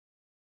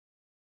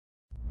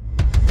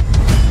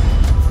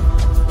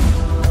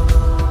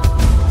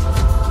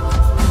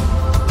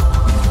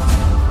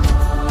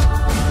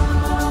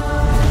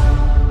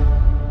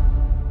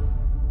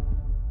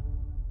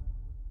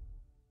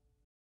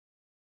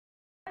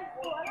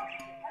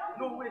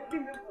No, wait,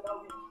 leave me for that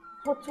way.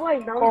 But why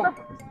now?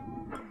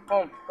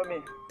 Come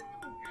here.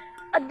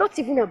 I'm not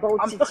even about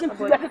I'm it. talking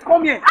to you.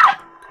 Come here.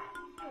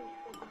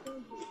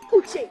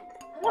 Eche,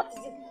 what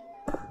is it?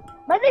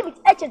 My name is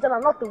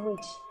Echezona, not a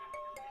witch.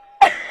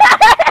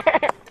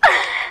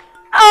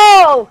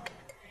 Oh!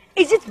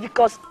 Is it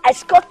because I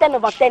scored 10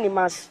 over 10 in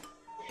maths?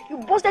 You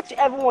boasted to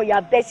everyone you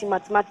are best in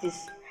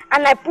mathematics,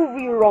 and I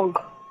proved you wrong.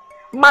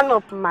 Man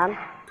up, man.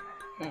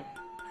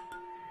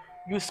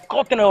 You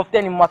scored 10 out of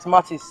 10 in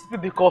mathematics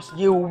because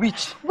you're a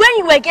witch. When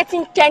you were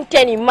getting 10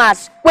 in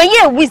maths, were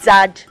you a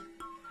wizard?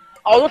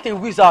 I was not a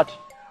wizard,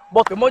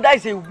 but your mother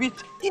is a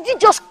witch. Did you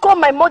just call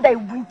my mother a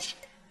witch?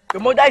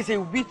 Your mother is a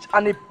witch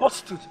and a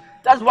prostitute.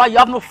 That's why you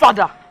have no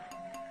father.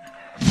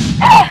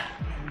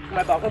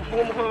 My bag.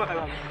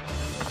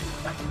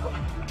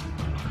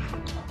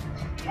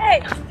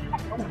 Hey!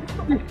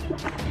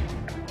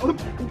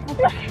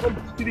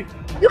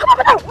 You come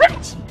with a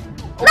witch!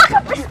 Knock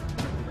up this!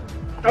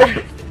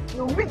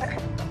 You witch!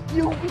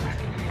 You witch!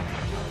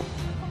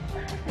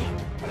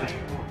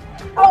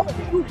 Oh!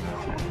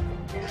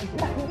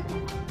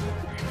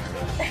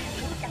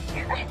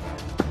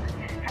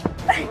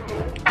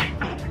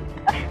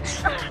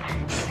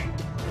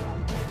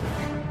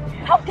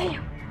 How dare you!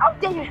 How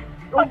dare you!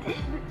 How dare you!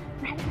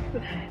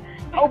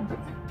 Oh!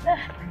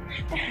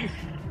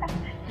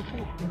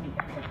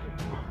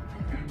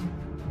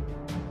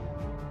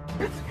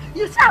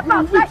 You say I'm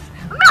not witch!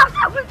 I'm not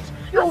a witch!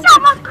 You say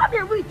I'm not come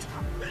here witch!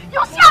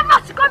 You say I'm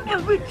not come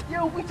here witch!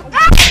 You're a witch!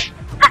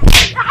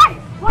 Hey!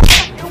 What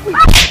are you witch?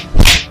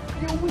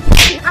 You're a witch!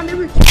 I'm a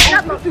witch!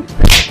 I'm not you!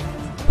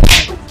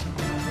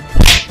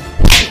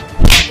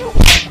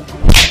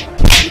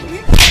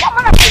 Come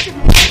on, I'm witch!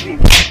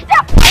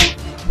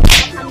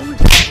 I'm a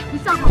witch! You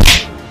say I'm not witch!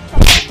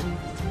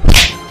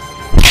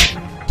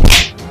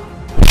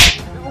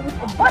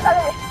 What are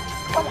they?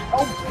 Come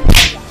on!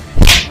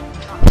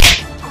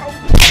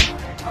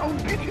 Oh,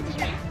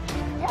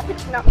 yeah,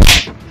 bitch now.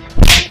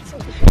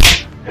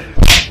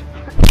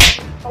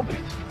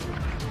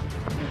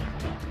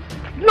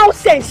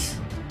 Nonsense!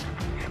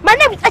 My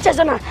name is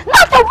Echezona,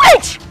 not a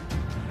witch!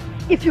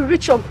 If you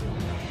reach home,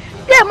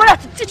 tell mother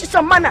to teach you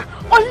some manner,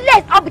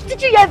 unless I'll be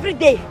teaching you every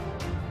day.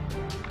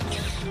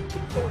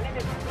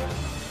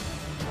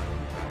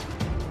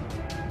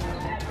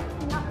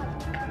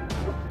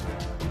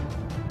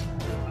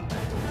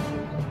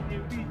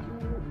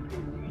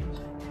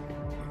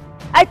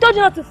 I told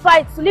you not to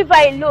fight, to leave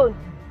her alone.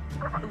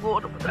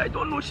 God, but I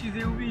don't know she's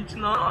a witch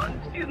now.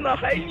 She's not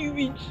highly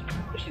witch.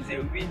 She's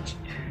a witch.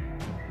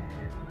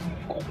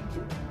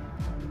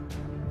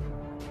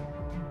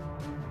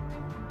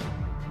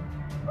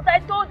 But I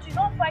told you,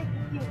 don't fight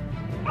with him.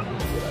 I don't know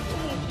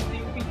she's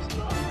a witch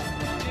now.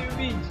 She's a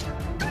witch.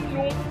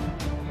 No.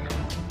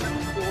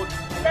 God.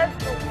 Let's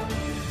go.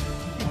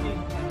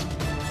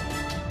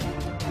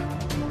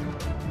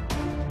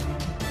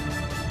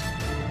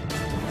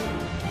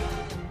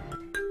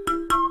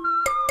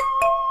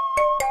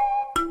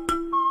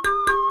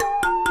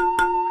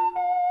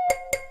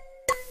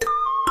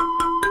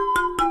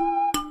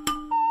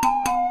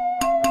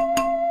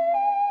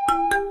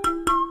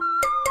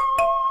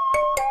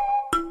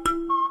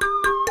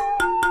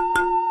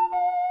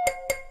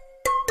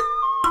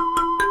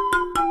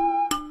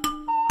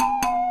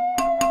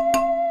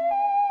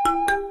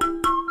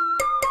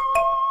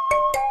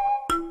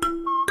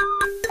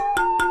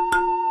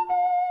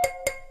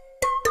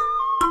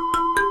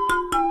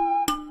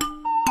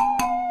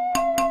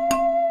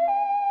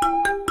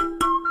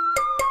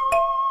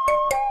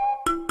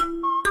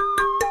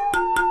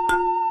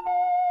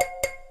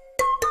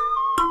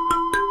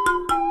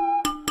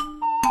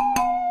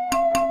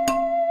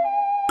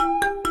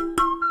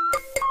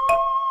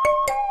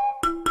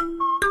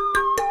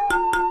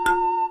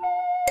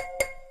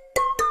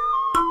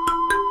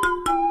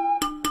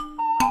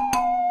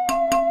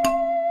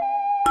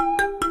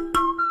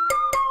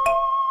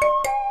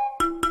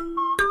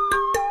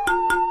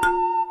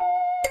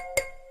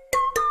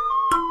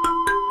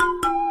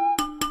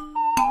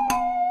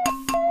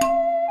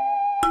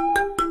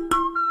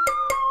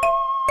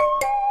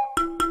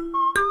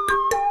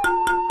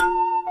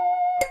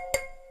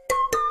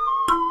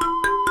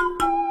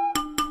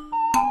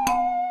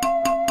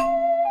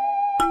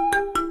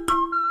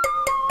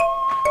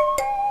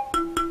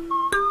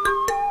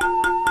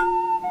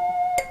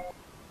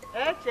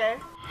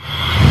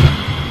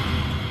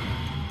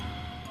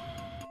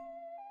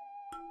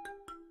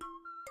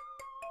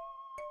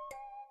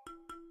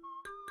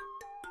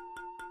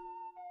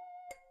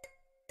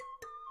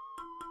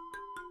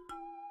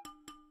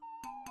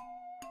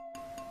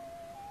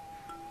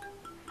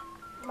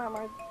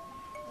 Mama,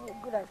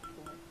 good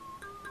afternoon.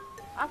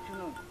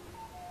 Afternoon.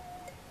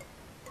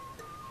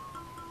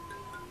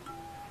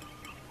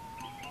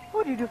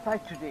 Who did you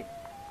fight today?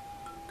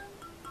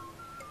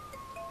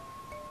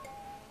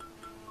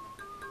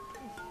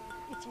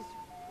 It is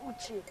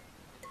Eche,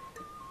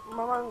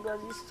 Mama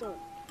Ngozi's son.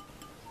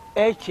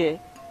 Eche,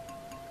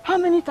 how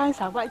many times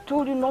have I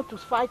told you not to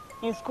fight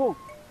in school?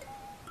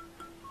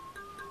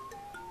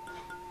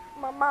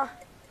 Mama,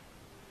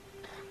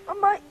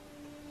 Mama,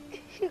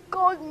 he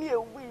called me a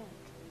witch.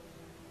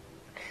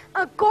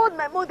 And called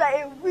my mother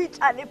a witch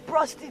and a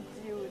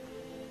prostitute.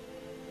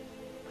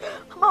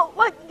 Mama,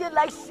 why did they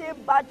like say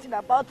bad thing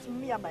about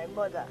me and my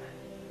mother?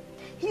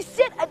 He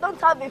said I don't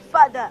have a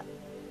father.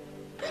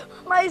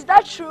 Mama, is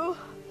that true?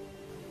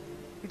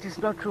 It is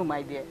not true,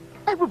 my dear.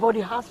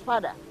 Everybody has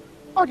father.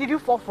 Or did you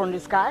fall from the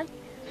sky?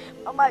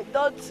 Mama, I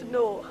don't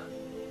know.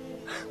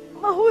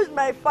 Mama, who is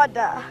my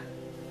father?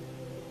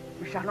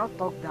 We shall not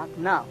talk that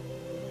now.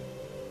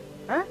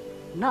 Huh?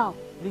 Now,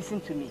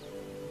 listen to me.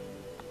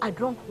 I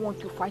don't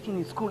want you fighting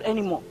in school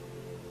anymore.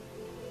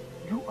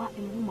 You are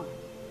a woman.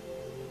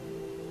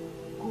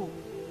 Go.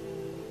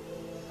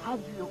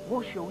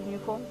 Wash your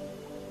uniform.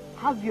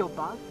 Have your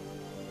bath.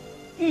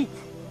 Eat.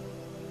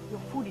 Your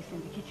food is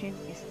in the kitchen.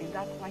 It's in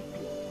that white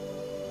plate.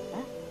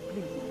 Huh?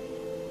 Please, my dear.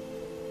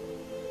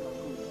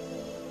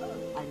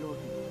 I love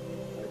you.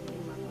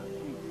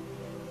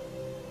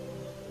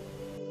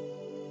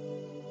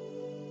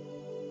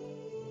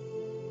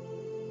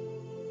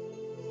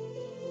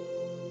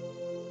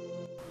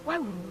 Why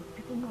would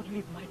people not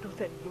leave my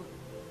daughter alone?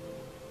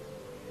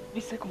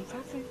 The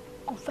circumstances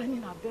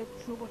concerning her death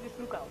is nobody's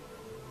lookout.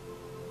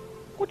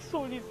 What is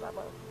all this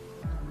about?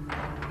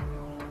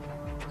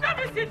 Let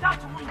me see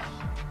that witch.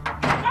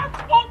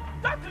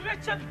 That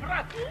wretched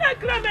brat.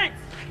 Negrement.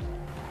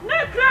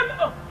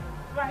 Oh,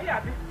 right here,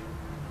 Abi.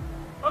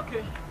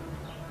 Okay.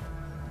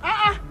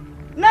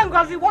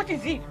 Nangozi, what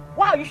is it?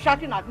 Why are you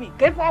shouting at me?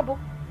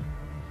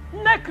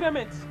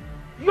 Negrement.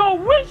 Your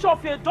witch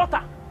of a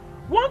daughter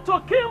want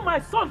to kill my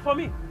son for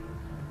me.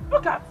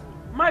 Look at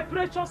my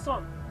precious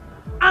son.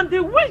 And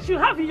the witch you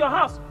have in your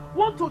house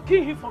want to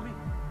kill him for me.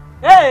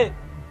 Hey!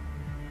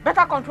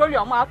 Better control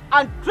your mouth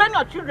and train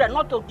your children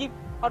not to give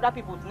other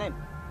people's name.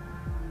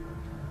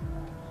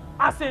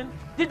 As in,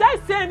 did I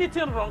say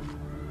anything wrong?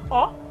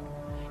 Or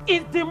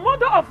is the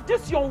mother of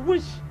this your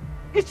witch,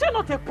 is she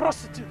not a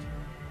prostitute?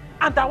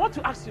 And I want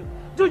to ask you,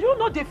 do you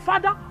know the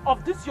father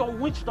of this your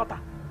witch daughter?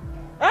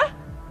 Eh?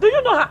 Do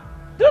you know her?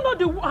 Do you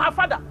know her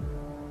father?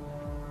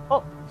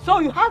 Oh, so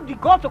you have the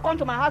gall to come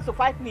to my house to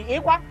fight me, eh?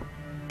 What?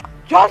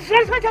 Just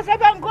respect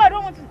yourself and go. I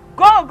don't want to.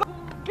 Go.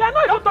 You are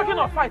not even talking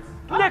of fights.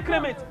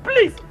 Clement,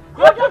 please.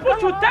 You people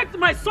should take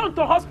my son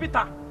to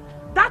hospital.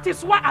 That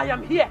is why I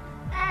am here.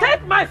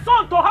 Take my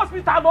son to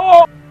hospital.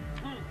 Oh.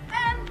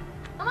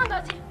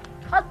 Mama,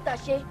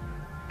 hospital.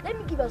 Let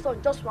me give your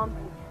son just one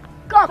book.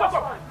 Come.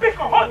 Pick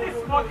up. Hold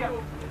this small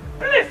girl.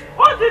 Please,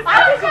 hold this.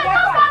 Mama,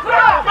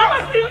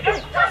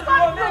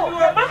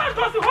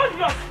 Gosi, hold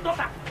your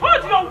daughter.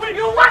 Hold your wing.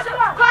 You watch her.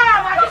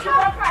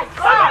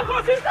 Mama,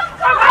 Gosi.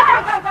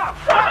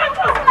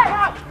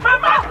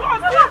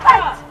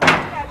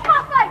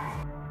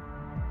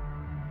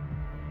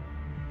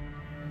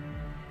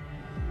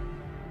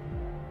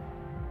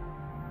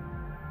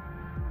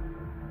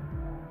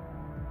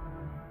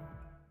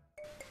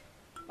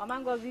 Mama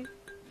Ngozi,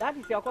 that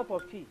is your cup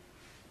of tea.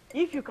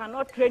 If you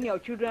cannot train your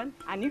children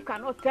and you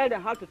cannot tell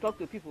them how to talk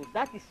to people,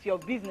 that is your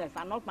business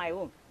and not my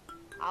own.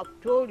 I've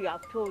told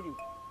you.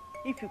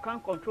 If you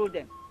can't control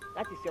them,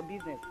 that is your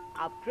business.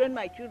 I've trained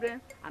my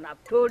children and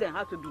I've told them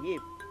how to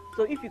behave.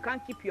 So if you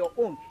can't keep your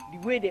own the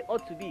way they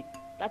ought to be,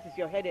 that is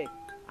your headache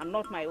and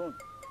not my own.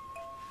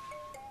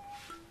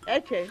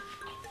 Eche?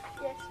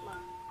 Yes, ma'am.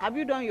 Have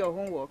you done your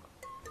homework?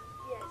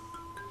 Yes.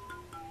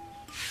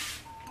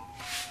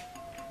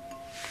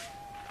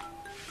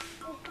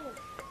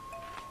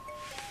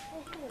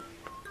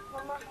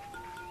 Mama,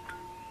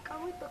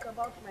 can we talk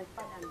about my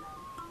father now?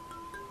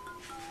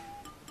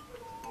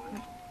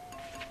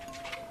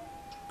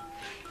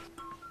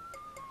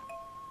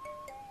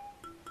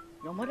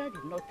 Your mother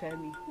did not tell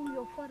me who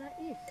your father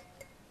is.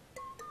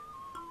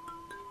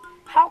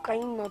 How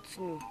can you not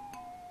know?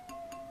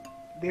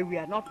 They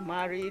were not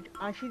married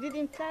and she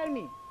didn't tell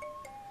me.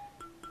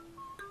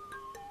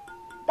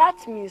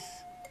 That means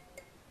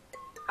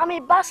I'm a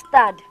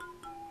bastard.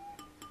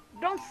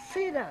 Don't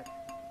say that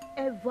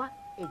ever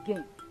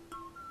again.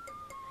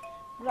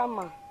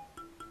 Grandma,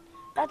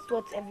 that's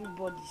what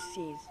everybody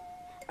says.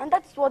 And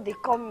that's what they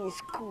call me in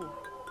school.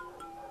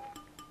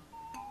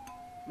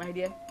 My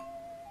dear,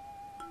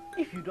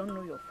 if you don't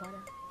know your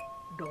father,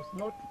 does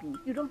not mean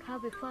you don't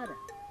have a father.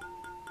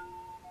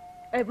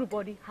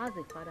 Everybody has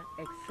a father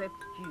except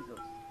Jesus.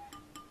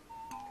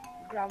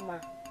 Grandma,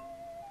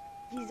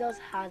 Jesus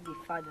has a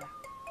father.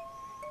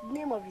 The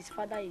name of his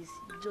father is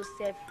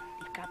Joseph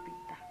the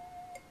carpenter.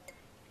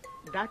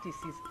 That is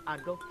his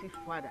adoptive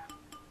father.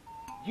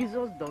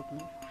 Jesus does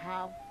not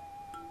have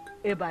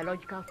a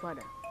biological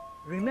father.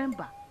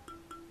 Remember,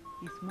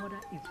 his mother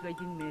is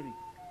Virgin Mary.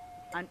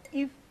 And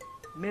if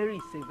Mary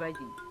is a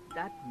virgin,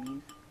 that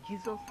means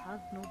Jesus has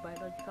no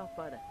biological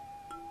father.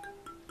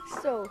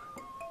 So,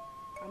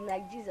 I'm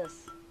like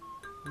Jesus.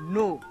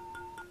 No,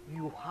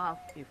 you have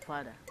a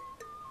father.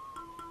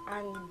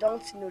 And you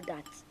don't know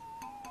that.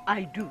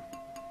 I do.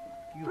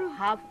 You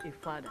have a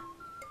father.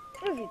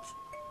 Prove it.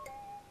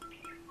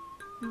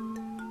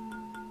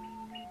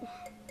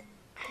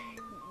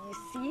 You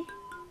see,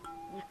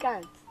 you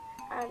can't.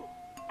 And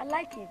I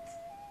like it.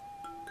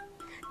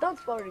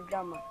 Don't worry,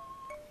 Grandma.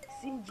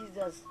 Seeing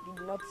Jesus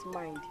did not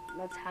mind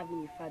not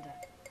having a father.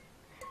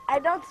 I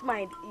don't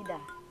mind either.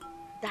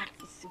 That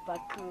is super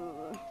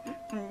cool.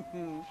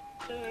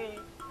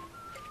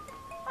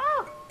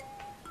 Oh!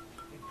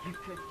 A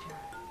gifted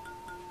child.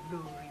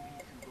 Glory be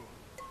to God.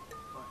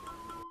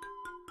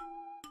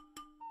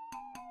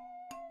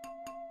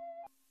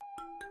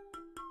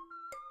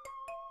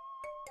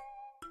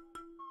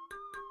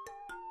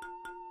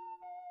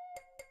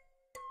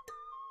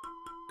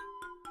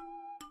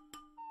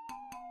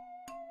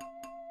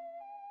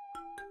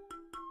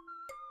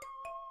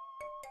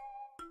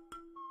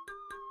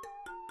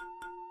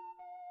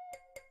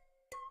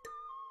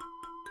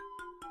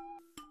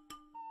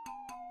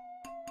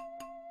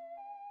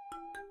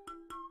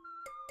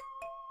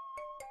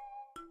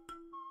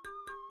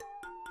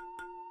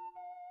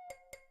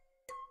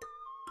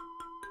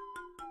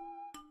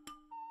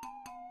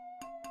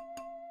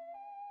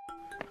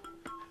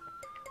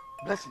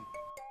 Blessing.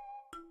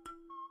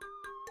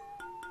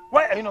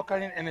 Why are you not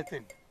carrying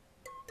anything?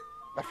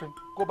 My friend,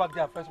 go back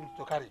there and find something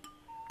to carry.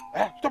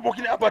 Stop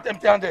walking about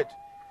empty-handed.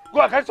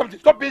 Go and carry something.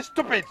 Stop being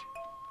stupid.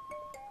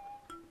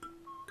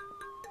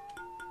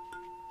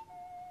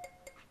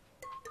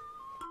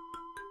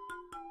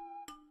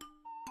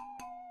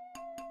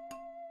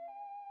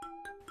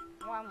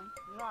 Mom,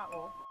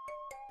 no,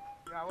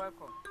 you are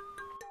welcome.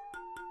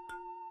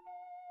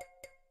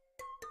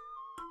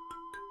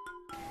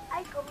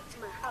 I come to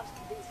my house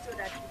today so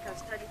that we can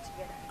study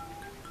together.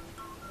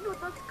 No,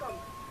 don't come.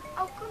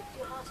 I'll come to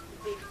your house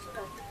today so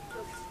that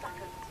your sister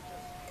can teach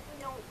us.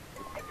 You know,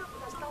 I don't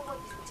understand what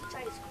this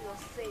teacher is going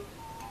to say.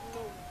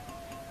 No.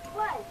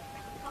 Why? You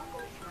can't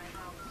come to my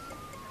house.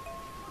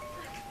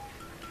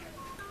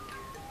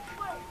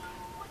 Why?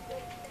 What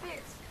is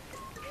this?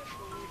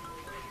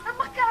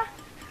 Amaka,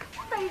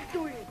 what are you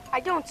doing? I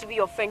don't want to be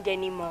your friend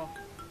anymore.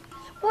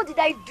 What did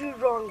I do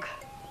wrong?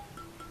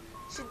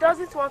 She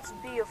doesn't want to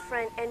be your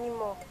friend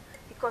anymore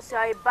because you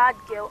are a bad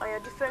girl and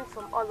you're different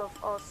from all of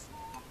us.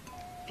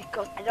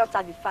 Because I don't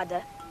have a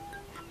father.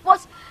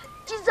 But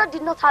Jesus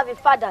did not have a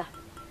father.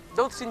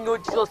 Don't you know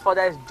Jesus'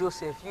 father is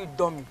Joseph, you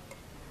dummy?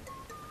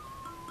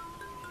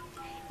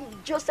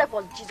 If Joseph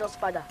was Jesus'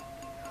 father,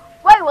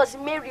 why was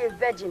Mary a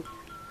virgin?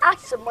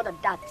 Ask your mother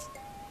that.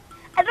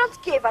 I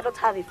don't care if I don't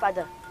have a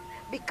father.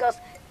 Because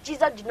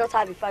Jesus did not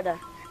have a father.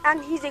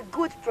 And he's a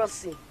good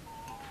person.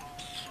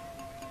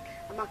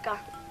 Amaka,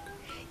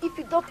 if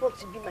you don't want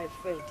to be my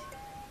friend,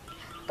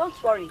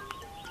 don't worry.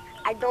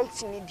 I don't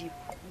need you.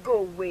 Go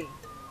away.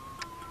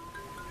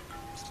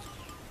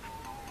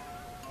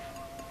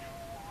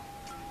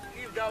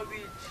 Leave that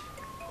witch.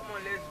 Come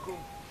on, let's go.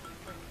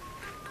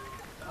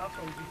 Have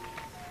some this.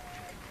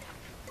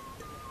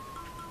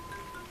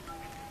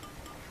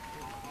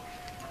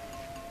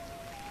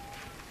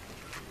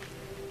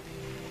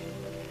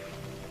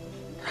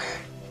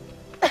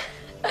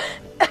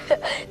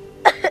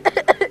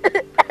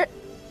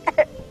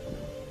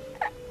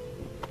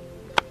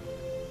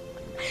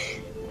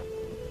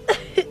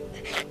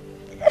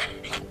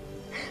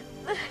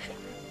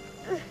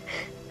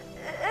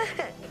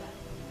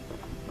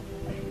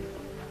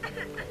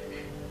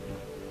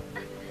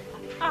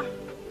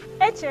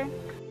 Eche,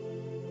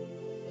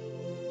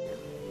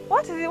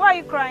 what is it? Why are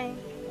you crying?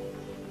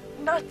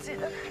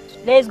 Nothing.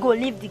 Let's go,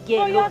 leave the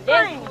game. Oh, you're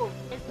crying.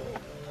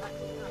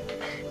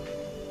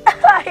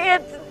 I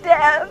hate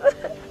them.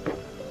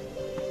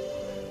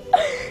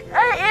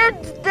 I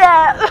hate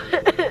them.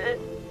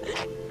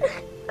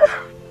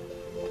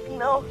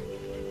 No,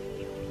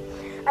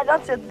 I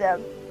don't hate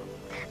them.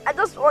 I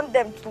just want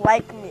them to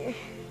like me.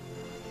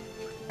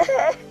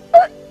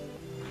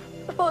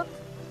 But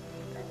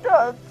I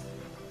don't.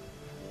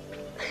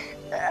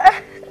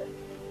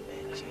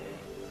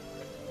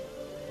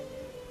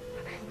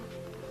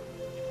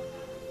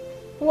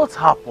 What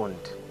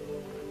happened?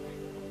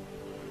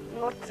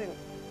 Nothing.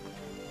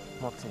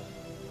 Nothing.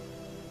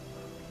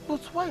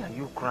 But why are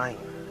you crying?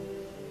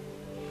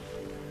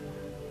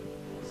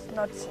 It's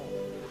nothing.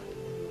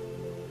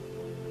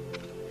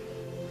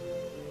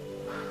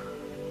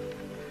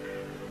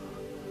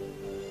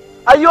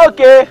 Are you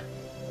okay?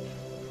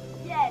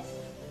 Yes.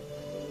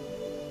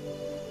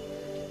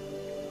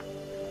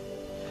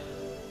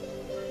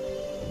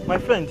 My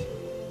friend,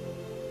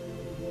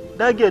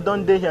 that girl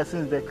don't dey here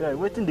since they cry.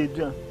 Wetin they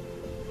do?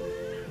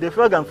 They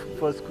flog am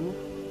for school.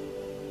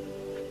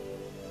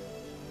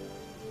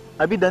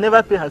 Abi they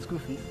never pay her school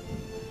fees.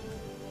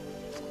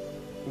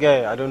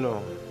 Yeah, I don't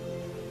know.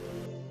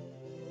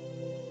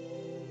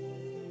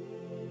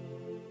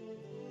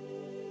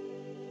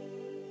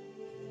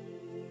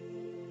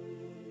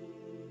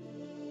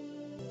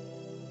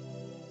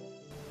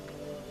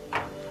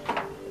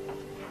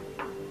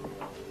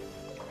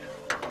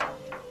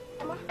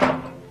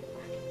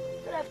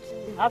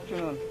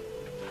 Afternoon.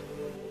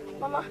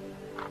 Mama,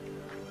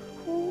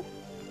 who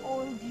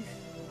owns this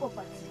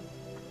property?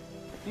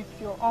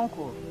 It's your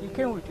uncle. He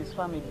came with his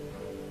family.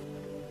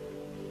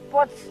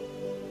 But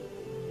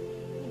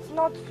it's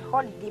not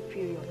holiday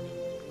period.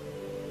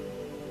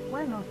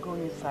 Why not go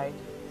inside,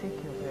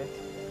 take your rest,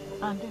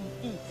 and then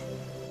eat?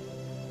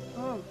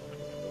 Oh,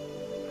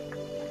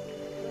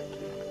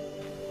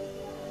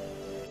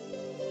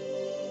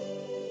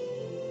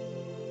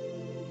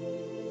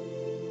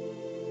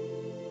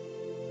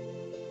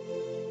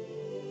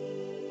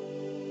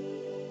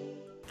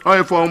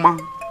 former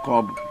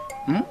Cobb.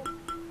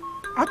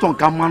 I don't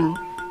come on.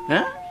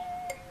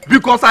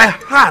 Because I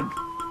heard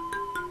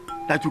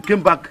that you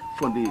came back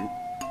from the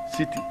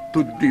city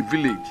to the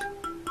village.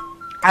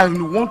 I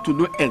want to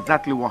know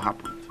exactly what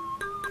happened.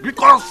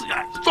 Because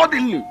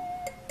suddenly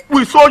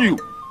we saw you.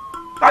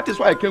 That is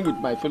why I came with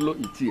my fellow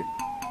Eche.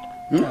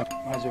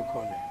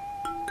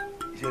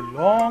 It's a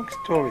long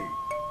story.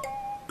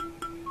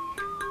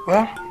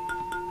 Well,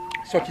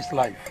 such is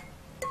life.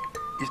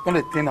 It's not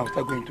a thing I'll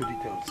start going into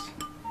details.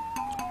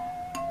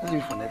 Let's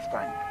leave it for next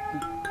time.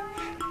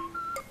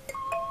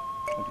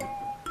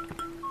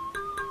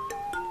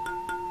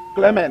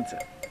 Clement,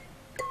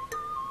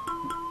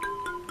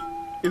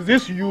 is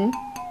this you?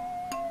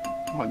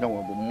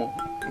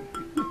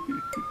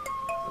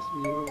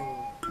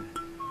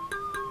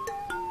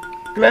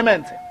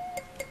 Clement,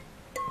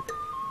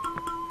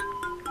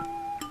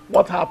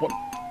 what happened?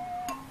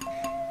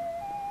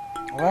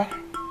 Well,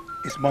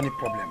 it's money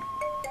problem.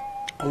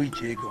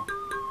 Echego.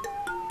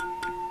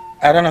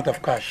 I ran out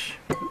of cash.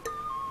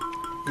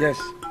 Yes,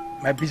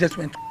 my business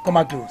went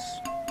comatose.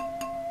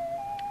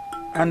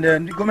 And the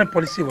government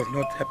policy was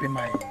not helping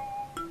my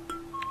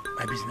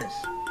business.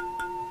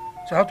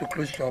 So I had to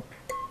close shop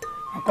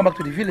and come back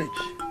to the village.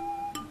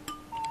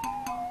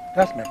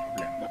 That's my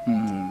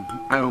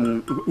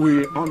problem.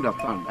 We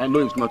understand. I know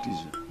it's not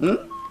easy.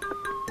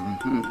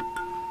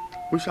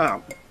 We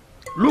shall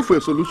look for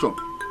a solution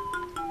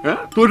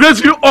to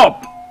raise you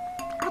up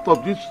out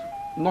of this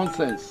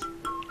nonsense.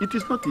 It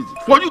is not easy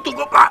for you to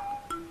go back.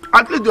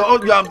 At least you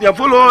have their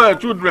fellow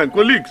children,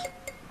 colleagues,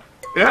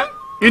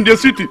 in the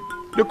city.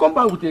 They come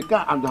back with a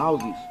car and the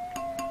houses.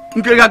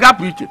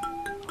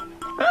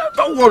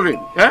 Don't worry.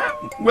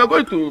 We are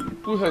going to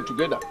put her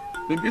together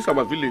in this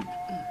our village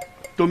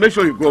to make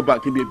sure you go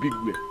back in a big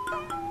way.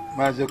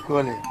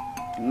 Mazokole,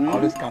 I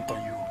always count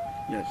on you.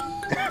 Yes.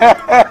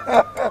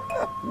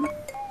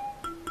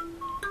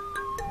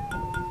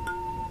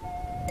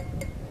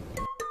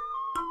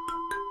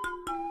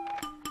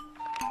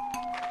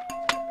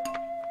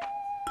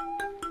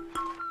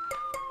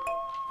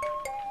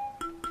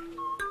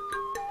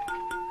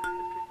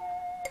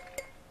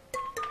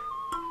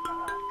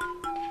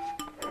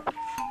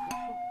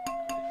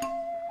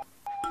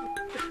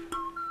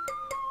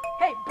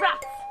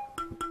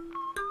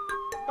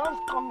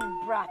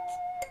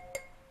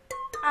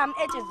 I'm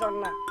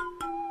Echezona.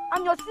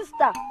 I'm your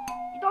sister.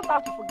 You don't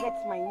have to forget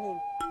my name.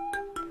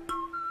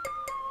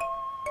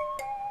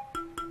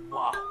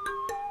 Wow.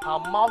 Her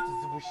mouth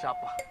is even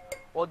sharper.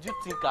 Or do you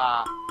think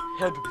her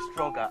head will be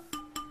stronger?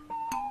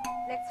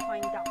 Let's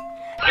find out.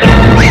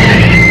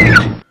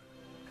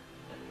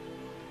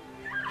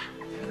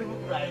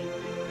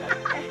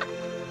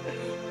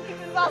 It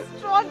is as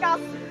strong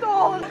as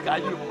stone.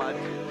 Can you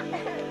imagine?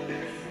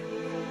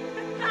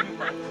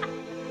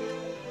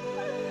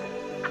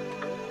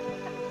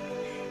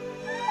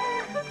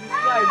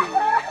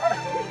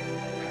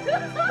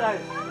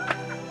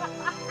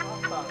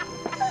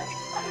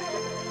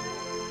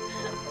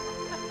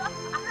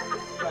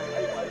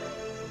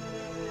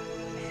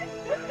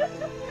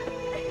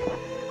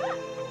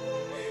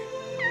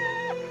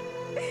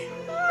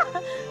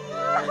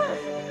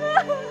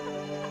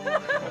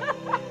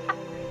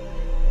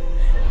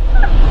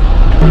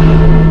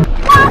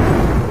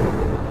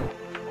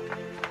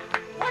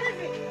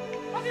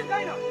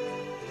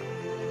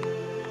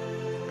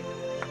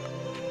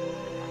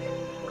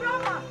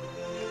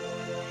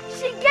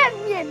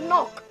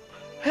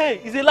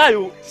 Hey, it's a lie,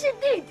 oh. She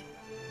did.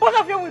 Both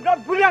of you will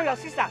not bully on your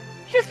sister.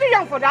 She's too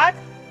young for that.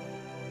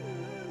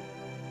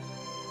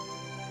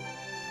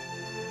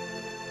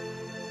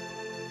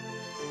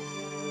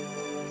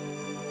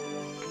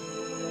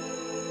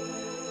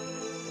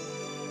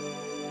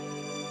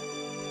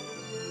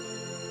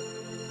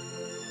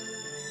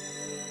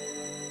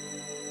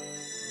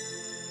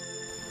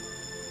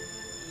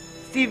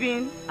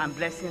 Stephen and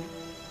Blessing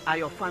are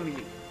your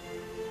family.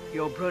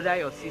 Your brother,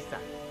 your sister.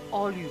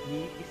 All you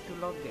need is to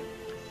love them.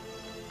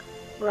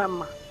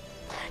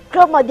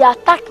 Grandma, they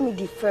attacked me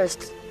the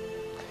first.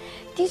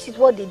 This is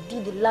what they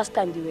did the last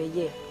time they were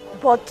here.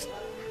 But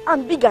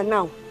I'm bigger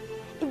now.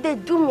 If they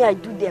do me, I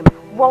do them.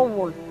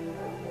 1-1.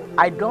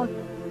 I don't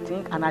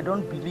think and I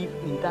don't believe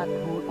in that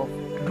rule of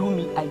do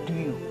me, I do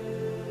you.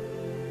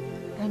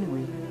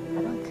 Anyway,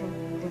 I don't think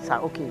things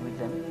are okay with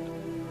them.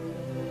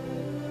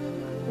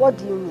 What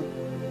do you mean?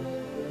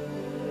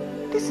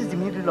 This is the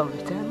middle of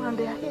the term and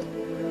they are here.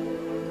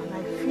 And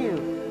I feel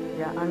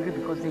they are angry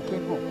because they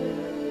came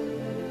home.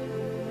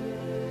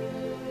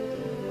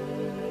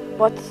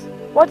 But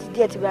what is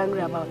there to be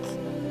angry about?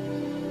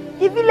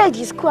 The village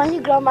is cool and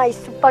your grandma is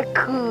super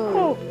cool.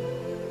 Oh,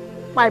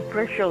 my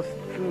precious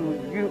too,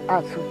 you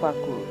are super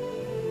cool.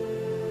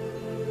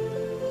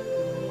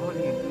 All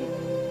you need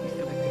is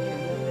to be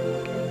patient.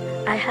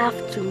 Okay? I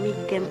have to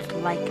make them to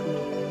like me.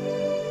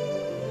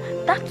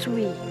 That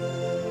way,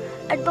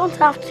 I don't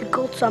have to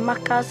go to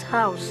Amaka's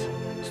house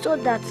so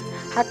that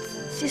her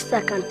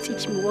sister can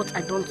teach me what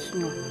I don't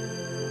know.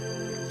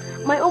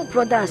 My own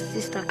brother and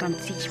sister can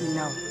teach me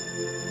now.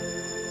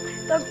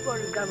 Don't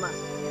worry, Grandma.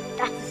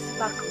 That is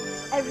Sparkle.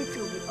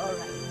 Everything will be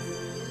alright.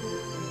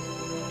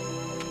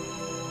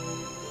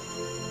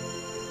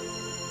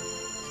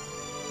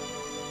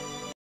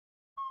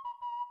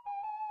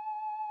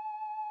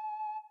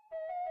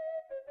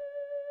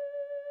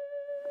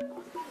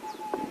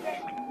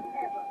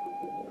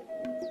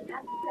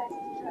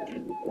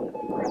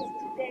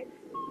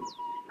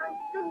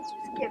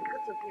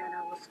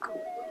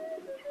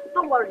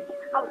 Don't worry,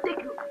 I'll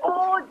take you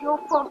all the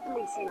fun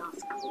places in our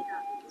school.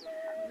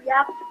 We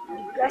have the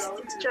best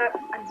teacher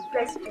and the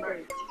best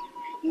students.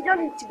 You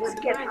don't need to be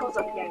scared because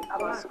of your in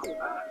our school.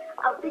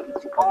 I'll take you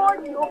to all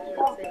the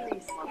fun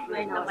places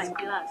in our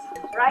class.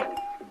 Right?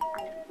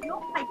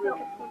 No, I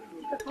don't.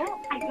 No,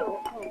 I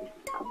don't.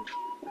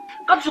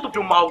 Can't you shut up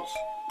your mouth?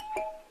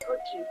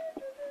 Okay.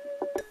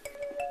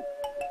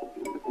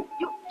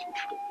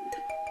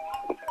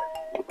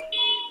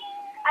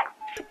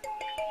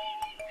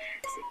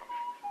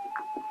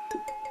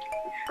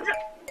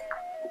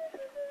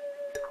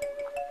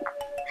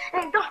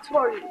 Hey, don't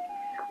worry.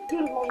 Give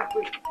long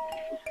break.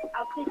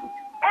 I'll take you to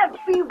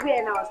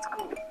everywhere in our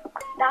school.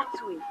 That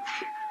way,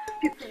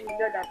 people will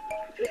know that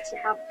Eche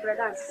have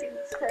brother and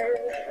sister.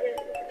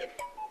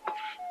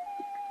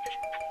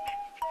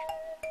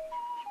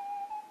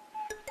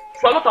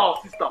 You are not our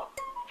sister.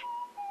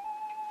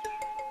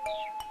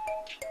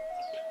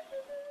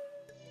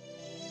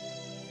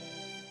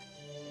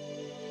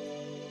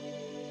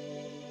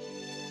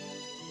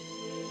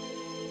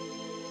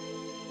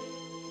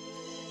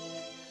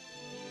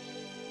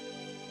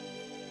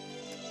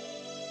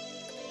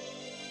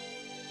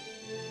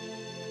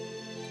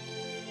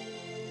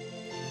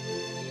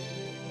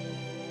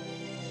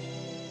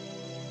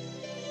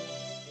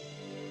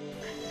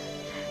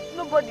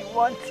 Nobody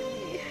wants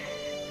me.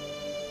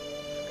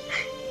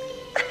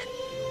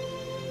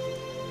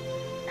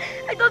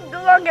 I don't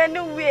belong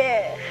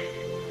anywhere.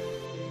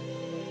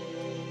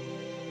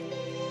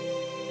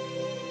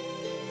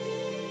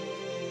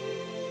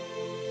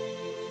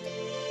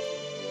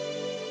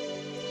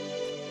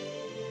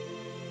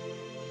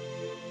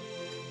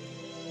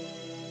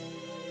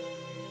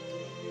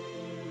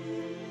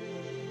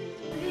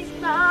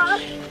 Sister,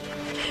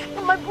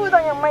 you're my brother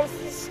and you're my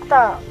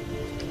sister.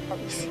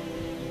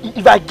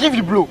 If I give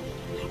you blow.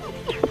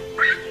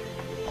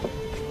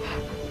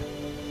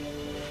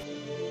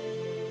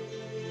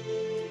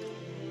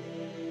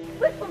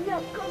 Wait for me,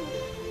 I'm coming.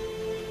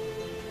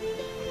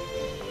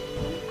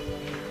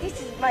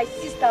 This is my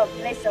sister,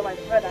 bless her, my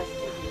brother.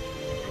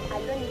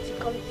 I don't need to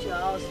come to your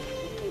house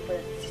again for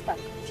your sister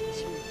to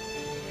teach me.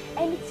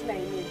 Anything I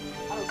need,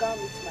 I'll go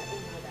with my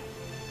own brother.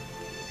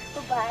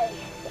 Bye-bye.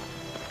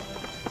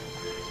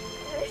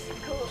 Let's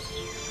go.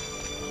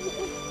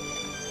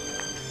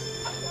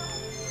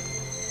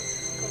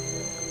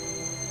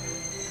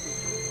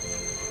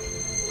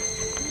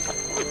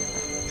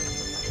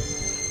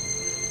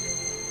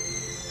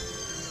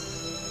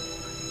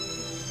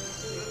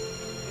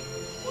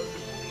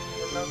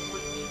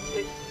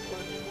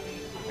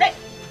 Hey,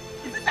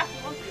 is this after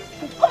one?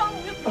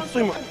 Come on,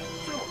 Swimmer.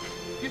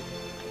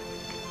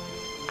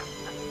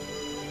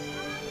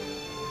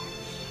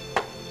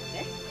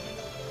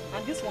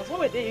 And these ones, what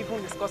were they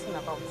even discussing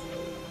about?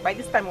 By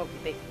this time of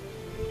the day.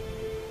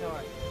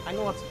 Alright, I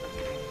know what to do.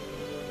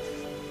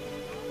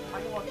 I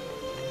know what to do.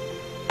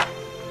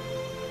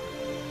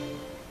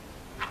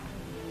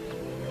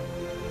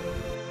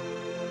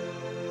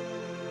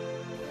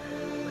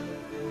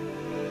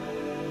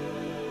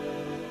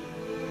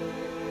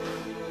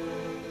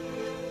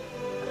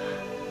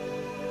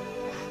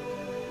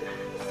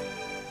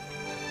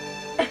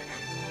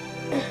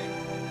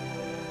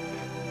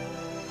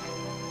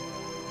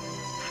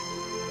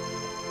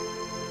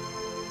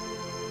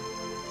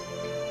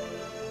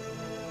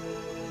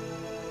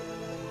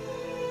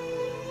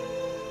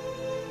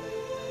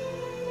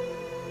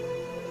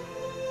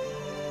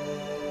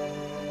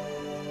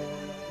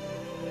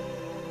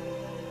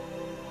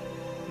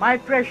 My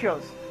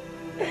precious.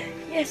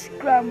 Yes,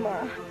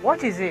 Grandma.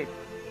 What is it?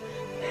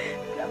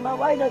 Grandma,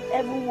 why not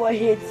everyone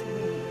hates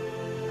me?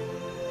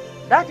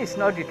 That is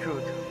not the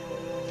truth.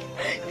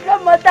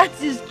 Grandma, that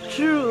is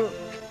true.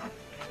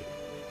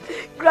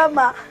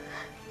 Grandma,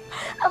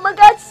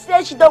 Amaka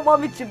said she don't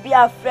want me to be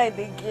her friend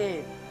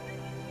again.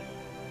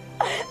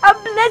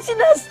 I'm Blessing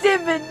and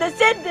Steven. They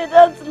said they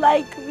don't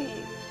like me.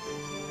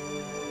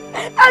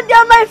 And they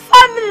are my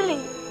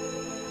family.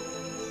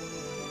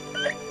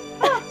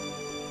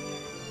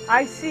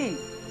 I see.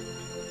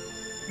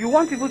 You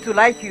want people to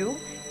like you?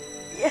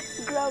 Yes,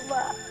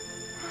 Grandma.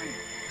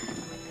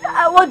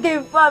 I want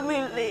a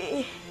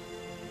family.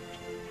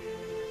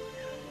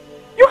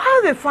 You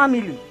have a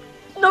family?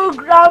 No,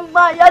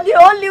 Grandma, you're the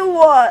only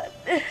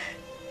one.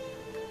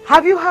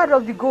 Have you heard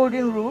of the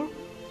golden rule?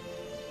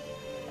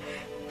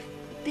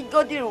 The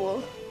golden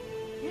rule?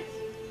 Yes.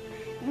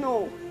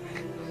 No.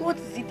 What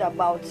is it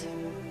about?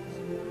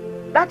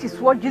 That is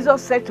what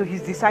Jesus said to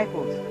his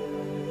disciples.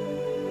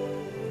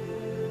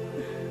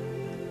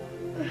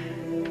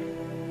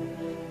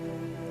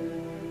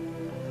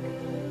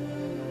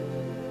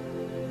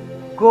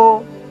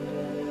 Go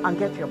and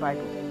get your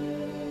Bible.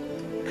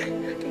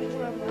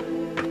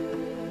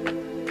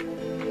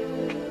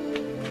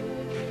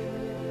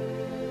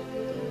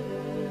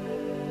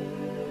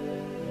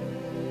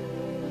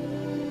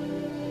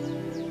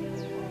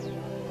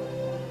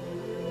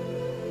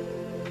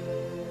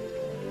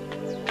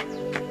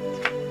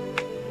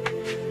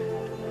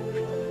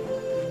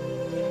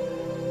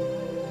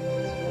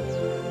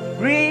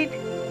 Read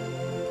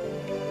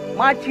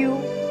Matthew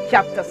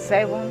chapter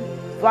 7,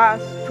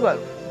 verse 12.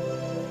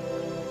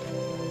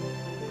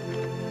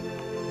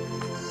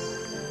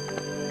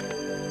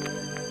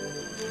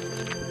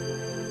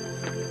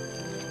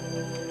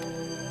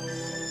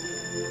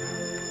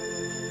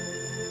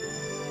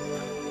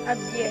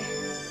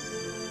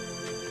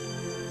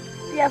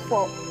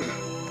 Therefore,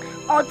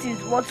 all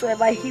things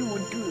whatsoever he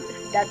would do,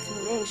 that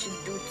men should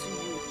do to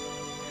you,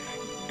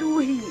 do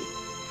he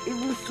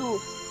even so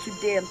to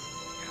them.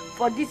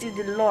 For this is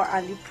the law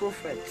and the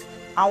prophets.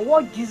 And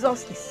what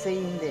Jesus is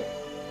saying there,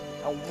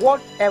 and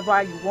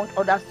whatever you want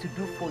others to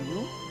do for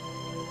you,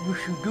 you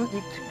should do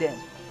it to them.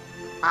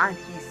 And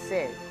he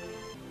said,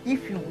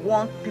 if you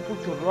want people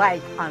to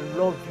like and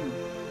love you,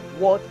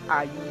 what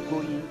are you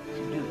going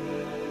to do?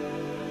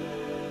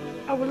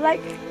 I would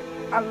like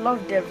and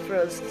love them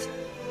first.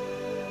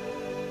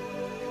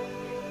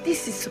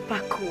 This is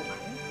super cool.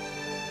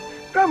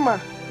 Grandma,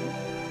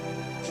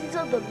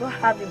 Jesus does not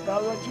have a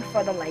biological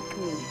father like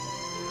me,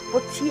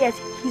 but yet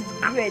he's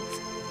great.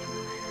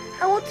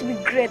 I want to be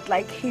great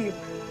like him.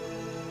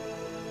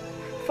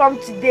 From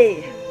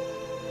today,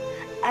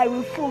 I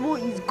will follow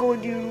his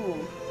golden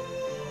rule,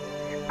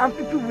 and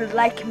people will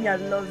like me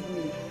and love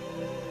me.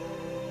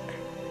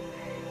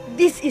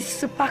 This is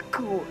super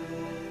cool.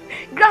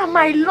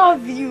 Grandma, I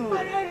love you.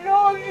 And I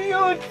love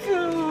you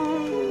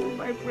too,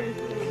 my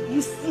precious.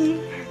 You see,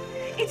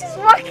 it is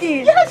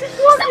working. Yes, it's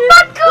working.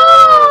 Super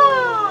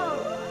cool.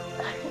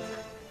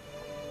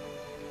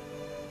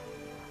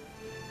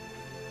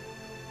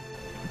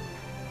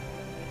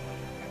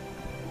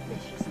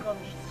 She's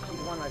coming.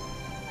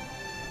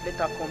 Let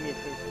her come here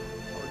first.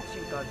 I will see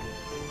with her.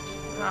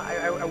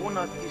 I want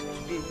her this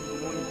today in the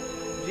morning.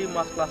 During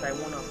math class, I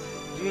want her.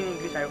 During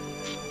English,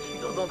 she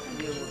does not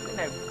today. When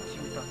I see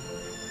with her,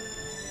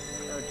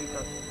 I will do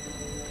that.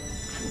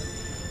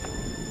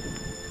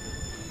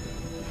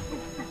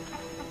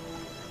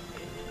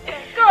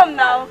 Come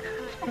now.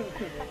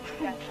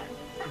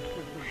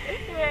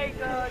 Hey,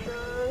 God.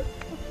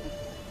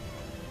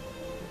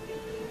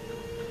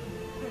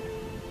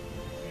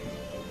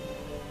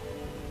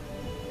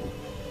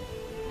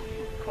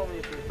 Come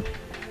here first.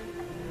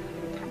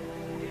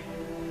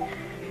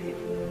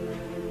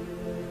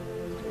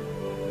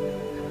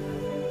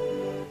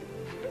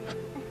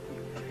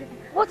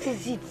 What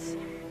is it?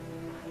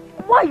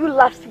 Why are you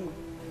laughing?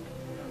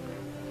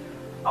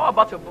 How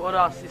about your brother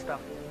and sister?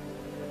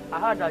 I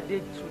heard that they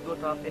two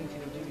don't have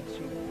anything to do with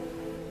you.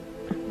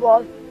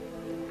 Well,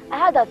 I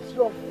heard that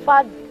your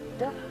father...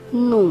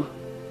 No.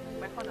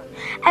 My father?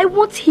 I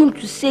want him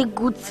to say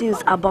good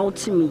things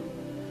about me.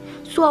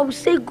 So I will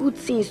say good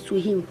things to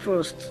him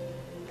first.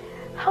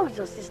 How is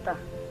your sister?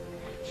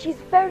 She's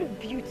very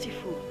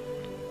beautiful.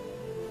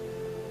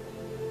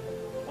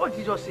 What did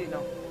you just say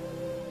now?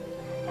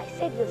 I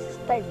said your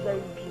sister is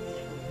very beautiful.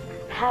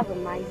 Have a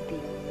nice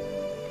day.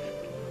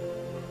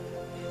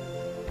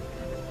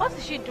 What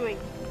is she doing?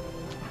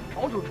 I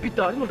want to beat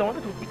her. I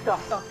wanted to beat her.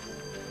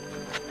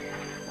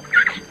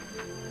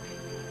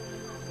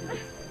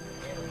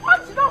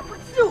 What's wrong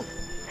with you?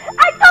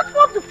 I don't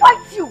want to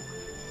fight you.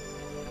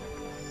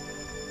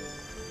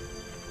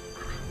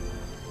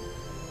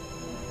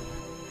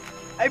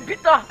 I beat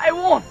her. I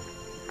won.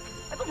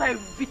 I thought I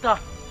beat her.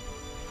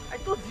 I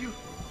told you.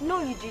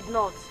 No, you did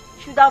not.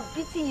 She would have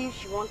beaten you if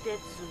she wanted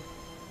to.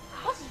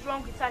 What is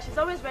wrong with her? She's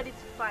always ready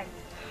to fight.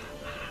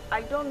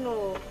 I don't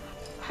know.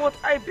 But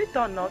I beat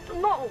her now.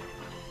 No.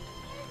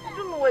 I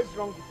don't know what is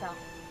wrong with her.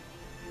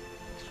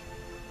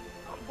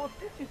 But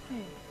did you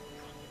see?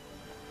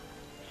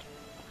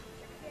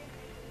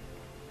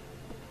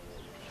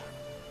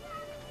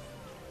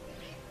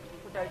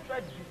 But I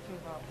tried beating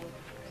her. But...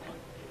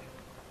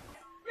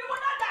 You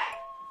will not die.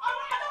 I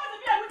don't want to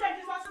be a witch in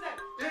Jesus' name.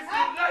 If you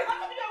like, I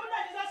want to be a witch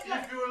in Jesus'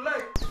 name. if you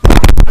like,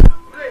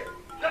 pray.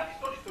 That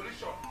is not the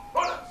solution.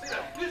 All I'm saying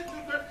is these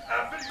children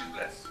are very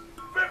useless.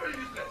 Very, very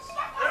useless.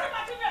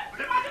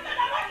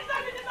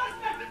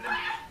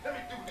 Let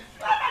me deal with this.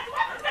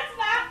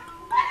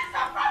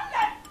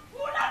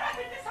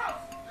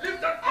 Leave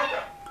that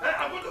matter.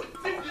 I'm going to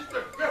deal with this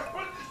children. We are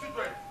spoiling these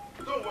children.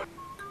 Don't worry.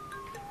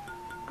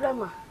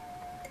 Grandma,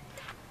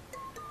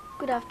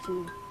 good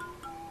afternoon.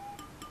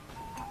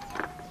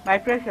 My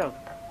precious,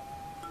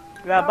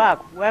 you are back.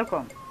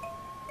 Welcome.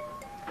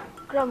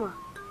 Grandma,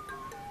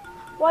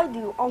 why do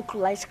your uncle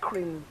like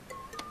screaming?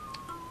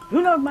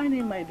 Do not mind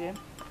him, my dear.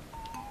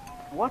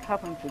 What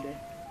happened today?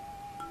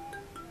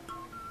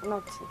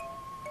 Nothing.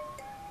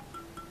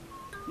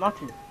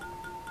 Nothing.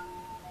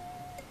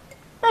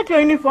 That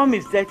your uniform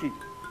is dirty.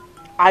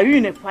 Are you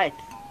in a fight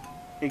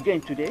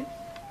again today?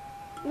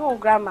 No,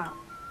 Grandma.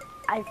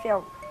 I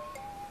fell.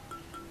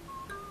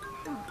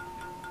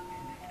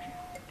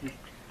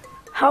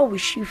 How will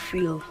she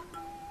feel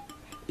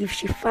if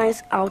she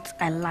finds out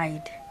I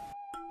lied?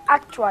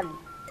 Actually,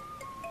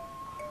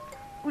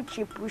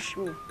 Uche pushed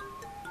me.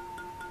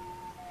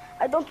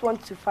 I don't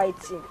want to fight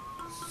him,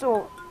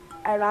 so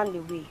I ran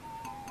away.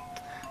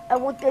 I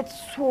wanted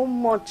so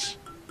much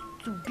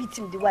to beat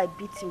him the way I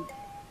beat him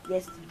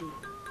yesterday.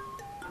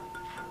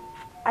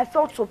 I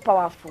felt so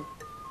powerful.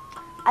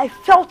 I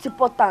felt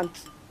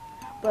important.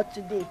 But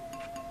today,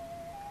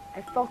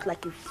 I felt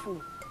like a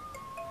fool.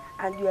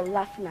 And you are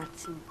laughing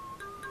at me.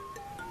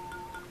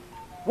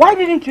 Why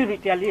didn't you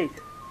retaliate?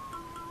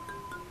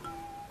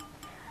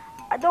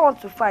 I don't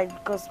want to fight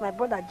because my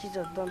brother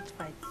Jesus don't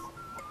fight.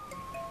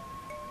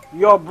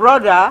 Your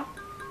brother?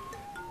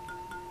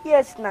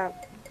 Yes, now,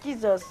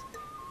 Jesus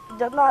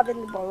does not have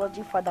any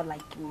biological father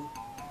like me.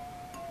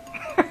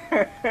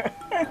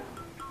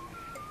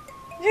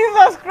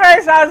 Jesus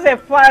Christ has a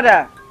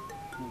father.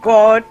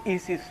 God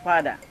is his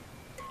father.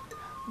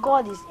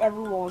 God is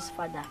everyone's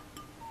father.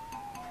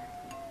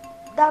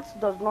 That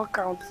does not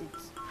count it.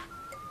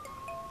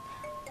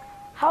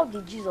 How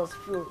did Jesus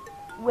feel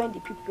when the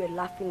people were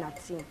laughing at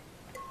him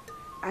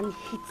and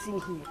hitting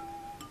him?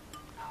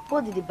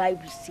 What did the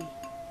Bible say?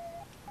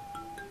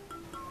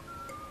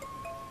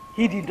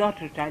 He did not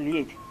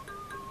retaliate.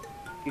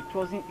 It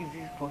wasn't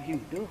easy for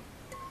him though.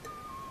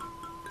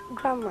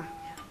 Grandma,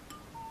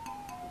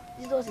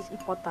 Jesus is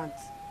important.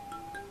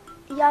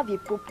 He has a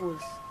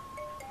purpose.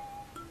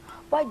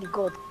 Why did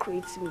God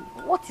create me?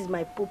 What is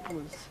my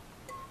purpose?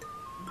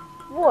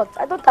 What?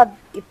 I don't have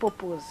a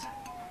purpose.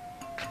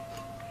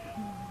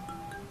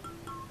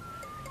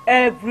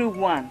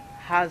 Everyone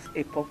has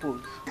a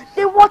purpose.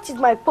 Then what is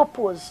my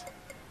purpose?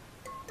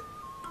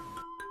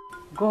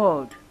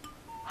 God,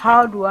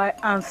 how do I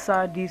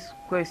answer these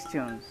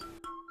questions?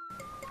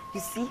 You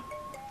see,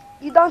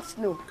 you don't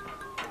know.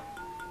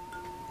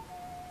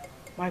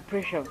 My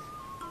precious,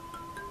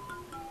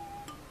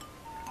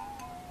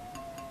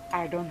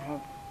 I don't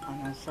have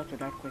an answer to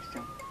that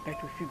question.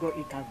 That will figure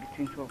it out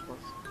between two of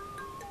us.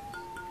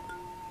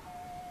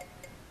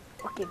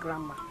 Okay,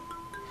 Grandma.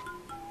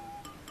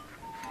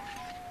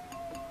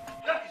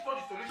 That is not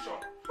the solution.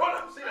 All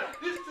I'm saying is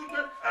these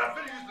children are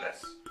very useless.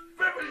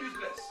 Very, very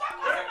useless.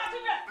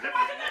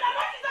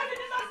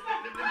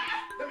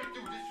 Let me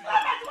do this to you.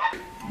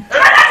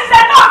 That is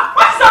enough!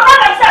 What is your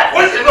problem, sir?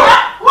 What is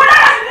enough? Who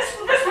is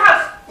in this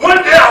house? One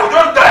day I will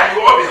just die,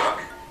 you will all be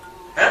happy.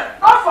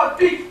 God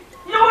forbid.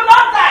 You will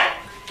not die.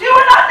 You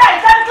will not die,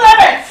 Saint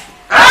Clement.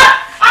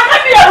 I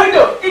can be a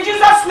widow in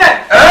Jesus' name.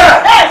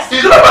 Yes.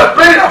 It's not about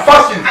praying and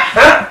fasting.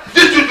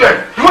 These children,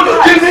 you want to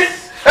kill me?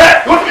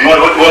 You want to kill me? You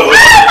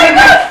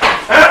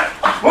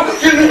want to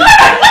kill me?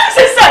 What is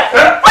it, sir?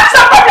 What is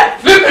your problem?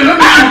 Let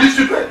me kill these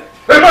children.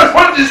 Let me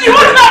kill these children. You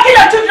want to not kill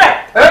your children?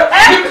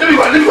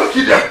 Let me go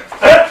kill them.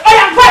 I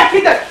am going to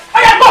kill them.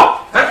 I am go.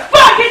 Go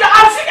and kill them.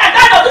 I'm sick and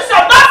tired of this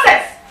your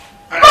nonsense.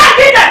 Go and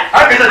kill them.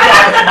 I can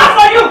have enough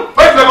for you.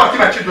 Why do you never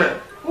kill my children?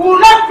 We will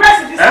not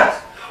press in this house.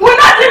 We will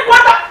not drink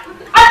water.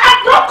 I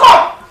don't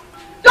come.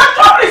 Your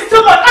trouble is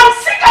too much. I'm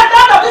sick and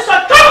tired of this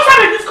one. Don't tell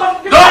me this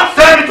country. Don't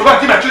tell me to go and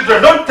kill my children.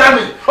 Don't tell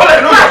me. All I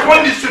know is I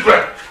want these children.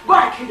 Go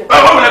and kill them. Why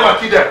would I go and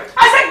kill them?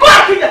 I said go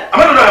and kill them. I'm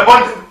not going to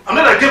abandon them. I'm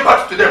not going to give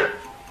back to them.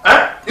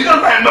 You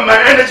don't my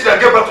energy that I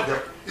give back to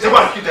them. It's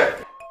about to kill them.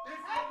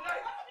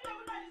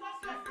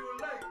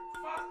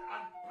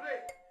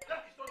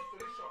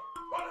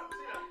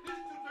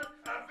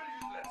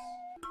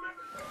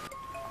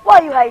 Why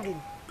are you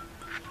hiding?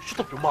 Shut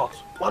up your mouth.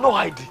 We're not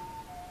hiding.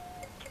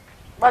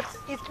 But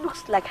it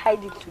looks like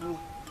hiding to me.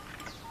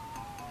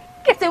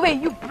 Get away,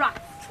 you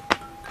brat.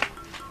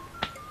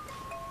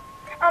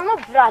 I'm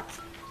not brat.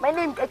 My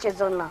name is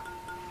Echezona.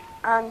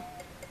 And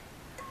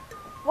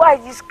why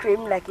is this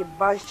scream like a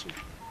banshee?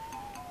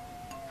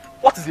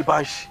 What is a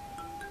banshee?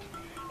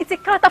 It's a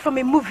character from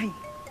a movie.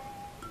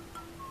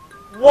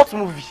 What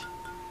movie?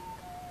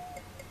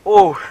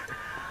 Oh,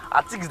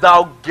 I think it's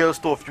that girl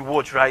stuff you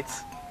watch, right?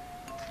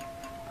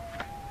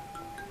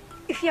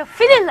 If you're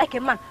feeling like a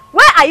man,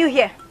 why are you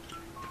here?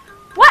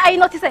 Why are you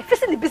not inside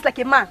facing the beast like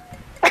a man?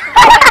 Why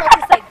are you not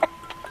inside?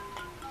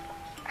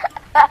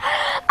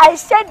 I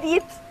said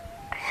it.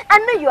 I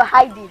know you're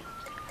hiding.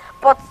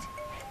 But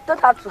you don't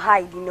have to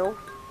hide, you know.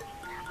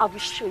 I will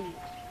show you.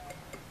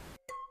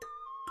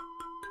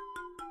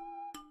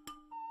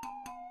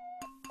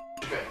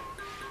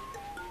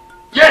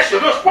 Yes,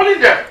 you're not spoiling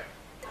them.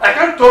 I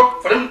can't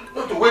talk for them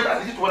not to wait and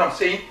listen to what I'm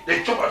saying.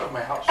 They jump out of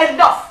my house.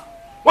 Enough.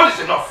 What is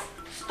enough?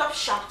 Stop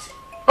shouting.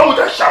 How would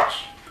I shout?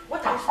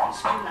 What are you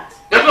screaming at?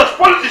 You're not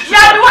spoiling these You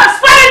are the one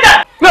spoiling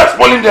them. You're not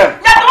spoiling them.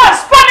 You are the one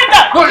spoiling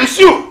them. No, it's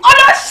you. Oh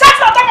no, shout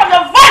on top of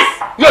your voice.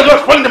 You're not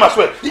spoiling them as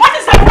well. What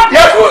is the problem?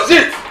 Yes, what is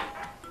it?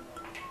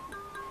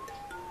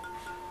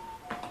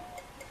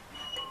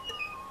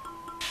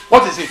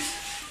 What is it?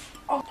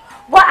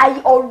 Why are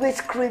you always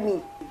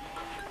screaming?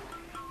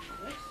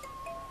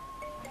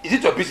 Is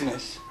it your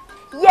business?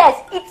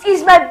 Yes, it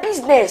is my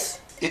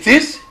business. It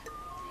is?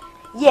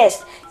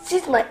 Yes,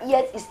 since my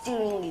ears is still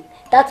ringing,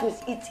 that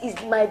means it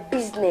is my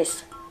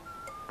business.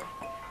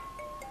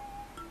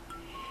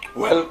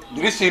 Well,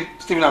 do you see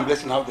Stephen and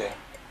Blessing out there?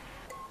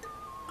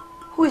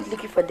 Who is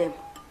looking for them?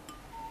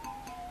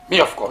 Me,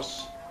 of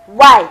course.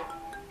 Why?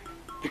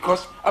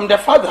 Because I'm their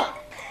father.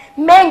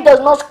 Men does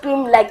not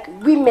scream like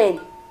women.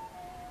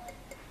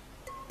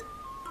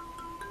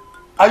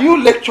 Are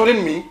you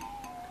lecturing me?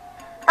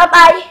 Am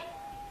I?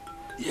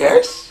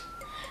 Yes.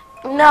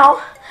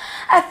 Now,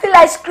 I feel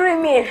like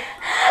screaming.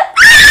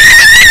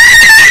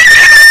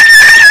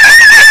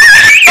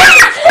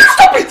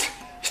 Stop it!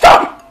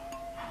 Stop!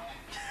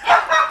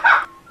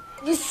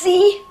 You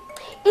see,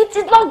 it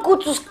is not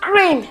good to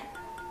scream.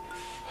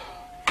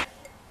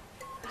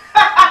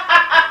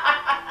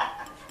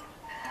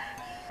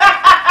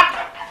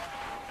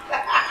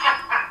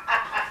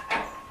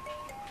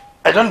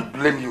 I don't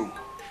blame you.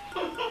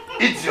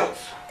 Idiot.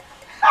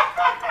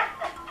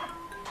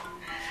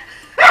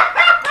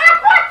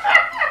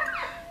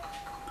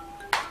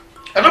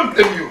 I don't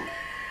blame you.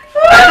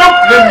 I don't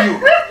blame you.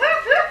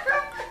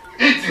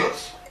 Idiot.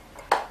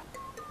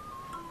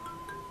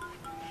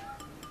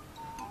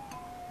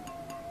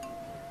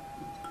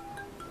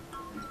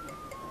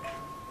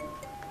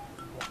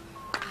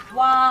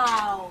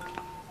 Wow.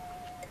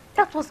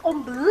 That was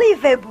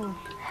unbelievable.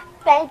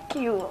 Thank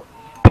you.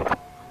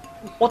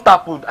 What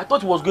happened? I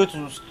thought he was going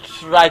to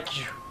strike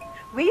you.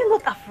 Were you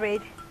not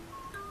afraid?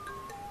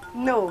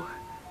 No.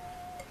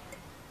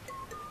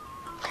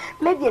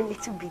 Maybe a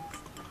little bit.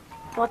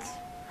 But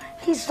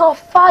he's your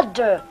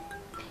father.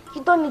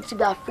 You don't need to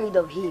be afraid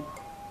of him.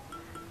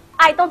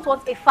 I don't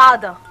want a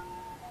father.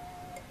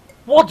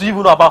 What do you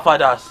even know about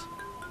fathers?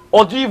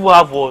 Or do you even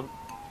have one?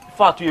 In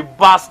fact, you're a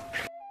bastard.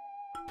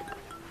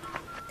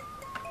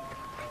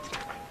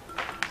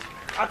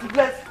 Auntie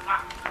Bless.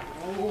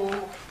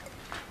 Oh.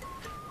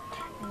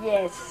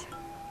 Yes.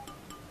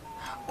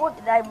 What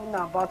did I even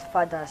know about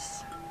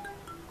fathers?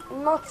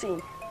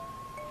 Nothing.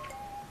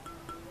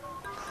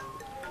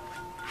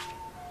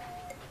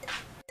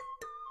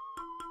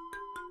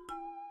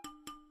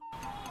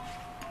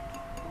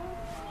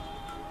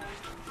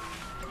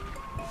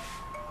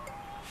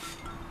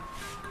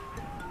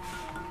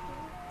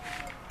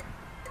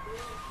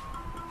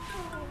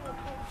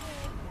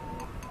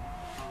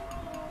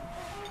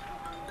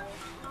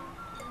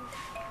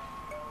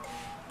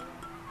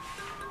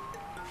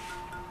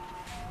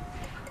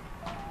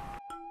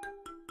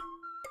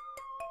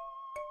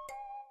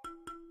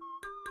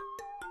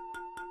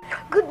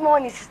 Good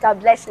morning, Sister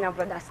Blessing and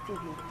Brother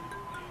Stephen.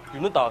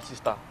 You're not our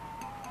sister.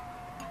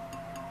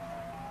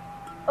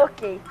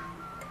 Okay,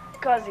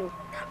 cousin.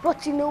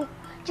 But you know,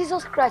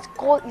 Jesus Christ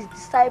called his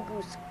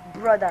disciples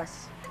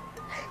brothers.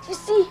 You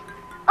see,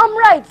 I'm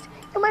right.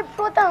 You're my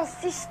brother and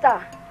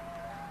sister.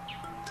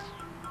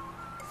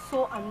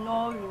 So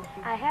annoying.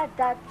 I heard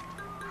that.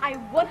 I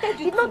wanted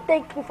you You don't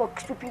thank me for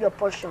stripping your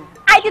portion.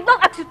 I did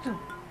not ask you to.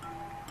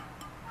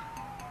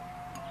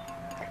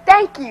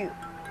 Thank you.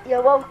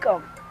 You're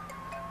welcome.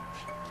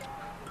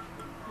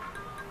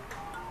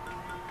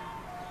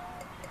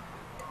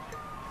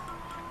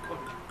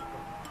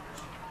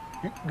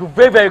 You're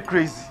very, very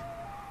crazy.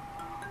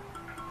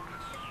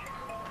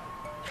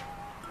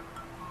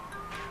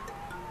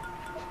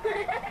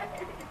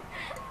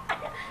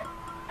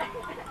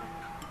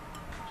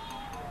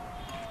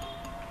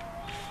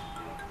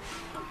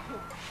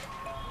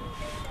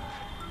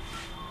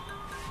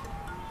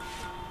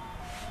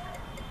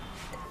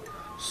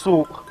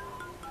 So,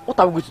 what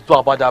are we going to do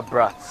about that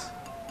brat?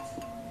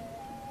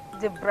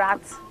 The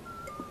brat.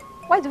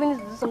 Why do we need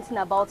to do something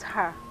about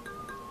her?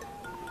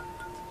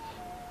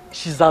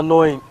 She's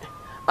annoying.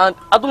 And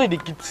I don't need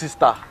a kid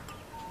sister.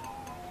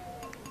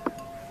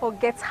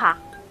 Forget her.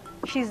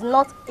 She's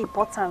not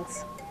important.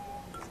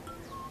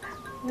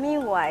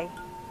 Meanwhile,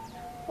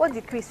 what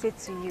did Chris say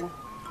to you?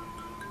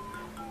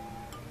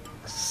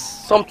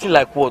 Something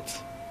like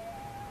what?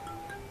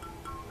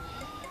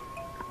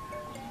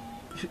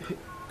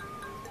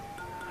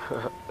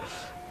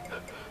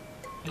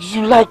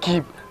 You like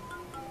him?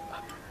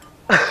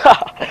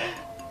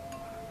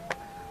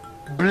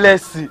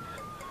 Bless you.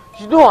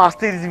 You know our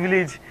stay in this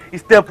village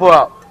is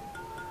temporal.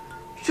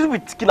 You shouldn't be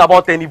thinking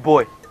about any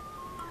boy.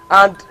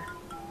 And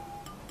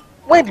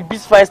when the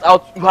beast finds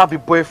out you have a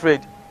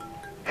boyfriend,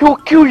 he'll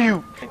kill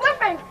you.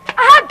 Boyfriend?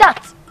 I heard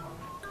that.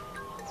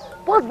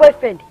 What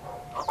boyfriend?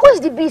 Who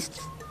is the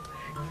beast?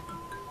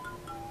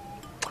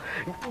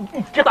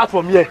 Get out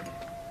from here.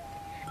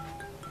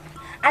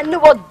 I know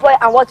what boy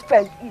and what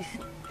friend is.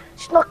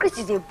 Chris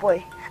is a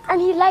boy and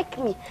he liked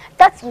me.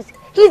 That means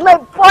he's my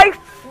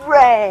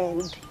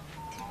boyfriend.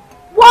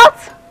 What?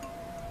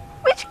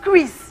 Which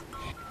Chris?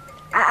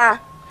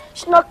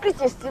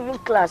 Chris is still in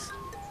class.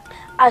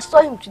 I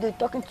saw him today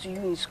talking to you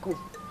in school.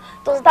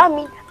 Does that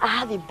mean I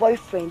have a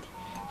boyfriend?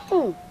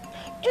 Do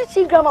you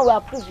think Grandma will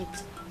approve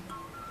it?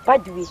 By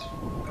the way,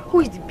 who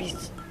is the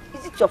beast?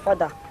 Is it your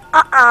father?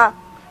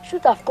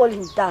 Should have called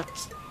him that.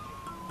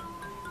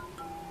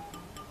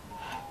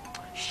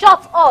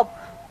 Shut up!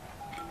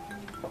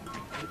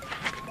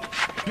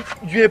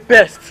 You're a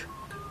pest.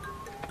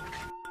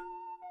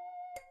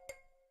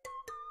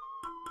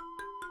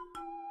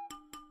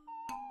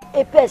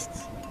 A pest?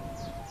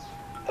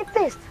 A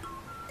pest?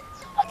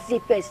 What is a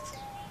pest?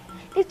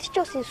 They teach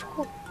us in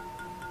school.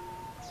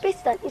 Pest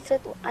is an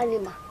insect or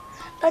animal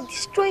that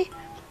destroy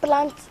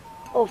plants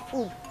or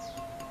food.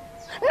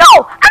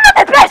 No! I'm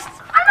not a pest!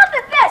 I'm not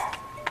a pest!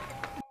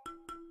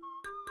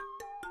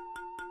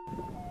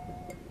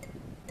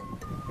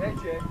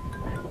 Eche.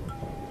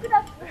 Good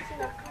afternoon,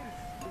 Senior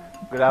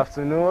Chris. Good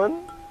afternoon.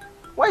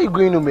 Why are you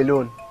going home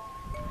alone?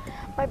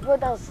 My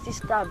brother and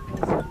sister are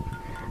busy.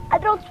 I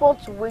don't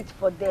want to wait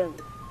for them.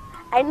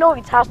 I know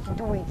it has to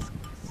do with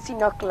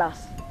senior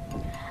class.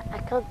 I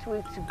can't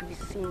wait to be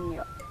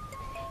senior.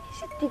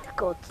 Is it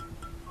difficult?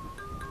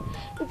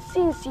 It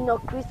seems Senior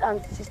Chris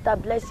and Sister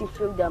Blessing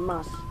failed their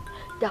mass.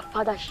 Their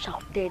father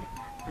shouted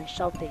and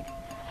shouted.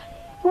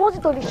 He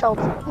wasn't only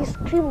shouting, he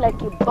screamed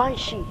like a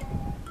banshee.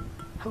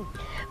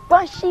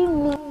 Banshee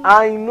means...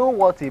 I know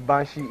what a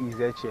banshee is,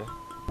 Eche.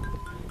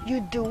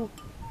 You do?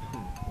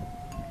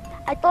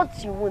 I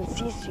thought you wouldn't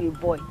since you're a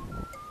boy.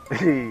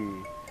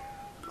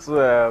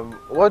 So,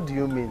 what do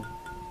you mean?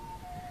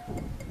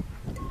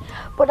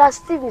 But as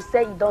Steven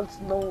said, you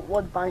don't know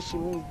what banshee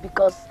means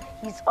because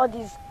he's all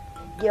this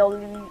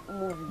girly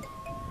movie.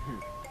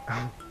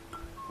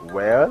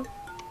 Well,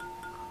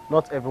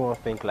 not everyone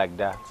think like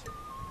that.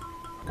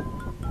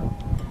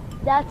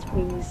 That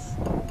means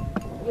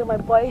you're my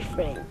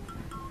boyfriend.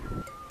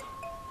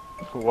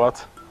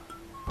 What?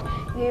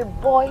 You're a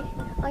boy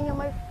and you're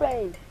my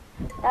friend.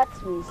 That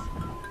means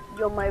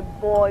you're my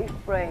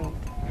boyfriend.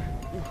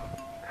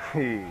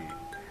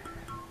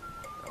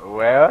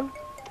 Well,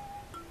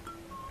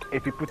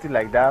 if you put it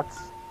like that,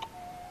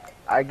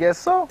 I guess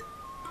so.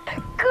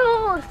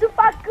 Cool,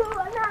 super cool,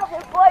 and I have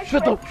a boyfriend.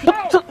 Shut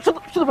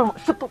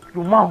up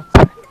your mouth.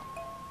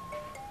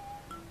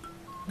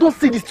 Don't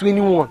say this to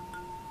anyone.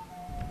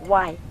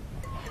 Why?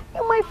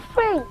 You're my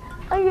friend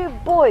and you're a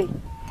boy.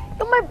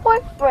 You're my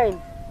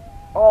boyfriend.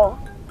 Or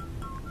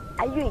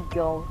are you a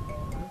girl?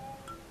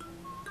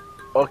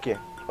 Okay.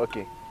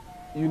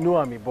 You know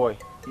I'm a boy.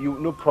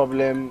 No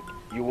problem,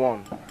 you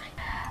won.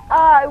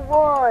 I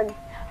won.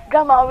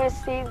 Grandma always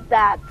says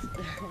that.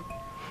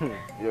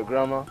 Your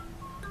grandma?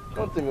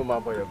 Don't tell me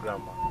about your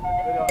grandma.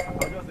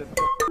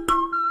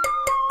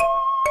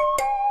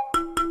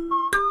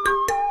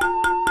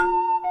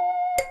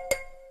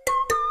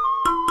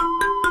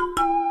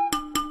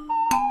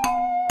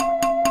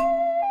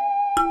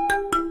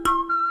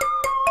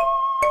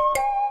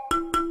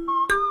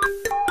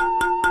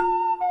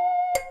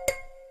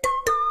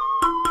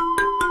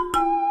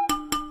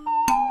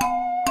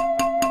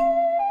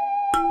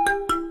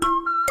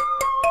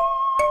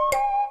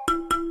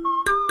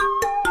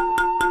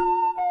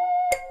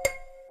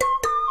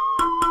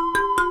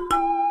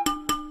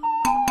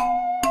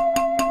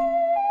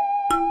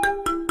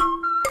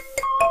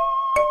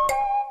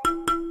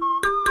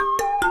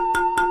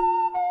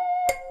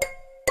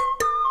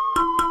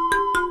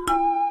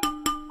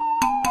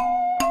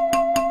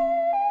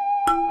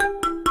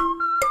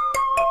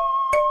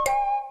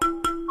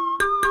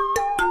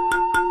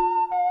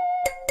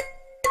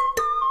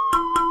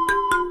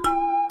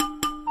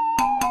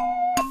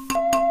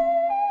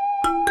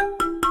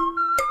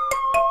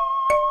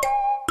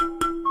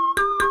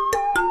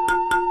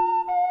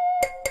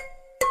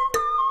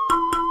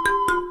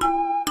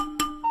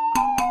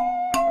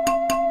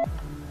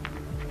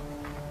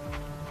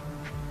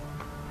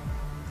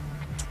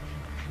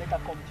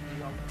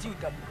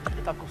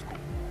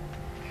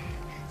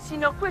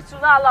 Senior Chris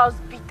will not allow us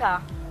beat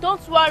her.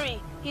 Don't worry,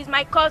 he's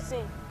my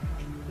cousin.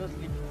 Just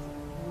leave it.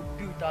 We'll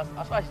deal with her.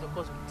 As far as the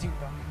cause, we'll deal with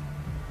her.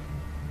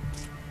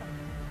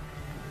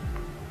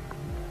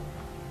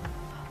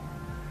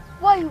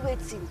 Why are you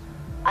waiting?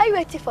 Are you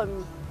waiting for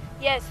me?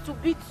 Yes, to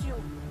beat you.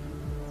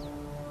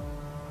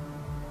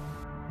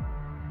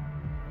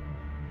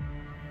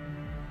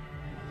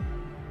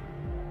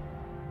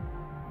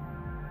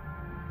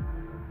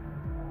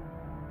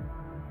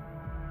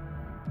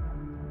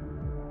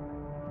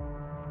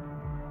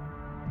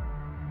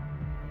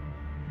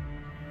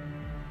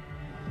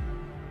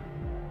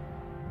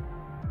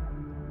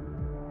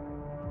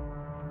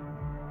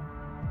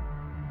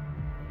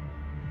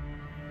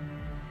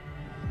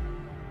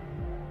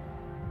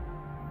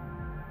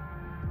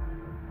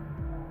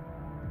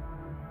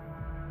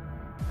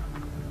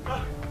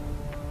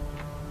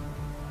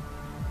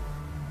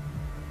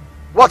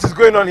 What is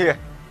going on here?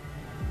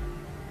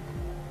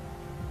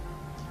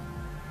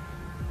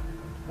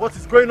 What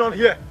is going on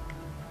here?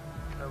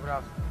 Good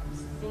afternoon.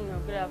 Senior,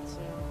 good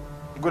afternoon.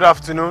 Good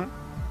afternoon.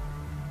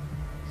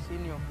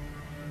 Senior,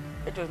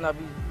 Echezona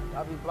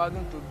have been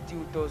bragging to deal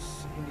with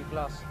us in the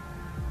class.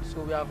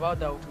 So we have vowed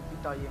that we will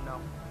beat her here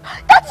now.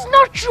 That is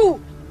not true.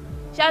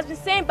 She has been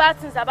saying bad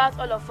things about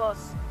all of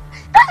us.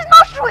 That is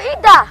not true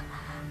either.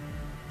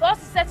 For us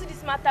to settle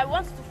this matter, we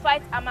want to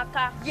fight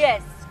Amaka.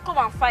 Yes, come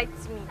and fight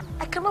me.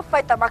 I cannot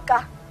fight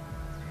Amaka.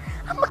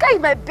 Amaka is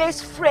my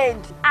best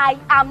friend. I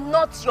am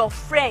not your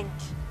friend.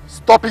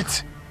 Stop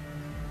it.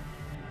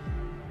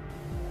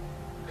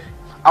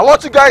 I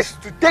want you guys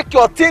to take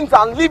your things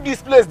and leave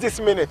this place this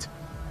minute.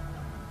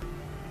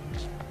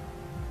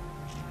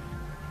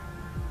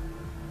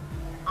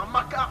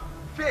 Amaka,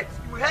 Faith,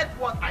 you heard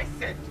what I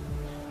said.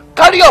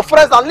 Carry your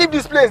friends and leave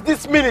this place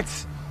this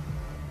minute.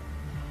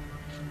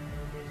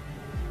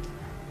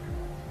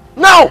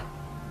 Now!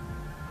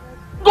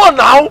 Go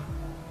now!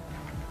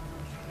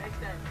 Next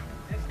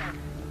time.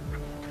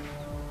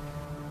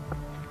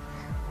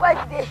 Why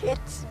did they hate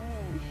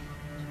me?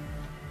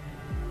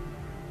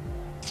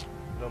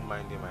 Don't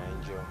mind them, my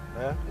angel.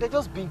 Eh? They're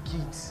just being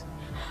kids.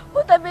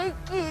 What are they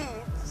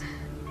kids?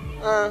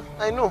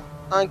 I know.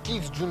 And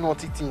kids do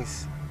naughty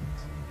things.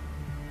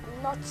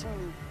 Not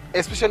me.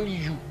 Especially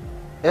you.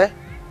 Eh?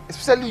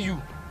 Especially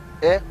you.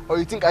 Eh? Or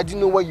you think I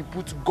didn't know why you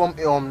put gum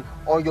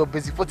on your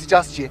basic for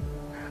teacher's chair?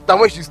 That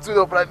when she stood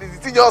up like this,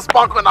 the thing just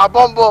spark on her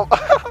bum bum.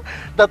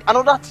 That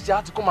another teacher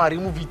had to come and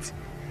remove it.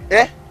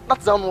 Eh?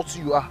 That's how naughty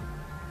you are.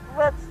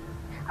 But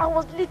I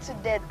was little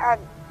then and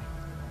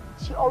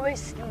she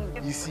always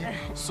sleeps. You see?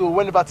 So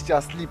whenever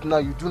teachers sleep now,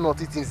 you do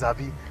naughty things,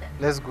 Abby.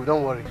 Let's go,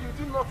 don't worry.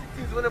 You do naughty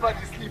things whenever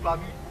they sleep,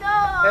 Abby. No!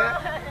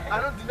 Eh?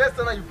 I know the next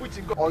time you put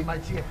your gum on my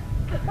chair.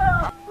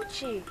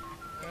 Uche,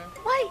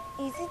 why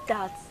is it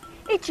that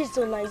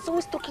Echezona is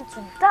always talking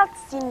to that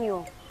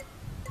senior?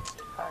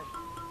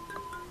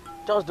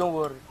 Just don't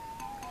worry.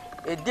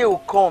 A day will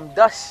come,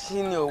 that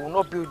senior will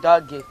not be with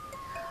that girl.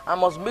 I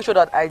must make sure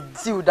that I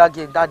deal with that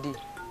girl that day.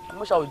 I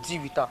must will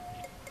deal with her.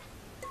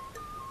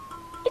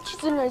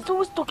 Echezona is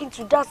always talking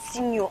to that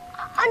senior,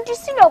 and the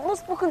senior have not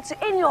spoken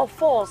to any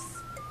of us.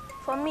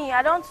 For me,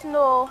 I don't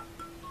know.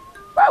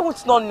 Why would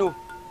you not know?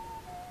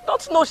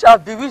 Don't you know she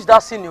has bewitched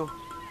that senior?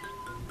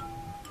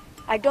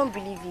 I don't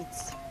believe it.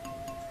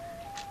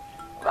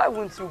 Why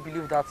wouldn't you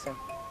believe that thing?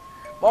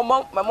 My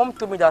mom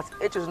told me that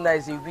Echezona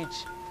is a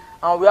witch,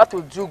 and we have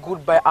to do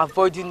good by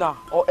avoiding her,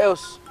 or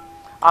else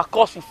our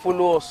curse will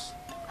follow us.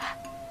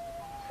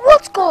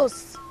 What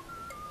curse?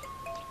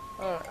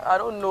 I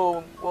don't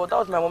know. Well, that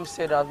was my mom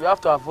said that we have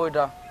to avoid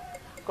her.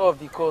 Because of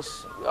the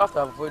curse, we have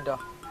to avoid her.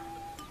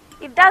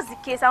 If that's the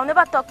case, I will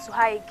never talk to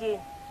her again.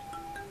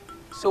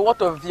 So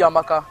what of you,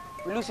 Amaka?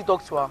 Will you still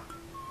talk to her?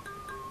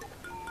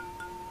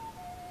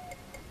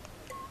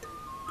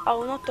 I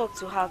will not talk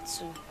to her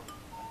too.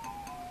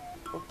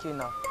 Okay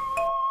now.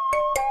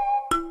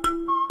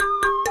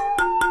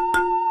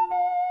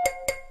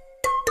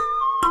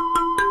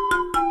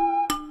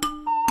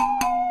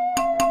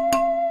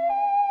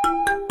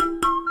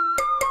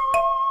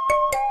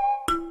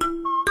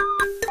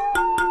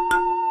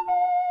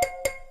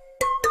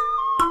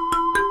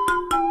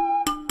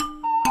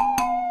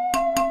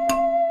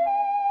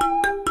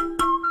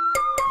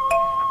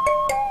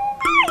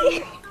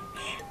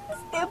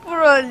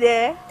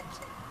 There.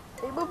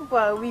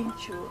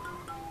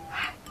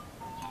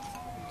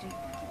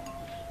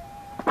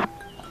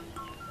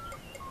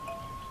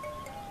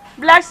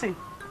 Blessing,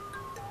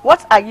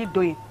 what are you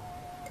doing?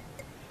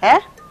 Eh?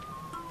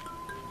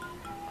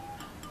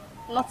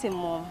 Nothing,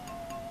 Mom.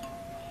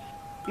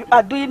 You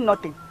are doing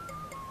nothing.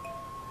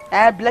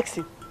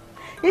 Blessing,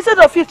 instead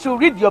of you to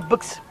read your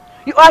books,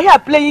 you are here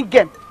playing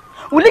game.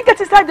 Will you get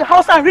inside the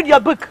house and read your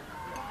book?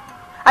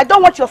 I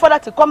don't want your father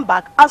to come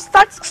back and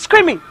start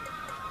screaming.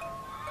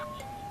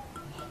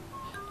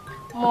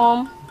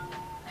 Mom,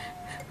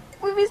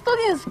 we've been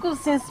studying in school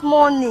since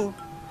morning.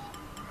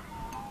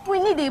 We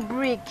need a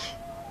break.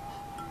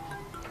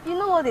 You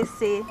know what they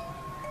say?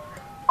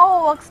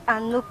 All works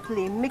and no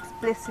play makes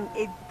Blessing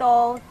a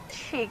dull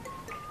chick.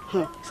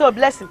 So,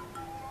 Blessing,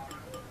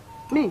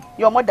 me,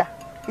 your mother,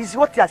 is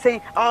what you are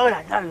saying. Oh,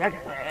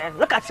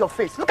 look at your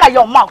face. Look at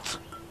your mouth.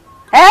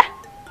 Eh?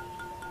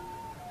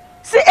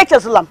 See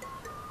Echezona.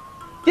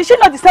 Did she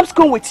not the same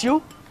school with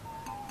you?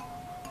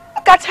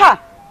 Look at her.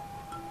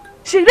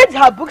 She reads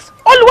her books,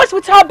 always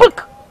with her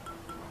book.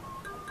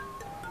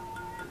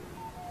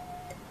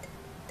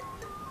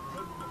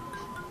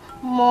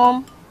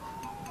 Mom,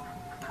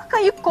 how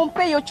can you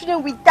compare your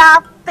children with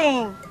that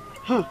thing?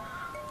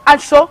 And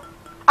so?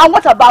 And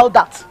what about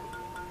that?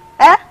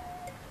 Eh?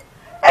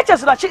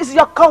 Echezona, she is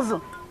your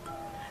cousin.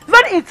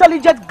 Very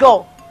intelligent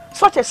girl.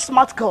 Such a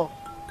smart girl.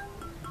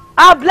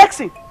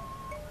 Blessing,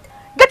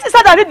 get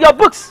inside and read your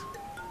books.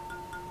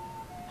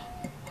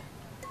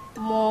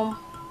 Mom,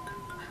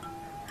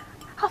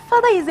 her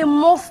father is a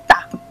monster,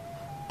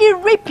 a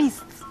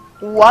rapist.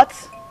 What?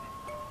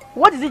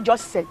 What did he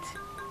just said?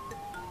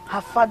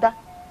 Her father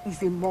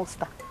is a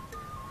monster.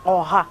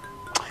 Or her.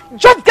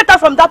 Just get her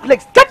from that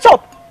place. Get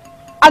up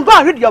and go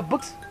and read your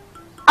books.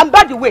 And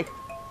by the way,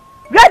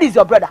 where is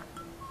your brother?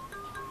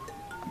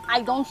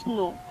 I don't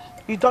know.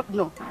 You don't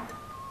know?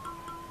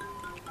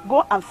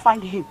 Go and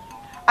find him.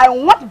 I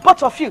want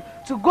both of you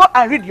to go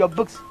and read your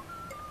books.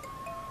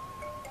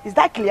 Is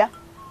that clear?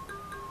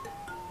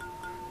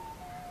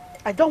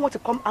 I don't want to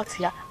come out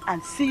here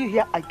and see you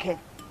here again.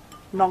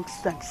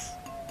 Nonsense.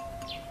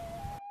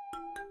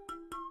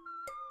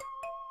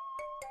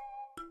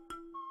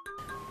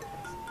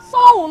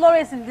 Someone will not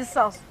rest in this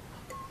house.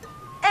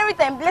 Every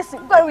time,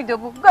 Blessing, go and read the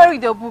book. Go and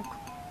read the book.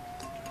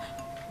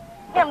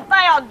 I'm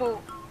tired though.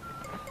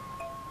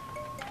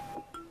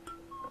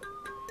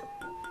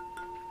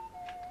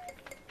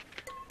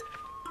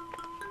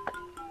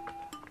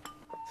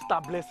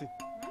 After Blessing,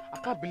 I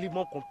can't believe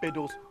Mom compared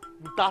us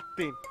with that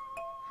thing.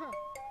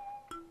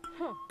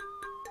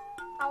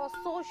 I was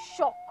so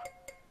shocked.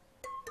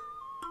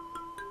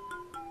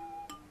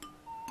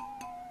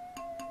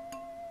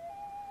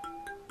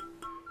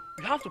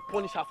 We have to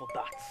punish her for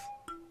that.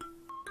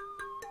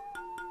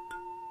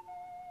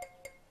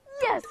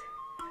 Yes.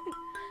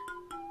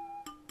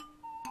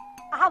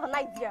 I have an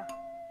idea.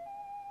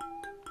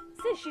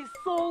 Since she's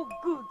so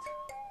good,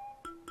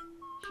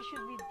 she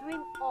should be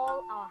doing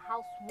all our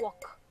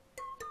housework.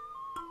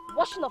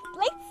 Washing of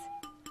plates,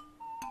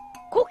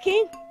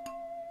 cooking,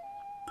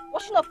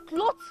 washing of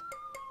clothes.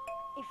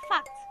 In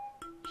fact,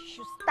 she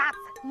should start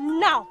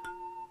now.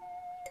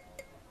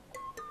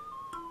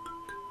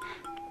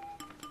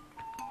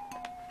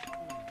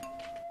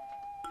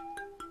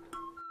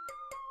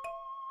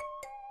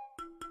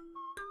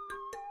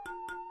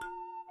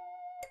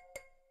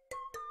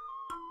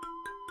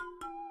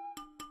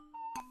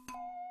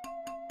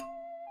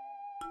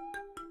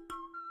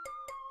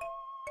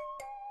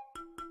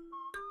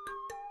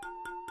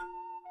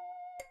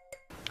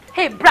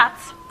 Hey, brat,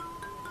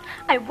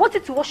 I want you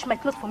to wash my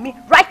clothes for me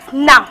right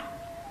now.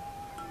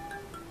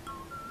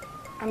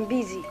 I'm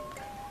busy.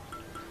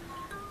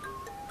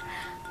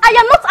 I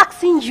am not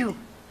asking you.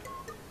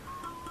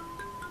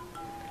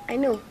 I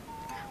know,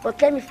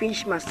 but let me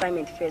finish my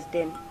assignment first,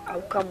 then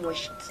I'll come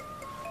wash it.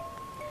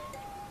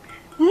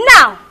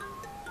 Now!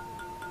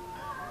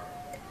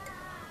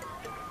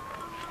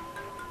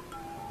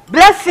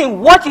 Blessing,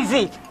 what is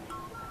it?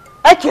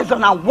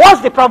 Echezona,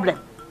 what's the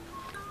problem?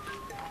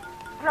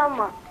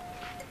 Grandma,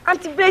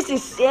 Auntie Blessing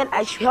said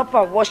I should help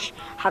her wash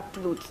her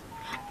clothes.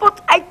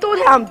 But I told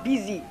her I'm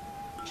busy.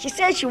 She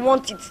said she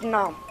wants it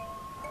now.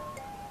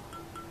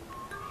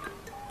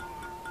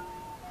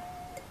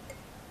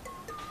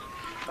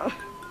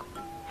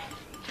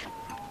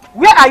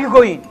 Where are you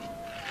going?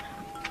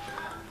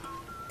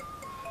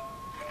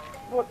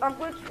 But I'm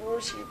going to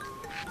wash it.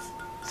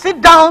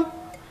 Sit down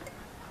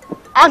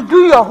and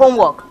do your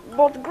homework.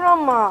 But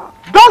Grandma...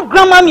 Don't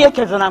grandma me,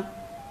 Echezona.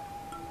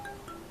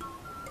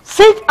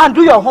 Sit and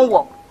do your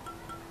homework.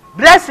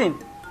 Blessing,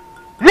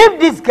 leave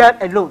this girl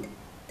alone.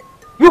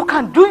 You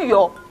can do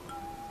your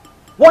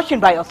washing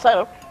by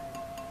yourself.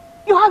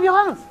 You have your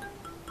hands.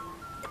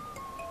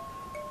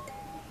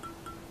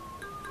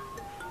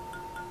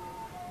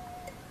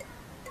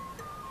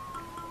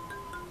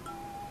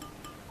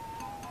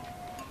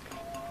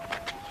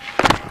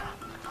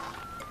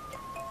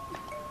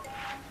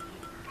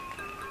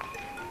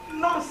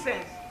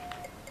 Nonsense.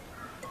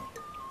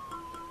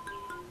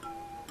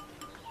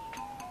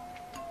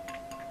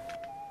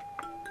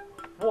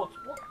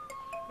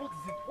 What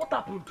is it? What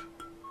happened?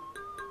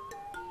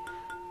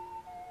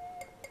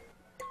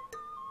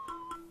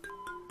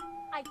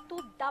 I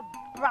told that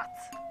brat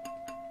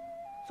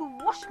to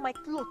wash my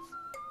clothes.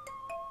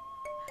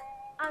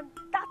 And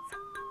that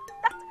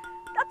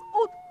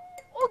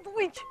old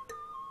witch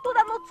told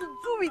her not to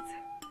do it.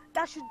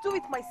 That I should do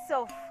it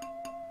myself.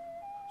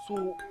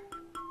 So,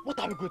 what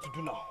are we going to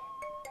do now?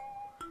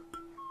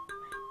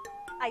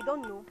 I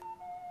don't know.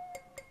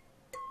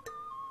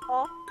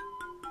 Or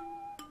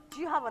do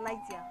you have an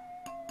idea?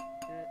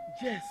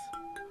 Yes.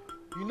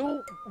 You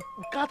know,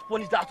 we can't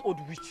punish that old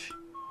witch.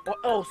 Or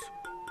else,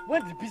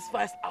 when the beast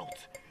finds out,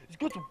 it's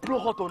going to blow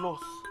hot on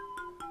us.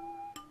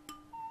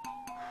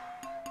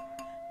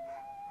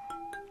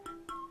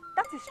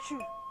 That is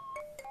true.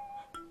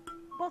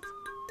 But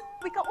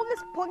we can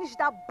always punish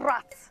that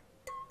brat.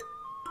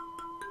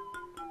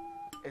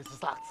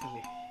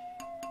 Exactly.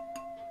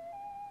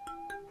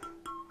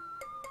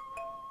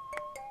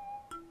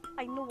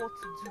 I know what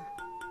to do.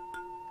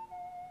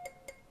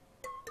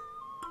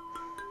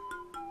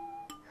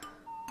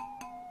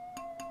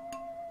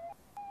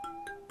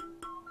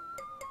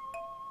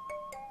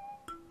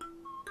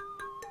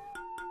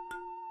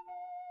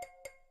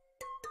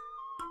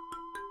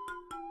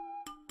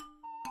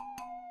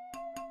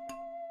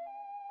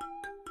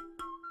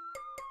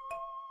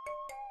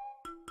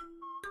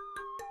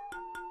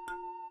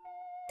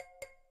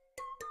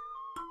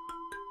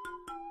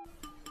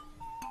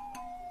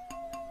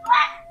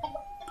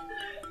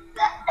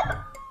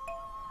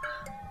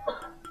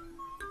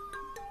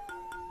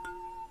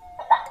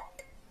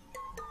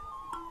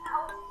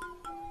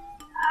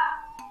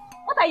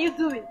 What are you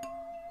doing?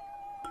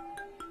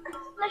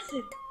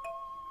 Listen,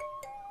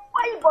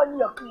 why are you burning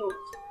your clothes?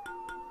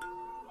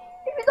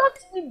 If you don't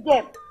sleep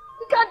them,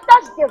 you can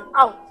dash them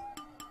out.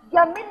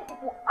 There are many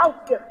people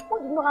out there who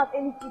do not have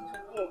anything to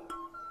wear.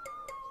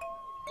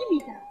 Give me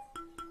that.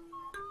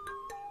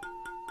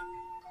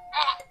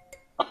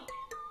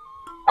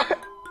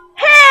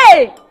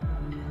 Hey!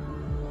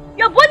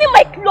 You're burning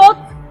my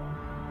clothes!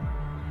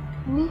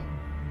 Me?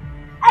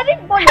 I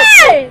didn't burn your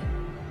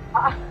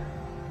clothes.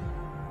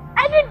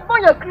 I didn't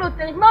burn your clothes,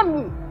 it's not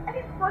me. I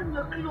didn't burn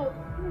your clothes.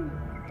 I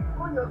didn't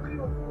burn your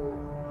clothes.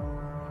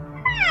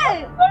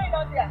 Hey! What's going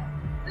on there?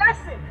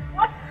 Listen,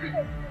 what is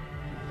it?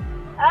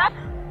 Huh?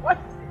 What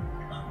is it?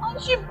 Oh,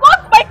 she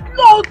burned my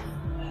clothes!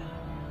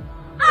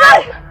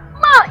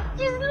 Ma,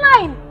 she's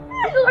lying.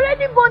 It's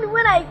already burned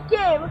when I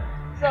came.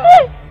 So,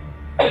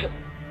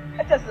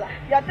 Echezona,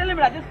 you are telling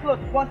me that this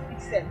clothes won't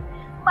fix it.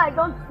 Ma, I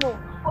don't know.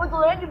 I was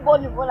already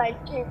born when I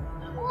came.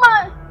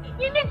 Ma,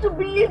 you need to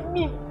believe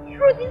me.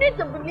 Truth, you need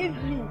to believe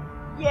me.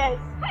 Yes.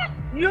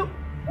 You?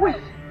 Wait.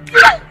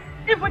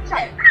 Evil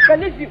child.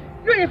 Believe you.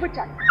 You evil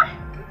child.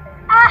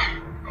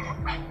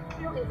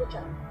 You evil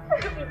child.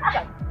 You evil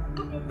child.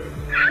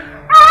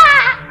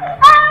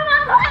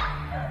 Mama!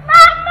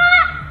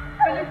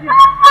 Believe you.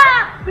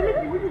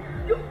 Believe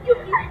you. You.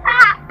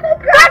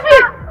 Rafi!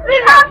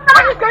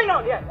 What is going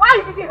on here? Why are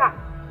you beating her?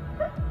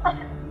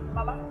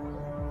 Mama,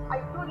 I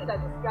told you that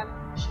this girl,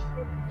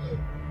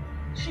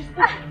 she's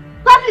evil.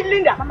 Stop it,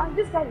 Linda. Mama,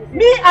 this guy is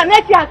me and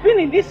Eche has been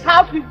in this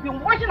house. We've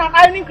been washing and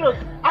ironing clothes,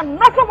 and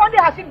not one day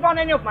has she done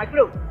any of my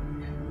clothes.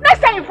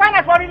 Next time you find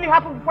out what really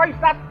happened before you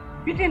start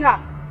beating her.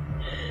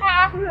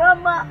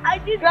 Grandma, I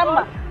did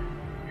Grandma.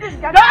 This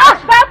guy. No,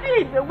 stop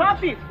it!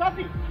 Stop it! Stop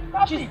it!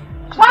 Stop it! She's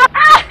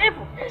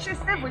evil. She's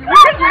evil. You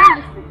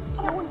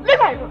leave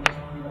her alone.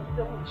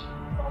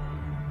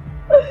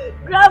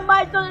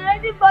 Grandma, it was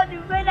already funny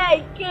when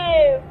I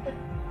came.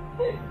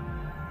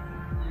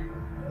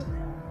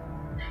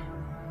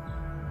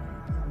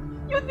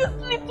 You this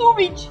little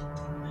witch!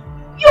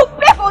 You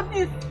pay for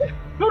this!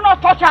 Do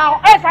not touch her, or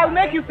else I will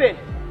make you pay.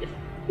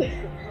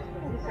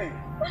 Listen.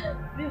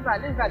 Leave her,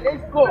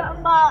 let's go.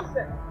 Grandma!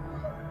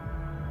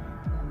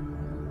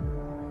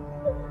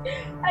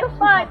 I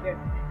find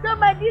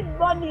Grandma, this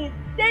money,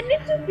 they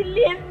need to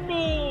believe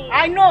me.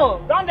 I know.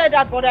 Don't let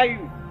that bother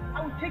you.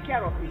 I will take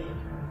care of it.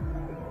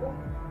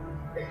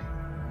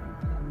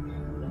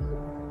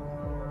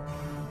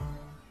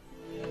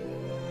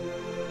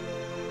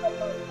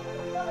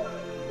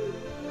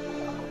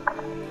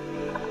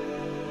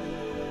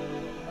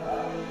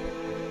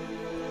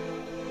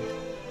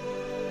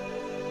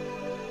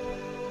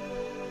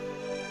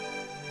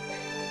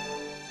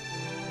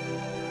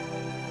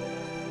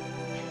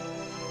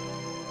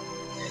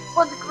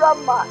 But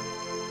Grandma,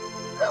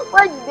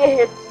 why do they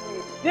hate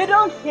me? They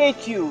don't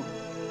hate you.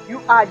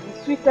 You are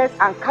the sweetest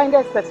and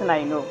kindest person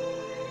I know.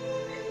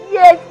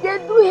 Yes, they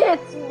do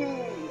hate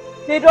me.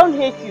 They don't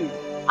hate you.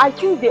 I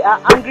think they are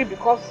angry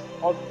because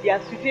of their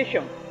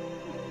situation.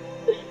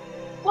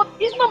 But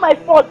it's not my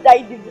fault that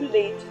in the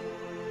village.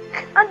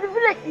 And the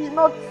village is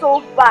not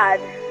so bad.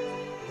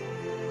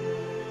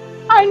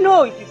 I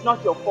know it is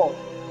not your fault.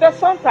 But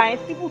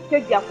sometimes people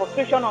take their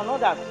frustration on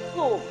others.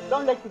 So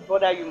don't let it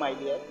bother you, my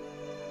dear.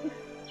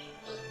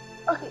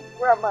 Okay,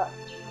 Grandma.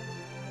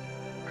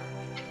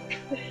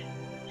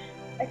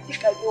 I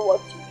think I know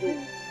what to do.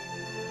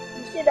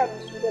 You said I'm the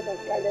sweetest and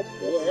kindest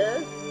person.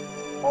 Yes.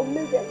 I'll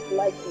make them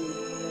like me.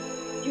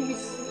 You will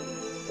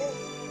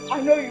see. I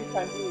know you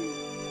can do it.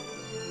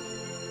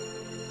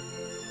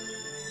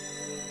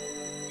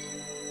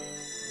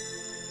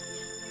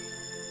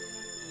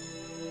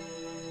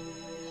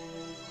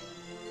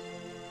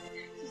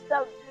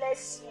 Sister,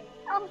 bless you.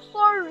 I'm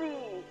sorry.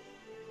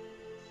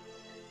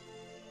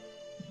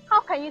 How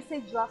can you say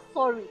you are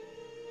sorry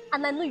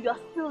and I know you are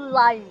still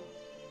lying?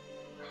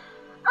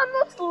 I'm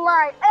not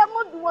lying. I am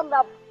not the one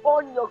that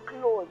burned your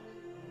clothes.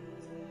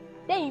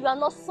 Then you are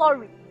not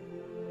sorry.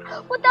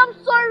 But I'm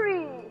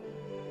sorry.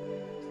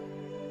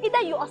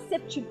 Either you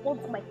accept you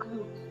burnt my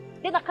clothes,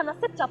 then I can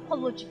accept your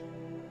apology.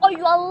 Or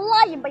you are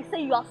lying by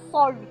saying you are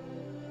sorry.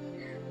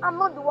 I'm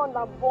not the one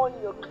that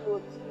burned your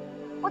clothes.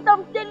 But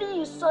I'm telling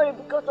you sorry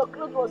because your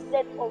clothes was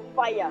set on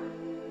fire.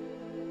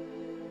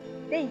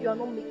 Then you are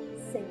not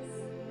making sense.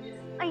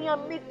 I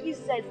am making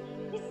sense.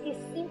 This is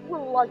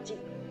simple logic.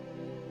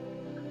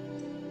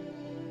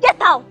 Get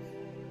out!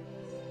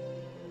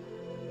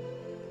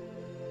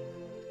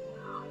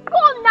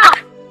 Go now!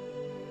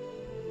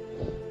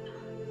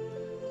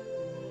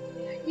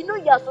 You know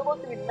you are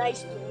supposed to be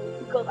nice to me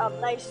because I'm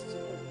nice to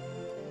you.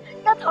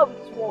 That's how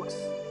it works.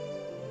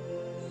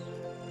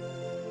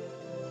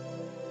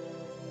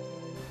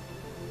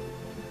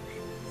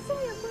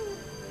 Sorry, I'm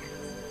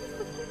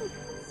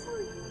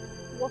sorry.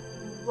 What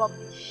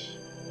rubbish.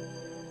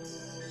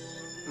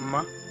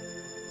 Ma,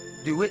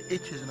 the way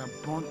Echezona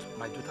burnt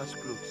my daughter's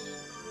clothes,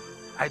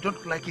 I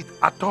don't like it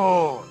at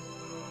all.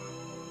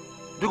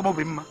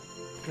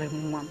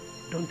 Mom,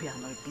 don't be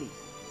annoyed, please.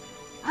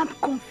 I'm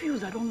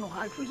confused. I don't know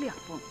how it really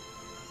happened.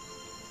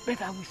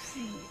 But I will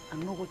see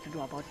and know what to do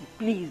about it.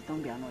 Please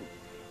don't be annoyed.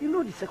 You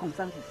know the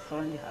circumstances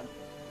surrounding her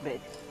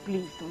bed.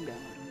 Please don't be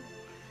annoyed.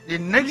 The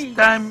next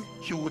time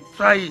she will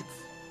try it,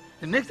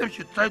 the next time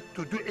she try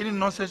to do any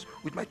nonsense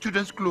with my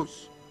children's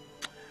clothes,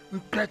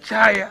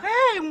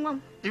 hey,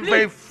 Mom. If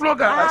I flog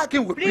her, her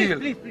skin will peel.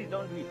 Please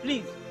don't do it.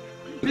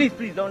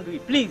 Please don't do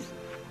it. Please.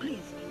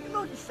 You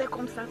know the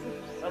circumstances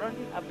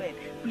surrounding her bed.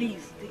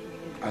 Please take it.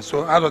 And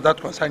so how does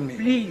that concern me?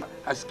 Please.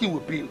 Her skin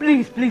will peel.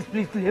 Please.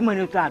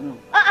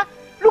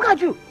 Look at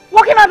you,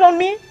 walking out on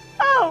me.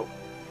 Oh.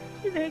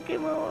 Eche.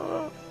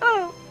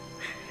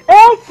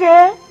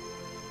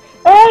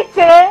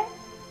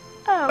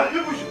 Oh.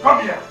 People should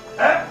come here.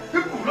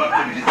 People will not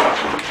take this house.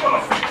 All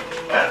of you.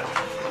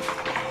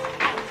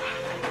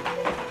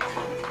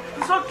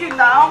 It's okay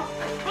now.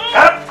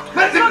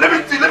 Let me deal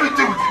with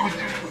them.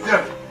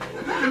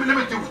 Let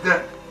me deal with them.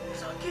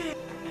 It's okay.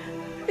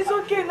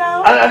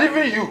 And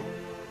even you,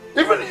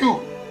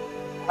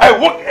 I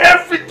work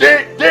every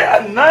day, day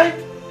and night,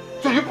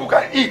 so you people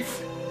can eat.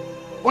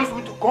 Only for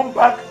me to come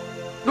back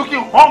looking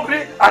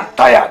hungry and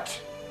tired.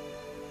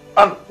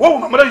 And what will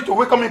my mother used to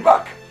welcome me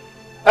back?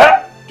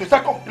 Eh? To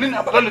start complaining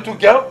about that little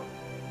girl?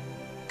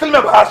 Tell me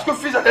about her school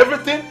fees and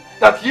everything,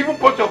 that you even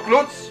bought your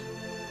clothes?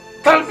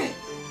 Tell me,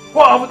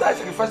 what haven't I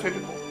sacrificed for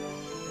people?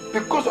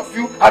 Because of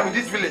you, I'm in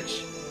this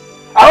village.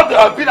 I would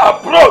have been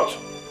abroad,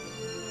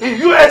 in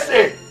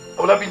USA,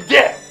 I would have been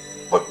there.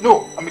 But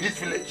no, I'm in this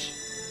village.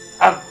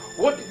 And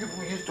what do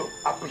people used to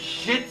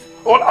appreciate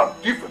all I'm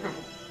doing for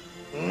people?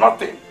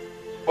 Nothing.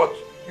 But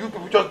you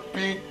people just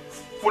being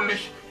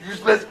foolish,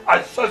 useless,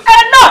 and such.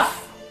 Enough!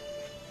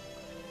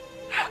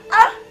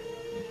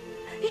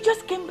 You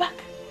just came back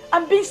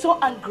and being so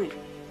angry.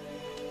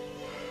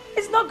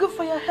 It's not good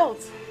for your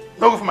health.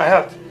 Not good for my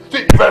health.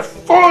 See, if I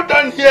fall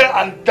down here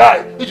and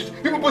die, it is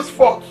people's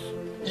fault.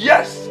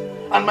 Yes.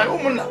 And my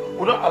woman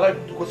will not allow me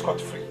to go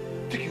scot-free.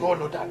 I think you all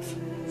know that.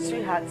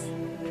 Sweetheart,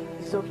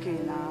 it's okay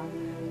now.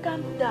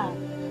 Calm down.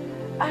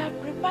 I have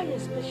prepared a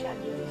special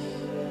dish.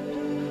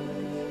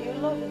 You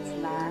love it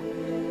now.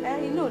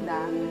 You know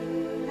now.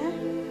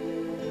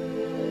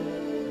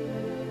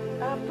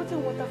 I'm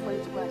putting water for you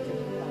to go and take a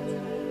bath.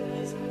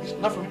 Yes. It's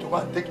not for me to go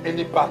and take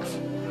any bath.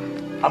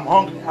 I'm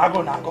hungry. I'm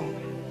gonna come.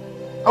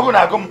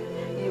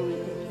 You will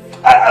eat.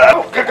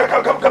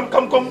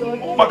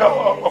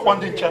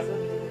 Come.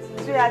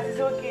 Sweetheart, it's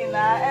okay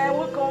now.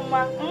 Welcome,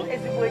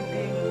 it's a good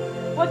day.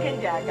 What can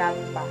you do?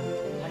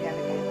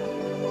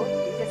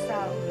 Okay, just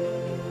out.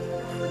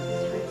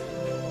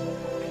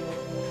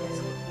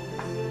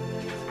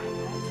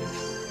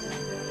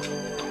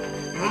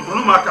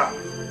 Maka.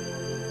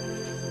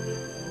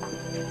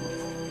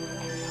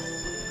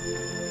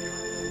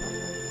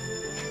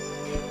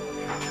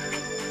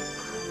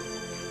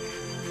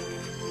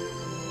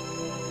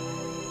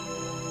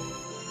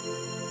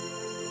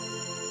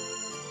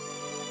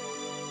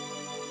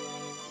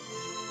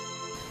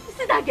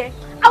 See that girl?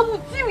 I will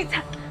deal with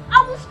her. I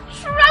will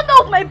shred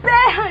off my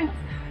bare hands.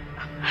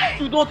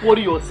 You don't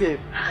worry yourself.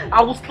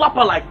 I will slap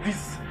her like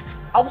this.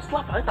 I will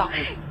slap her. Let her go.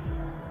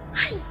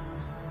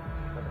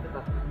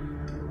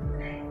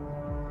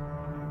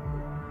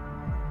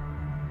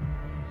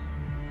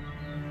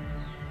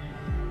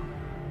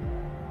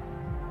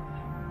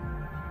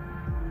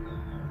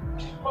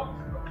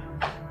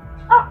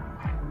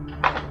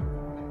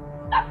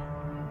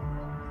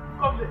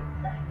 Come there.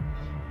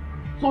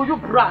 So you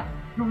brat,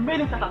 you made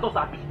him shut us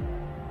happy.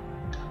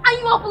 And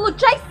you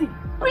apologizing,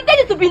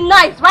 pretending to be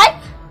nice,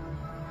 right?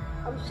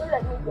 I'm sorry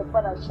I made your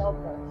father shout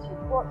at you,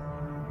 but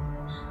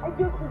I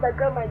don't think that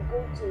grandma is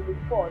going to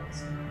report.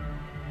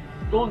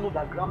 Don't know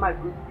that grandma is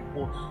going to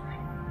report.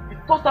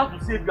 It's not time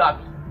to save you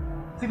happy.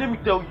 See, let me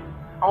tell you,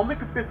 I'll make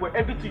you pay for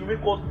everything you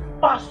make us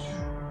pass you.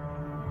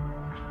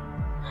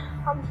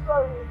 I'm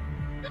sorry.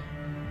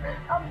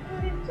 I'm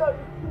really sorry,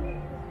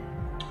 please.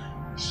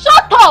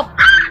 Shut up!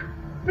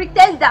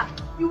 Pretender,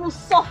 you will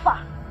suffer.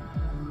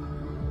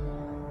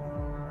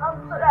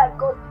 I'm sorry I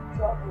got into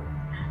trouble.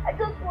 I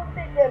just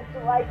wanted them to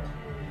like you.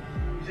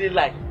 You say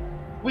like?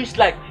 Which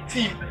like?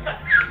 See?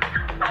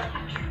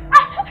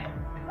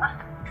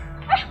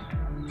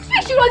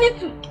 She should run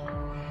into.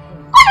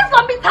 Always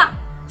gonna meet her.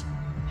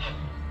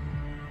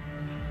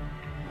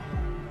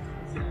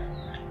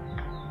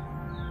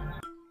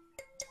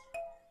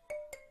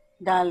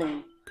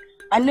 Darling,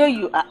 I know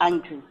you are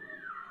angry.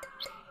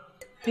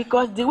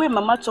 Because the way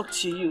Mama talked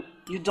to you,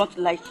 you don't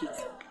like it.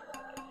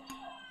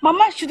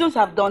 Mama shouldn't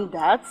have done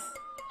that.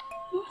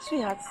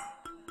 Sweetheart.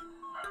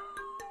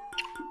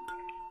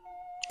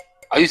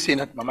 Are you saying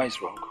that Mama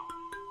is wrong?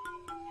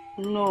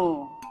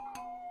 No.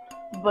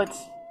 But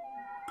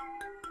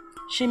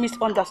she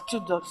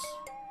misunderstood us.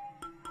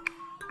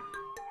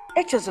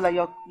 Echezona,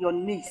 your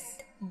niece,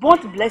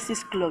 burnt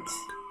Blessing's clothes.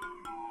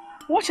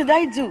 What should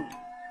I do?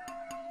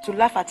 To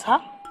laugh at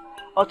her?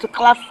 Or to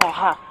clap for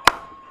her?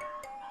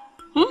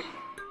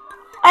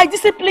 I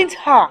disciplined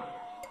her.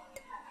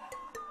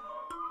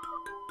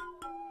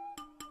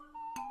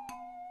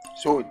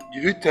 So,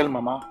 did you tell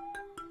Mama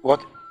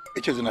what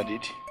Echezona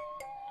did?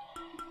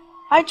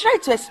 I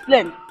tried to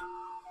explain,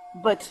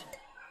 but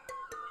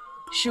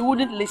she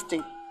wouldn't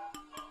listen.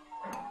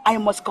 I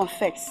must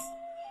confess,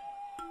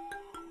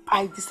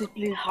 I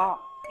disciplined her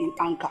in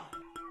anger.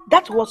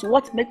 That was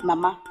what made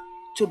Mama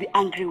to be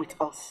angry with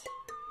us.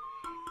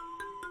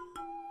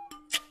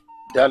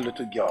 That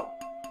little girl,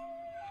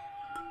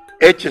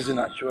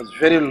 Echezona, she was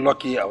very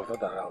lucky I was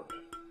not around.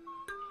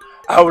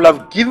 I would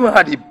have given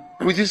her the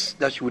bruises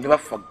that she will never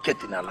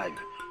forget in her life.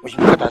 When she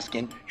looked at her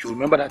skin, she will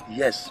remember that,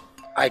 yes,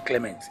 I,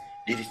 Clement,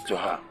 did it to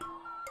her.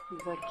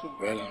 It's okay.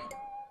 Well,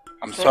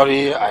 I'm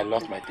sorry I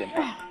lost my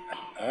temper.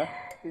 Huh?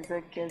 It's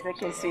okay,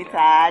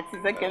 sweetheart.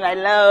 It's okay, my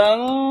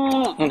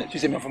love. She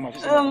said me for my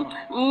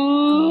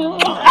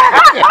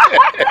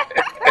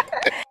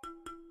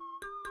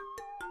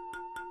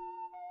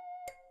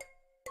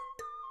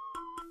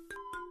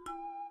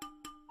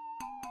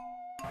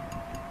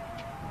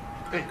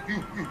Hey,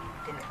 you,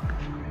 come here.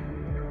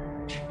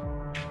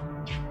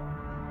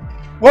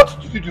 What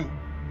did you do?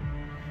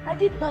 I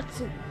did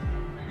nothing.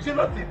 You say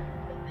nothing?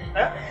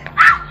 Eh?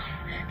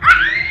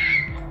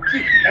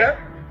 See, eh?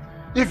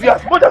 If you are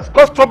supposed to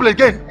cause trouble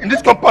again in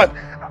this compound,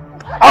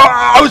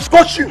 I will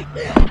squash you.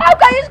 How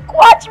can you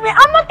squash me?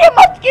 I'm not a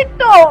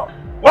mosquito.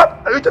 What?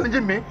 Are you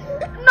challenging me?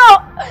 No,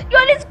 you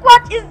only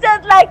squash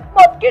insects like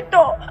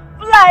mosquito,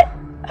 fly.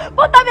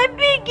 But I'm a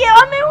big girl.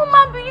 I'm a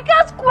human being. You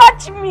can't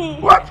squash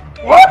me. What?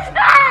 What?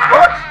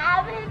 What?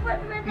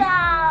 Put me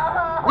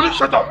down. Will you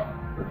shut up?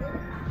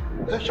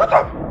 I said shut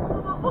up.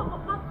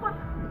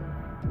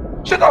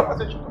 Shut up. I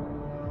said shut up.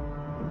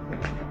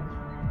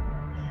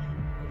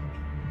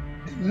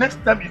 The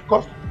next time you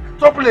cause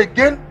trouble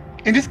again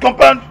in this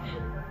compound,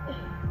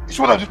 it's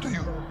what I do to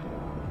you.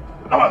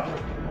 Come on.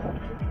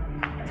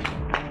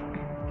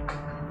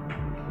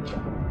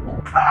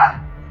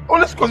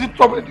 Always causing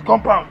trouble in the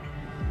compound.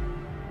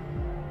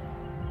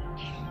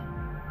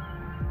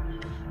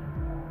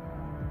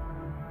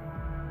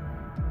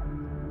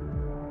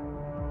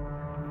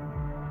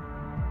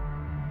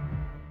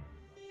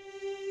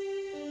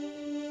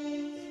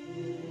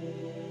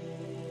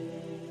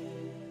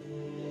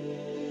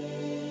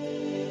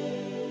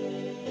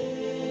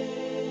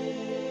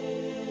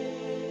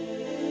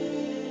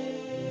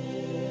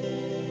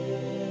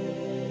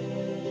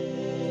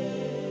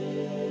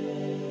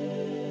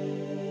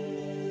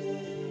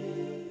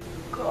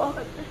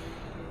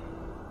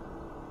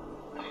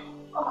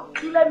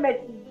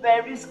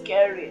 Very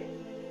scary,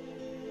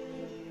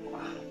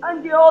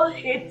 and they all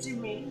hate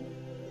me.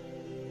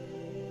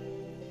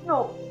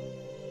 No,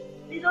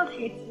 they don't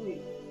hate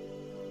me.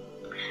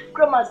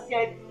 Grandma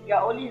said they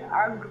are only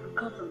angry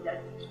because of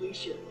their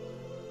situation.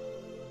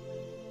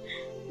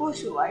 What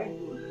should I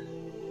do?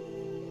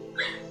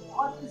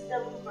 On the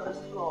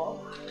 7th floor.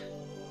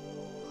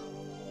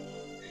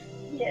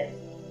 Yes,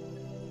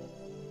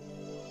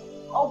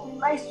 I'll be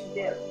nice to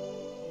them.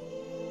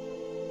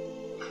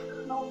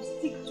 And I will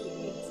stick to it.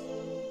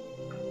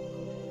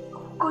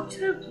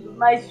 Continue to be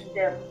nice to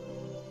them,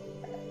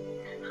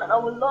 and I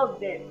will love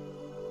them.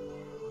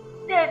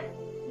 Then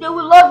they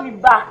will love me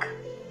back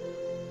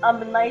and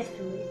be nice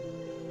to me.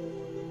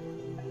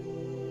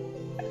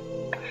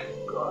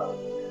 God,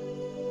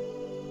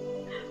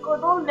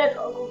 don't let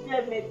Uncle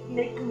Clement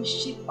make me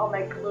shit on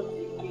my clothes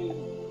again.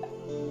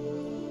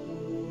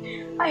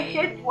 I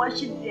hate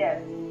washing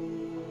them.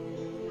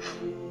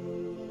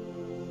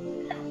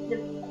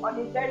 On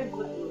a very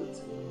good note,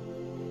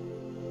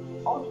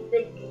 I want to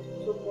thank you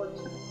so much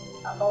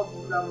about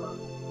Grandma,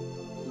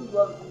 who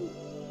loves me,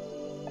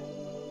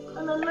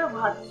 and I love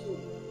her too.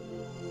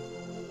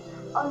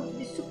 And it would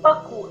be super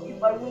cool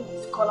if I win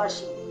the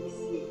scholarship this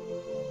year.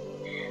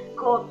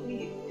 God,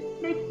 please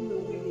make me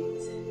win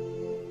it.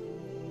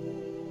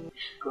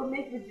 God,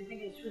 make me to be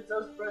the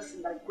sweetest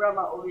person that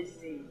Grandma always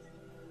says.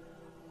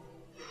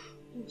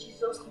 In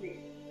Jesus'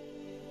 name,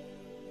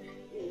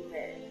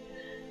 amen.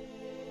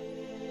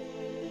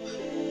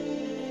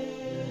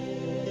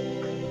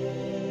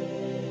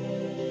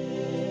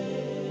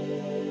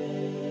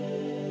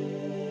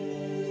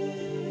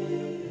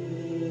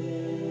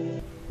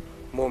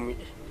 Mommy,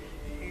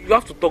 you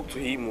have to talk to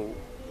him. Oh.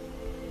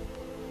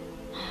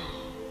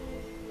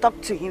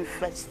 Talk to him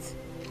first.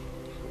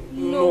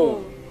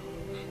 No.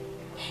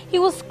 He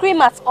will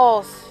scream at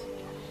us.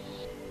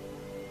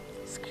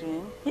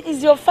 Scream? He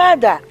is your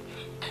father.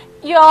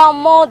 You are our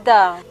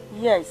mother.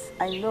 Yes,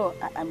 I know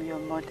I am your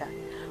mother.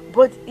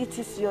 But it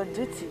is your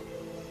duty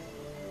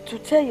to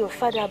tell your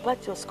father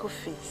about your school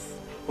fees.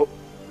 Oh,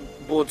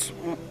 but...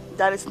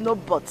 There is no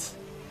but.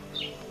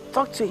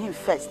 Talk to him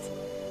first.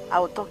 I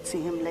will talk to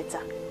him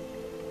later.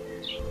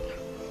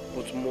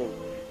 But Mom,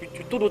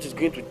 you told us it's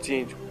going to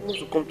change. We want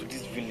to come to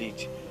this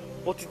village.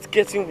 But it's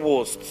getting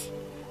worse.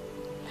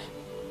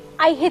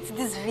 I hate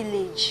this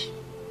village.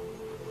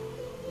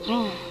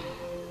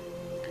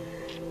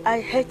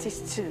 I hate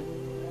it too.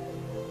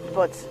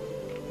 But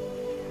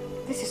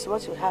this is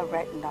what we have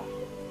right now.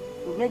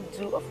 We make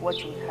do of what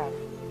we have.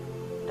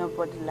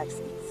 Nobody likes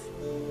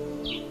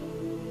it.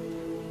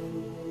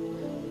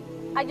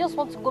 I just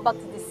want to go back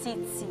to the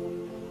city.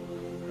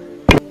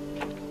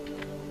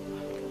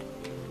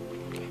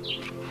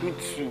 Me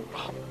too.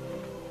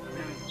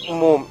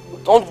 Mom,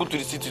 I want to go to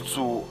the city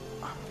too.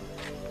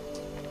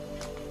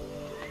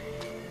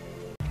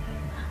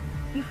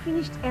 You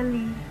finished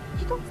early.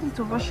 You don't need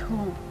to rush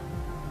home.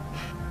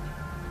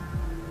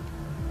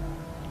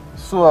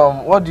 So,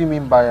 what do you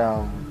mean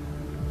by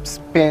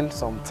spend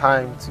some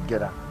time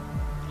together?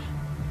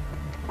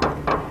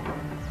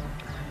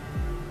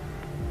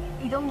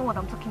 You don't know what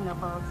I'm talking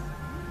about.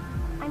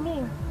 I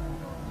mean,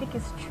 take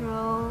a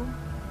stroll,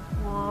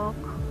 walk,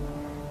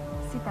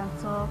 sit and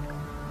talk,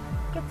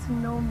 get to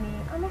know me,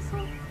 and also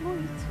know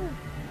you too.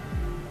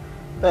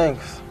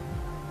 Thanks.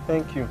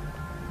 Thank you.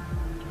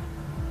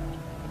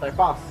 I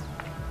pass.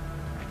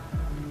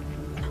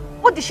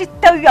 What did she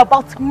tell you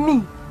about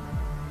me?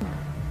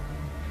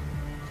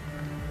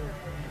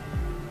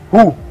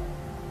 Who?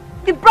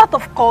 The brat,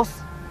 of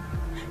course.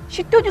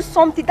 She told you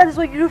something, that is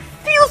why you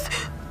refuse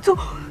to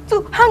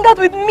hang out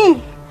with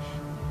me.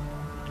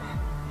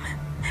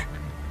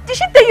 Did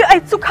she tell you I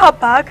took her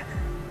bag?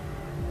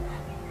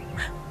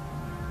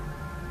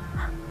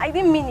 I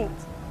didn't mean it.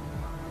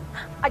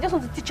 I just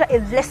want to teach her a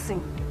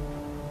lesson.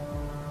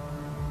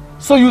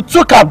 So you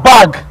took her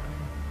bag?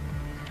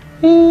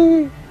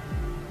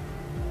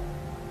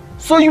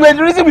 So you were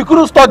the reason we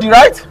couldn't study,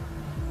 right?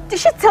 Did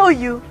she tell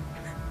you?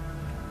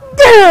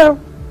 Damn!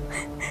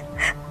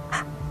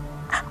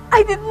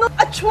 I did not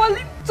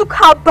actually took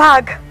her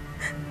bag.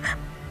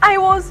 I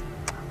was...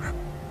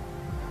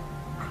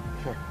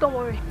 Don't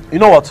worry. You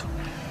know what?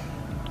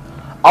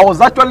 I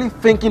was actually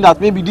thinking that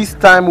maybe this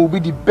time will be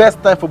the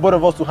best time for both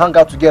of us to hang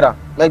out together,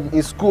 like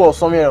in school or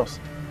somewhere else.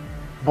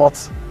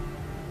 But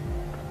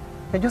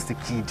you're just a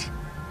kid.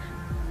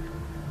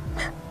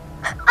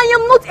 I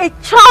am not a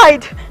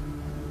child.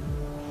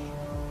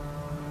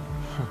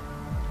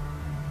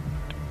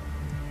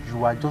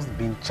 You are just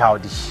being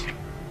childish.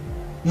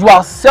 You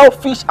are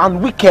selfish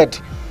and wicked.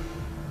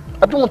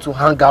 I don't want to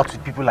hang out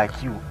with people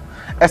like you,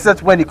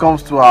 except when it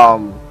comes to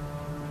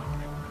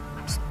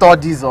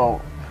studies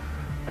or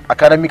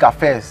academic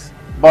affairs.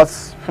 But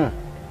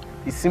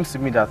it seems to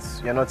me that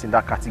you're not in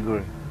that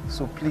category.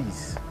 So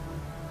please.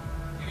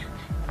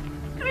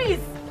 Chris,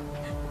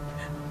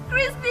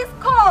 please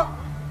come.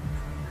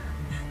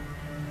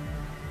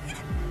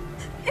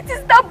 It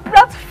is that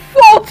brat's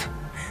fault.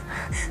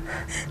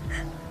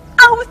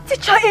 I will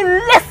teach her a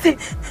lesson,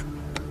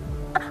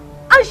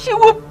 and she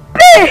will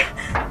pay.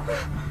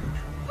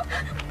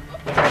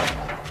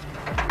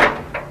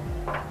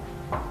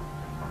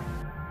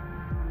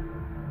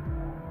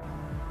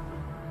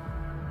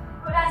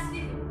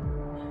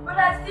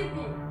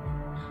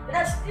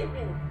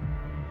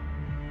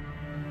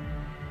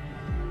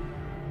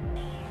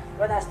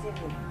 Brother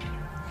Stephen,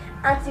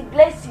 Auntie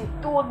Blessing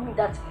told me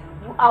that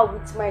you are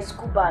with my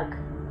school bag.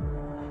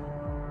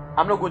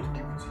 I'm not going to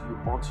give it to you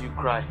until you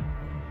cry.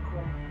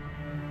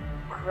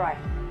 Cry?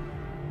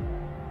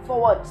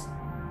 For what?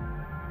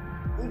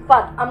 In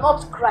fact, I'm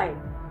not crying.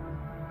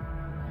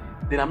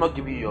 Then I'm not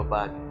giving you your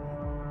bag.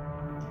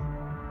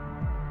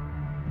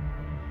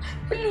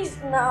 Please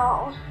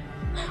now.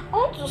 I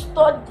want to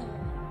study.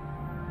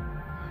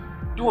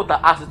 Do what I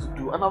asked you to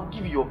do and I'll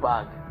give you your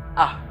bag.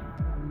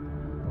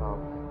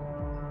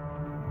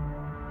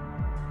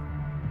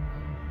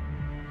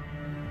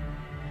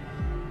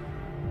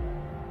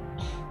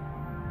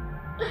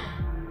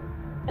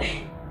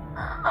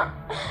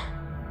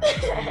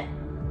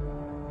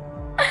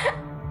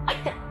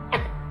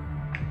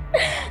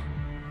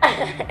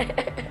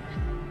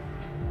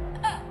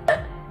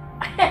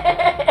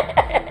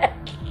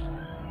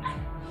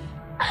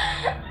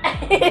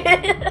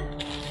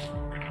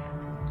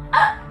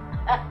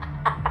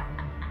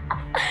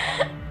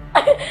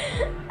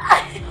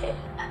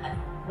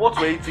 What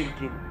were you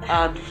thinking?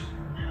 And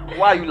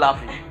why are you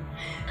laughing?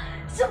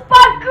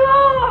 Super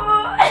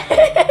cool!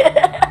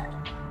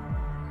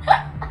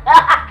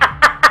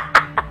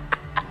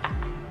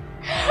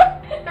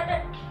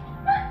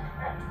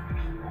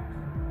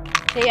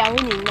 Hey, I'm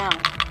winning now.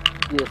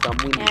 Yes, I'm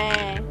winning.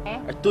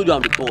 I told you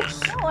I'm the boss.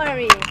 Don't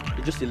worry.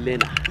 You're just a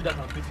learner.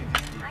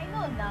 I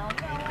know now.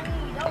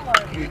 Don't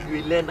worry. You're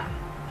a learner.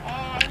 I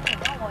know,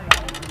 don't worry.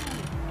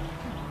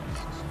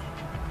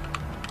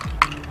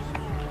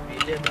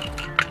 You're a learner.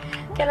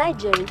 Can I,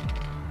 Jerry?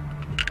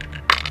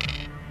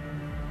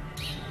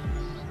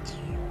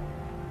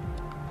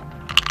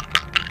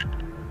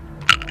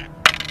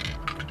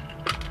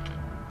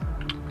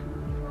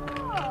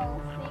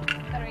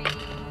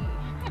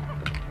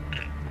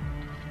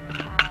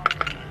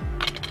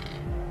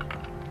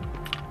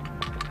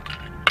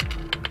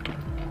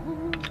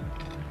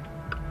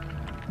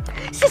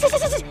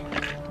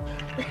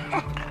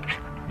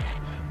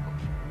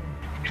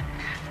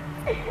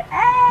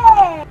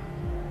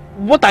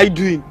 What are you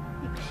doing?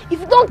 If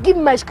you don't give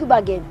me my school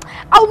bag again,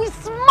 I will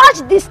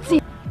smash this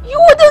thing. You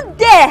wouldn't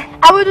dare.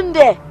 I wouldn't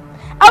dare.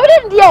 I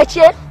wouldn't dare,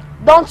 Eche.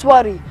 Don't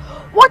worry.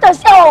 What I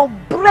say, I will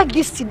break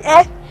this thing,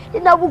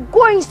 Then I will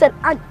go inside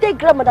and tell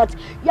grandma that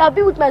you have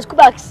been with my school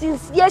bag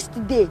since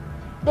yesterday.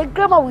 Then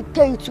grandma will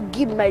tell you to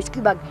give me my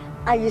school bag.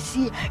 And you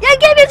see, your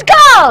game is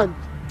gone.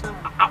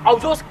 I'll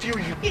just kill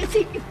you. You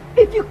see,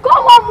 if you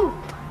come on move,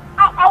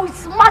 I will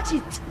smash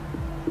it.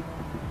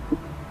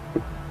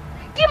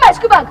 Give my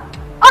school bag.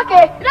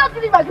 Okay, you don't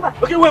give me my school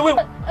bag. Okay, wait.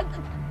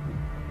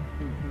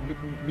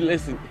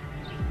 Blessing,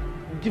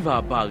 give her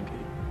a bag.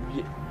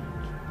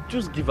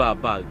 Just give her a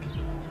bag.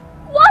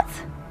 What?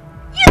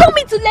 You don't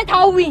mean to let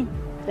her win?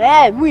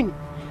 Win.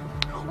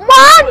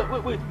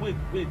 One. Wait.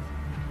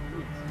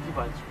 Give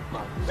her a school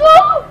bag. Two.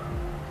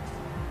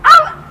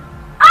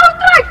 I'll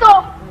try to.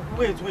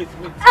 Wait.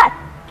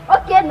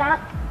 Okay now.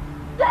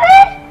 3.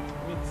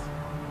 Wait.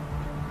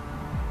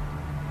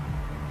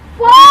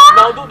 4.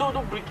 Now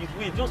don't break it.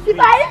 Wait, just wait.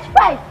 If I reach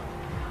 5.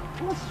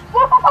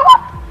 4.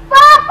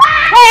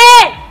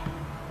 Hey!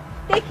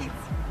 Take it.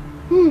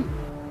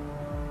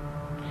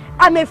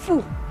 I'm a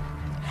fool.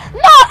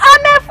 No,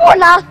 I'm a fool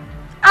now.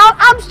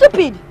 I'm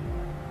stupid.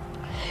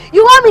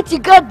 You want me to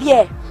go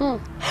there?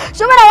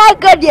 So when I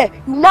go there,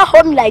 you now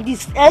hold me like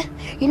this,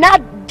 You now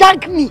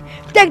drag me,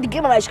 take the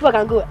game and I school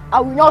and go. I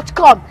will not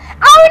come.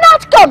 I will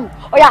not come.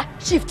 Oh yeah,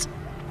 shift.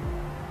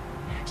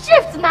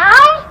 Shift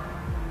now.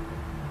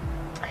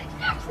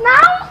 Shift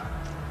now.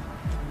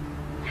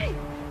 Hey.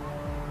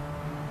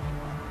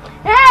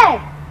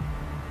 Hey.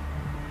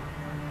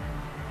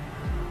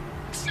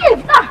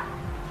 Shift now.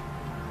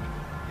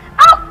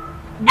 Oh.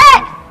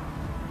 Hey.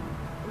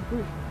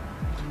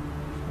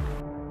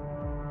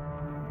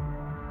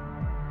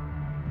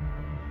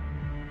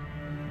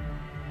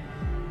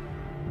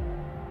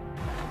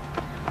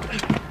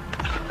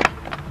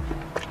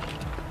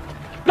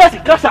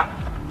 Blessing, class up.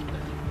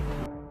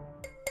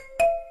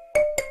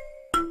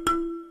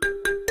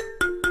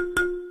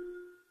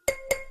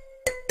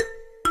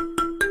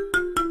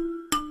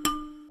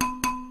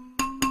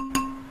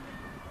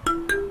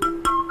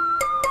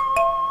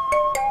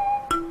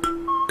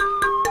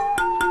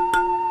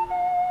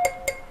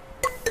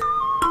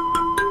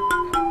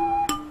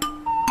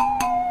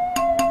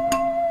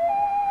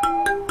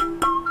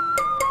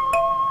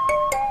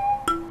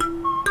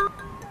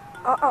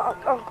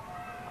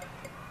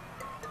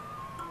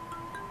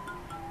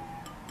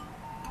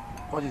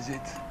 What is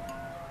it?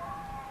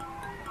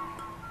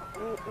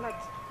 Not.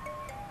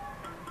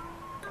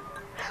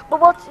 But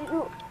what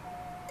you?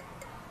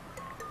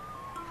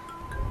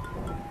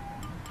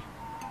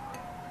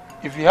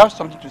 If you have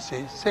something to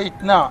say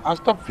it now and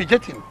stop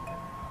fidgeting.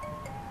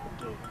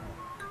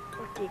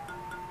 Okay.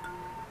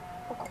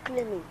 Uncle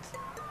Clement,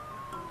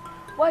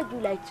 why do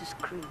you like to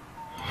scream?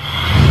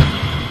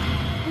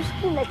 You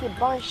scream like a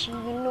banshee,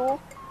 you know.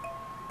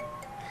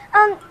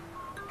 And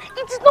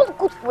it is not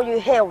good for your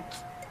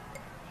health.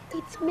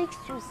 It makes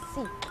you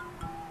sick.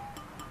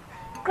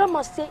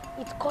 Grandma say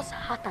it causes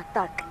heart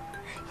attack.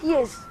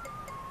 Yes.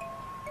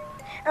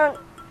 And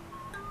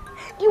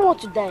do you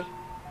want to die?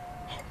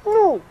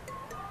 No.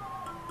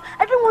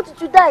 I don't want you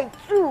to die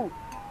too.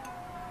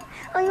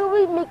 And you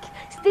will make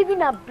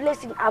Stephen and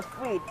Blessing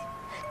afraid.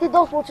 They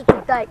don't want you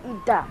to die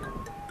either.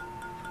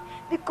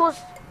 Because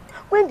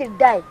when they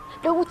die,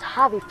 they won't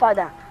have a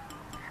father.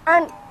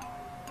 And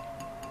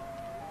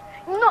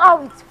you know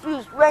how it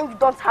feels when you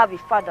don't have a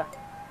father.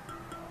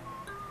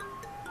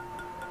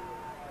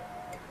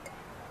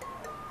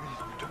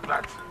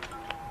 Brat.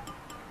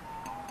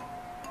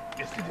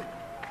 You see them?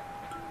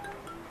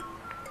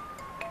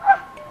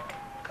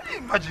 Can you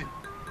imagine?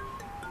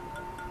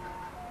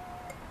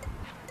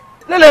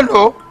 Let them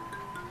know.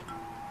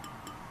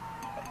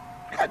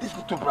 Look at this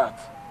little brat.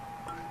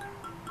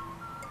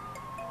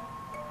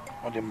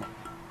 Odema.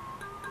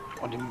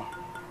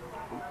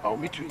 I'll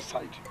meet you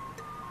inside.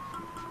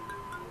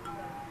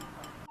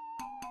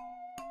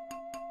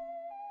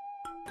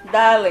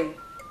 Darling,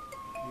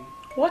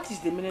 what is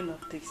the meaning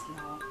of this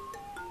now?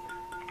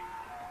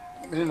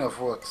 Meaning of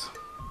what?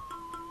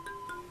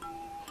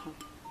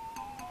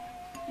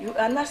 You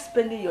are not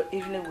spending your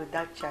evening with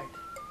that child.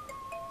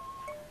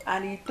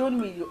 And he told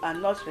me you are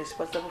not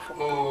responsible for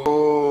him.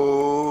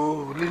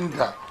 Oh,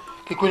 Linda.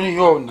 Can you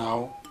hear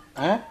now?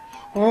 Eh?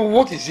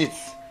 What is it?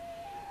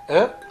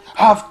 Eh?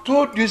 I have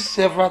told you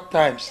several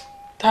times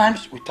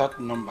without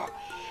number,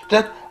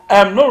 that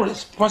I am not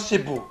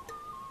responsible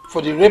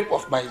for the rape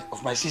of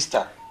my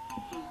sister.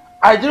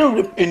 I didn't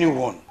rape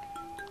anyone.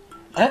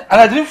 Eh?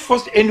 And I didn't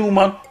force any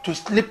woman to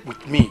sleep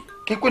with me.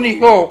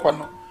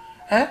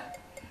 Eh?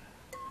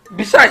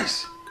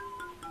 Besides,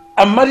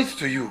 I'm married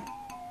to you.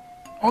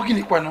 But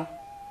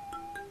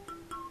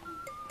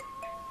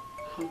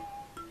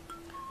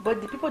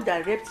the people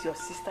that raped your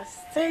sister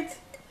said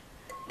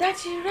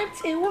that you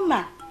raped a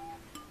woman.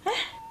 Eh?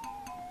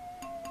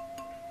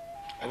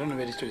 I don't know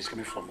where this story is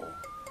coming from.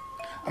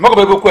 I'm not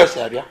going to go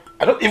question.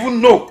 I don't even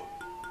know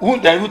who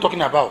they're even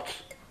talking about.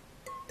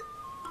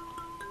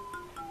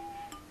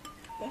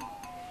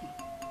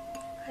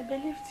 I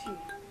believed you.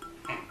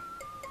 I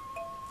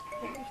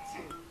believed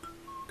you.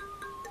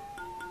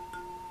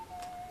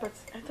 But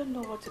I don't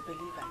know what to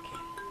believe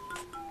again.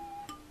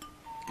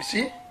 You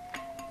see?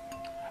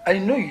 I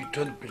know you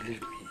don't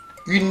believe me.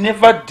 You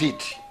never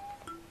did.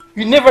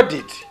 You never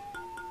did.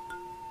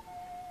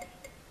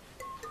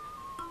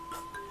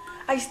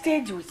 I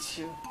stayed with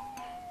you.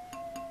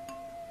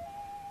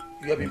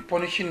 You have been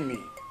punishing me.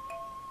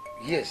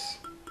 Yes.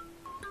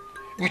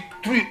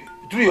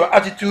 Through your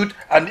attitude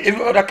and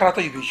every other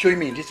character you've been showing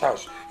me in this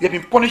house, you have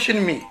been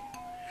punishing me.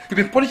 You've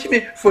been punishing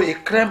me for a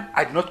crime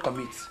I did not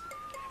commit.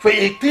 For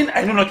a thing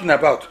I know nothing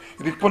about.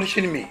 You've been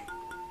punishing me.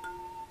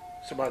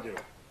 Sabadero.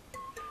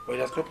 But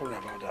there's no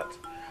problem about that.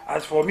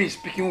 As for me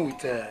speaking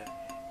with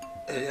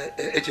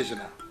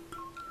Echezona,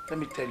 let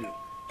me tell you,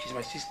 she's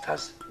my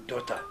sister's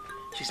daughter.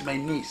 She's my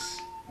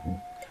niece.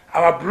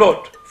 Our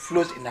blood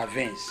flows in her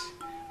veins.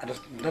 And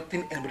there's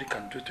nothing anybody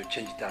can do to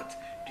change that.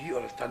 Do you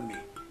understand me?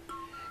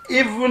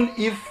 Even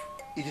if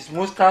it is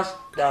monsters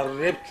that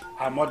raped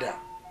her mother,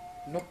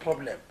 no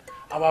problem.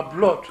 Our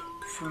blood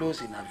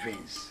flows in her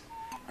veins.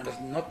 And there's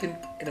nothing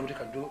anybody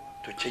can do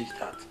to change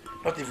that.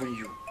 Not even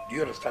you. Do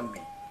you understand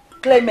me?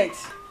 Clement,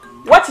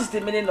 what is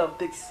the meaning of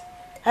this?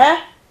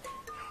 Huh?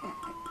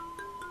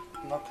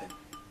 Nothing.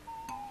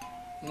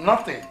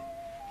 Nothing.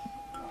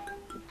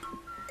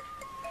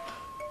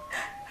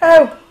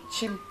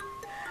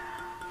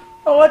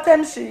 Oh, what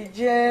time she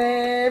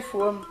Jeff?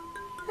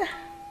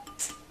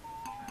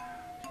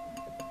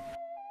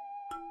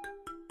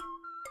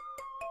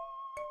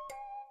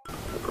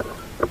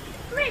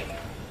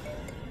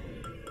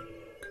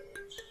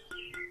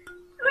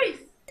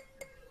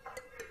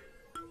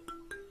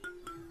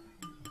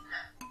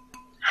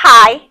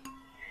 Hi.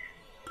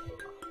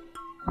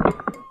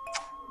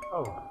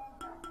 Oh.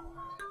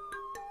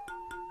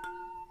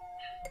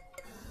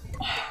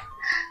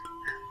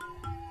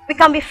 We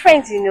can be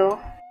friends, you know.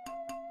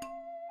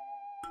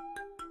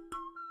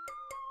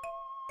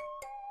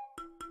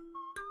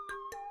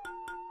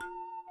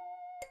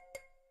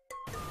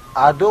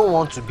 I don't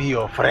want to be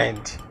your friend.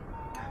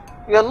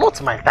 You're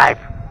not my type.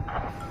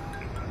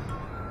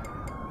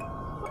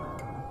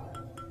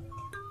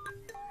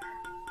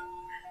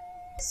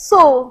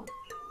 So,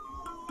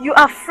 you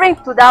are friend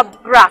to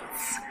that brat.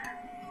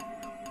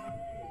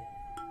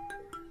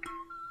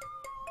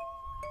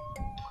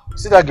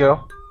 See that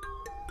girl?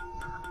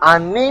 Her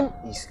name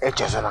is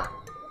Echezona.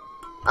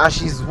 And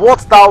she's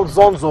worth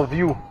thousands of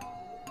you.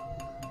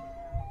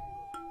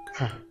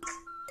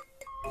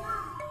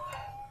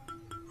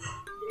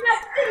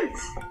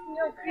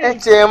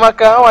 Eche,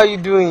 Maka, how are you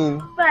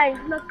doing?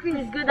 Fine, no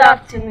Chris, good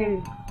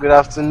afternoon. Good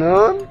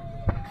afternoon.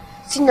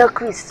 Senior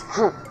Chris,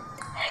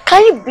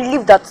 can you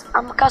believe that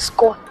Amaka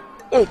scored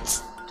 8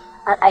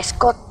 and I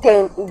scored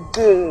 10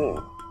 again?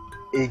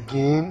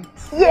 Again?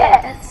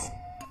 Yes.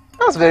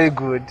 That's very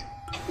good.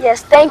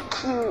 Yes, thank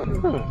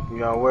you.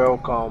 You are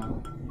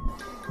welcome.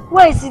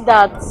 Why is it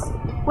that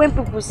when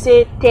people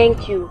say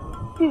thank you,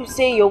 people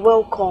say you're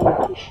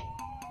welcome?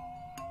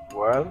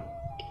 Well,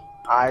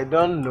 I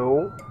don't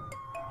know.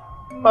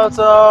 But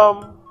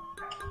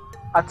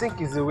I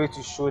think it's a way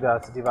to show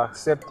that they've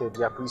accepted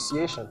the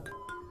appreciation.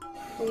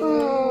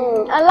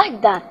 I like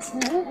that.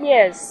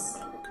 Yes.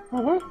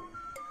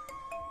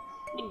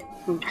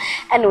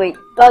 Anyway,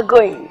 we're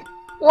going.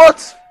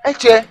 What?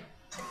 Eche?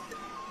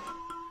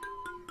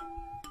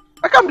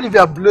 I can't believe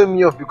you are blowing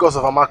me off because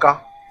of Amaka.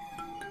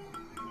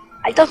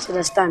 I don't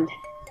understand.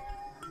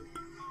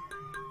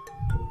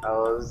 I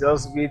was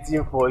just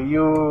waiting for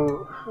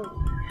you.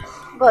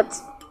 But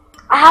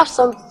I have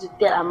something to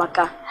tell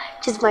Amaka.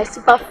 She's my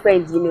super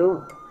friend, you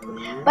know.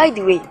 By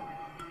the way,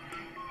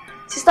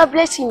 Sister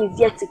Blessing is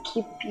here to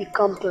keep you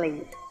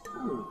company.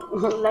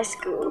 Let's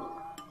go.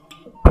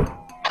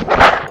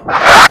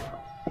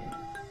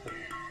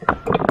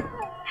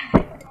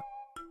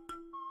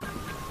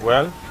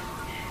 Well,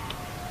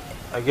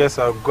 I guess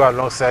I'll go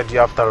alongside you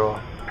after all.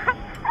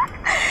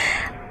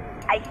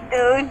 I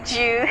told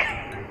you.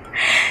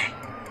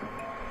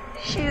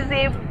 She's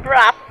a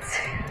brat.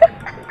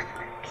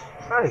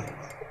 Hi.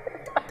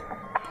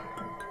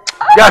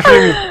 Yeah, free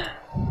me.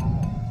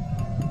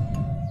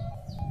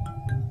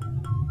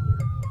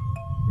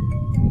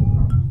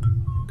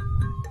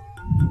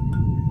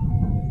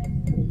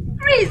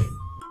 Chris!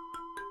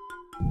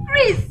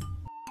 Chris!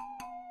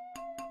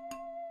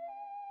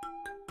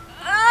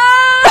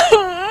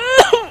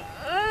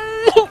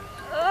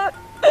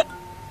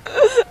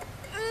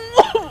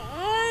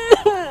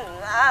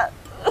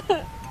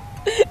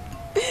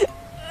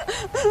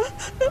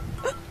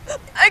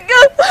 I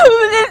can't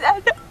believe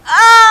that.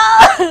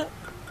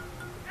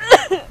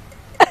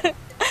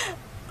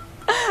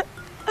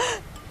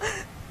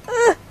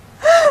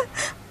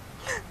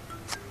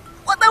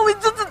 What are we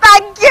doing to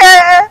that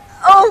girl?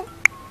 Oh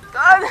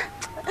God.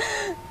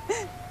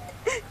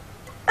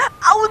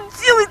 I will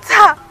deal with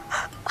her.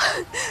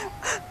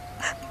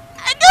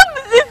 I can't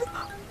believe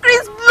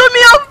Chris blew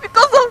me off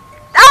because of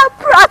that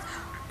brat.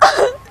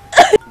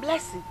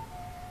 Blessing,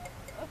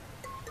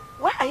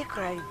 why are you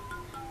crying?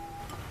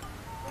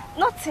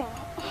 Nothing.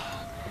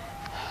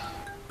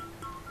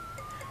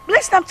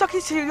 Blessing, I'm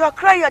talking to you. You are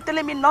crying. You are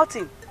telling me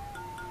nothing.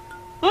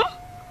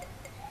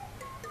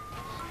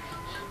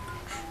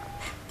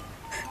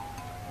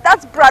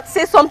 That brat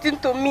say something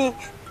to me.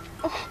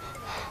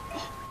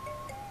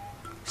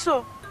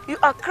 So, you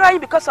are crying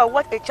because of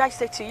what Eche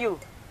said to you?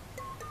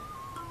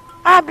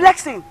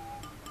 Blessing.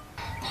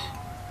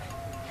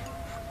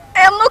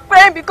 I am not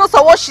crying because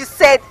of what she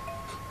said.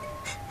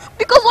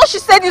 Because what she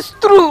said is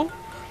true.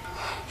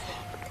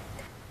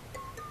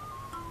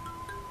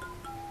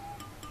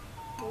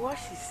 What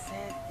she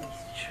said is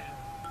true.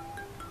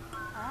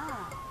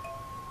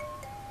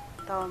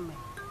 Tell me,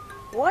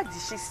 what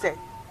did she say?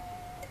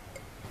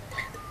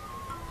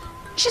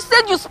 She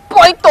said you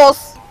spoiled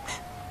us.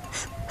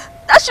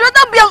 That she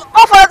rather be an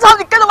orphan than have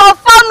the kind of our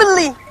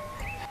family.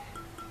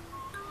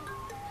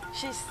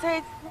 She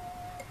said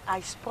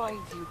I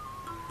spoiled you.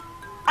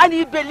 And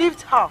you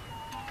believed her.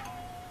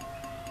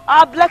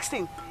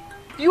 Blessing,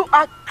 you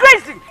are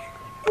crazy.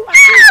 You are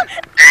crazy.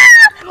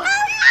 You are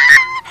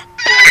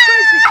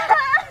crazy.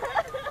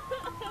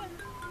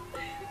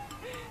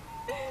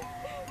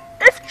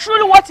 If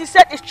truly what he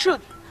said is true,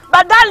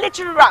 but that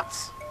little rat,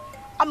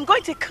 I'm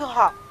going to kill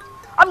her.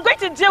 I'm going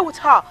to deal with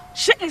her.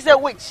 She is a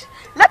witch.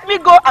 Let me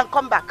go and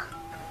come back.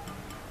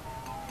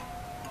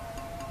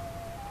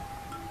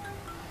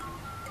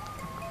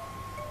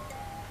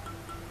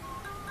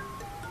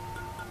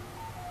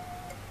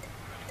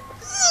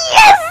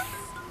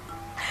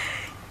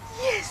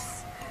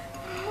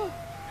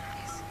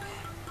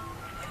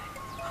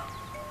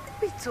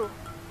 too.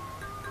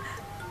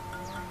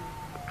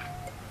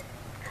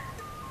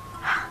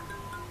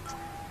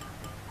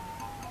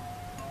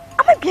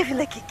 Am I behaving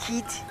like a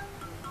kid?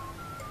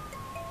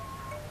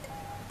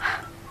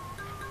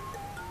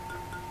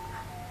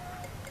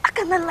 I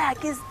cannot lie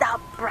against that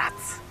brat.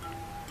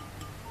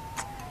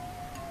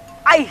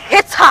 I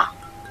hate her.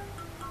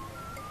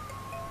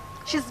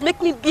 She's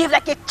making me behave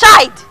like a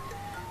child.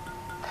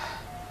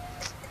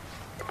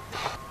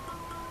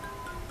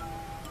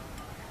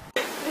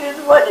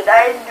 What did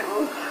I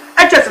do?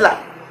 Echezona,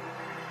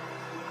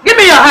 give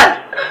me your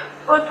hand.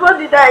 But what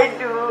did I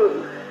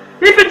do?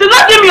 If you do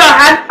not give me your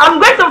hand, I'm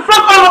going to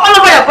flog all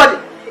over your body.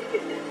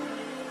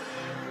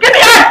 Give me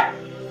your hand.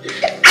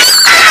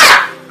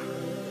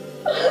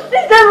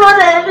 This is what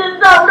I did.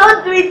 Now,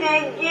 don't do it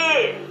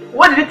again.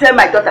 What did you tell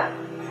my daughter?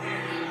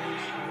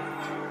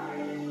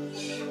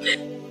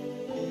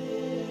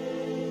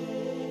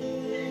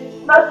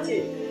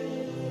 Nothing.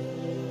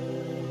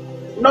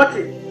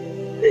 Nothing.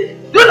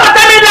 Do not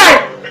tell me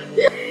lies!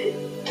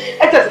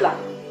 Echezona,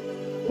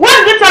 what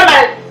did you tell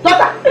my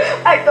daughter?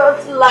 I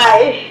don't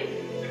lie.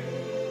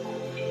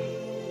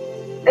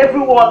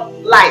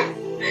 Everyone lies.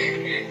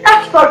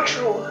 That's not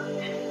true.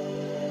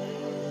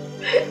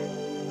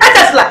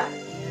 Echezona,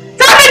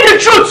 tell me the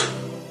truth.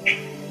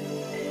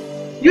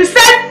 You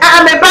said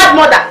I am a bad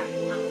mother.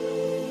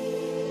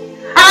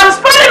 I am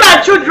spoiling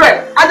my children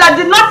and I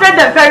did not train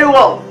them very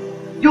well.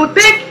 You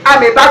think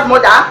I'm a bad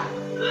mother?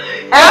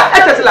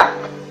 Echezona?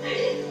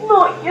 No,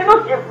 you're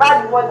not a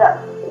bad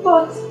mother.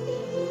 But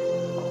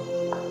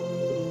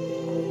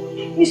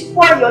you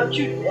spoil your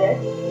children.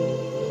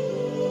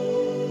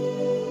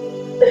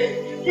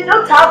 They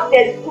don't have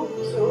their food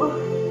too.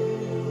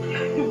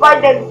 You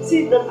buy them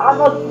things that are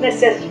not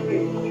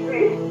necessary.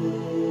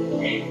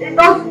 They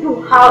don't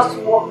do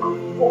housework.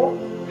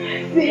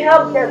 You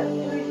help them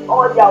do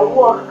all their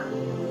work.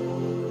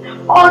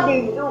 All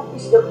they do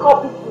is to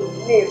call people's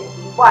name,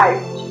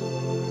 wife.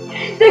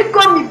 They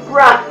call me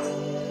brat.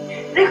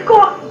 They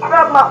call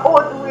grandma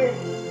all the way.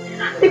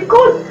 They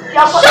call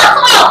their mother. Shut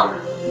up!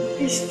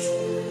 Beast.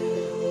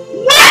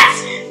 What?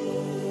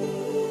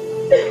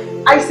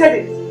 I said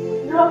it.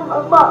 No,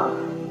 Mama.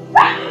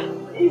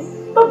 Please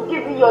stop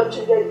giving your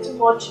children too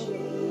much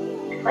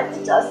meat. My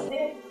teacher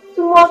said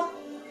too much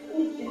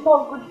meat is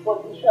not good for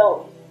the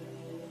health.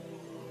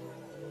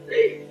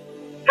 Hey!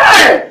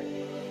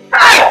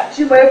 Hey!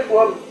 She went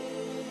for me.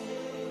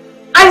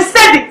 I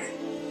said it.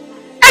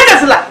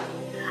 Echezona,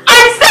 I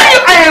said you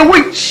are a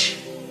witch.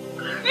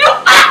 You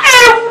are a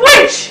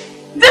witch.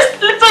 This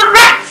little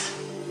rat.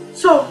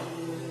 So,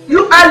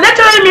 you are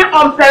lecturing me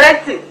on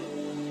parenting.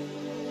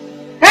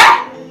 Eh?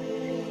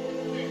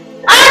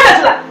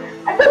 Echezona,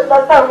 I don't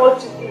understand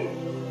what you mean.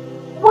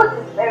 What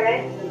is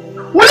parenting?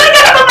 Will you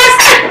get out of my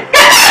sight?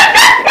 Get out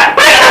of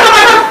my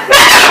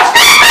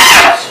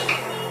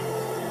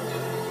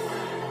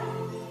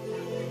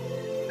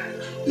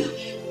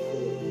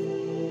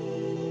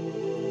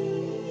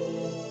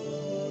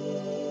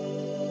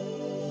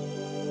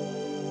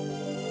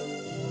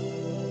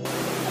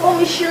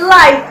Mommy, she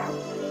lied.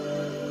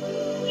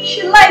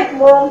 She lied,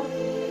 Mom.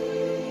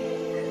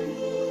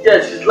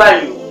 Yes, she's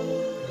lying.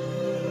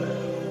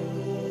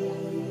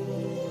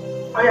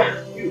 Oh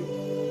yeah, you.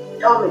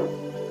 Tell me.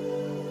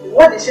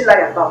 What did she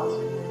lie about?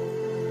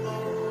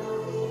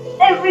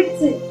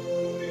 Everything.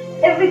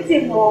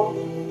 Everything, Mom.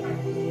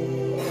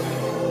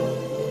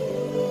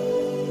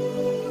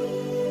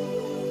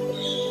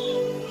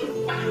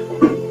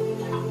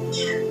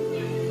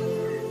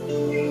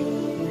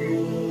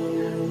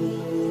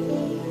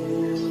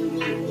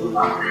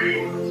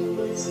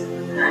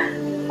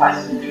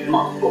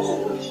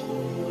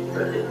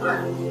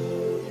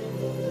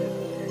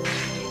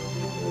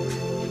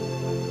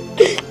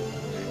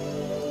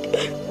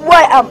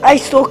 Why am I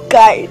so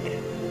kind?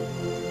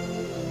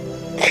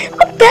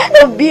 I'm tired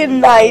of being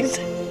nice.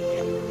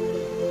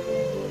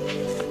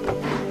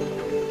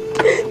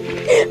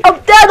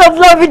 I'm tired of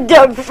loving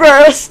them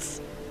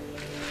first.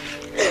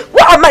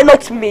 Why am I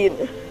not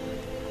mean?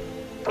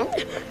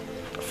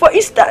 For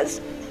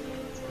instance,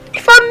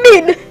 if I'm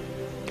mean,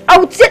 I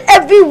would tell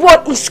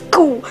everyone in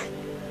school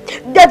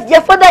that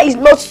their father is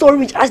not so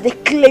rich as they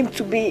claim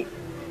to be.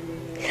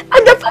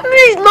 And their family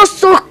is not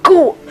so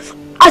cool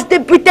as they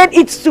pretend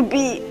it to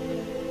be.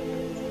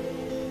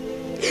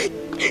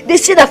 They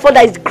say their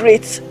father is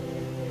great,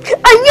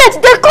 and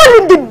yet they call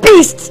him the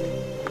beast.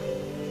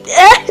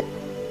 Eh?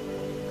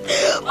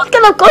 What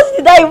kind of cause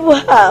did I even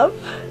have?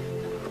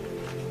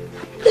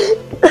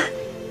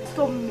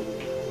 So mean.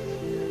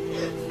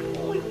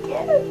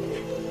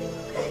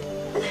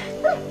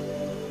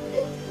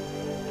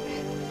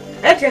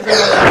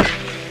 Echezona,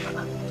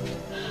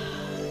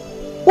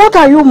 what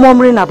are you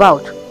murmuring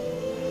about?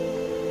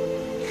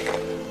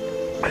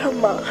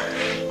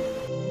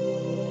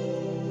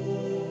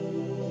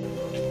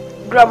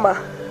 Grandma,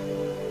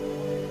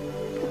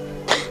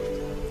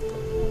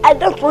 I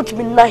don't want to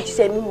be nice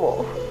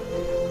anymore.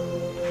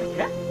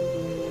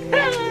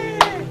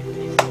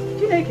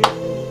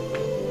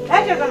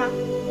 Echezona,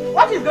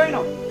 what is going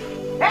on?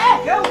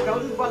 Hey, girl,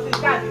 this boss is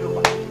can't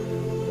do.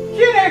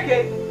 She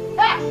Eche.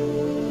 Hey!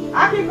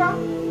 Akiko!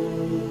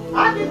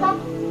 Akiko!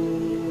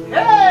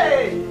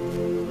 Hey!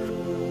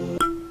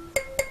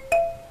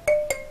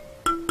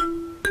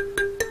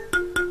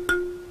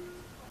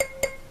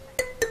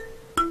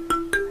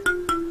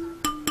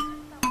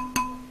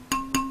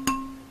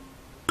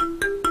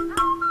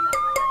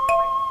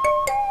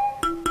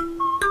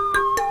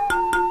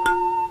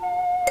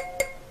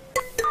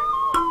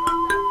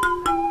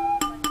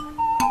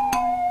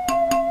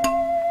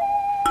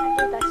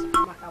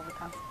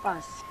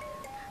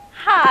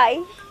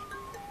 Hi.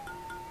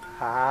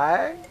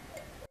 Hi.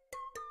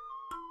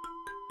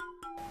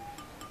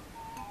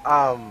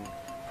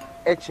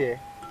 Eche,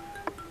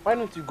 why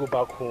don't you go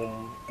back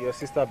home? Your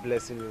sister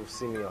Blessing will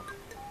see me off.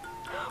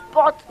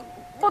 But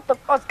both of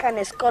us can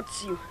escort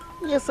you.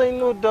 Yes, I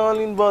know,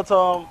 darling, but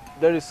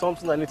there is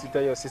something I need to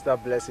tell your sister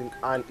Blessing,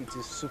 and it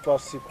is super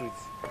secret.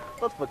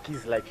 Not for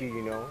kids like you,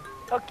 you know.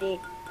 Okay.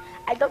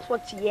 I don't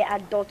want to hear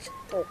adults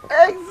talk.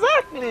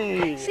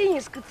 Exactly. See you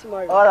in school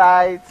tomorrow. All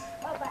right.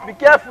 Bye-bye. Be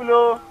careful,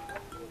 oh.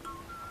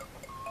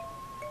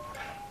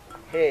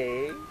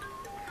 Hey.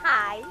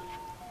 Hi.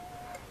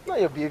 Now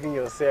you're behaving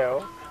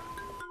yourself.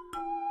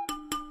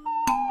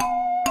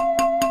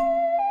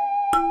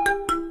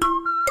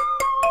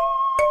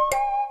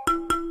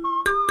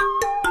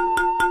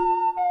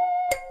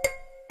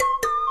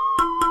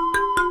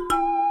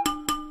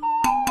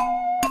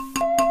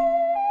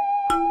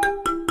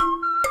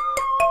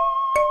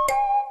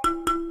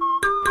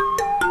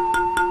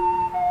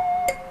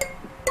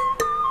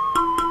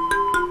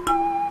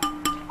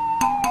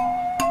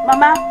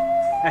 Mama?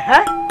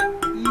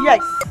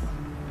 Yes.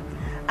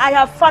 I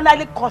have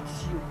finally caught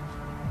you.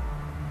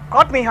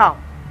 Caught me how?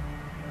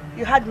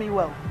 You had me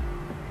well.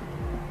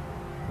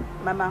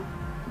 Mama,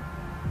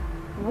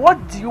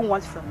 what do you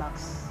want from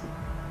us?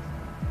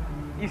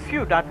 It's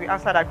you that will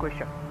answer that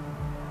question.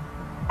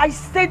 I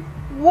said,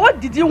 what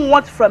did you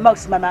want from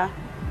us, Mama?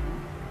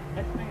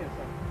 Explain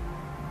yourself.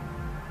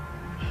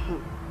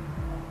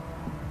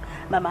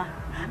 Mama,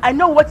 I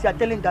know what you are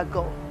telling that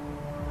girl.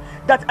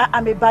 That I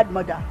am a bad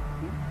mother.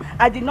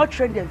 I did not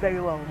train them very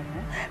well.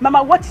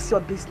 Mama, what is your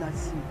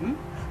business?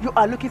 You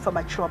are looking for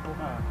my trouble.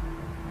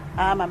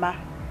 Mama,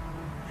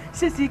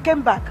 since you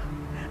came back,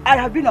 I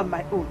have been on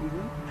my own.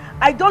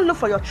 I don't look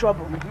for your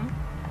trouble.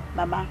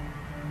 Mama,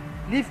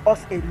 leave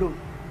us alone.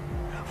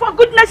 For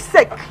goodness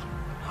sake,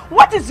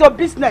 what is your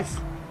business?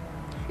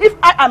 If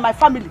I and my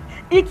family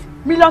eat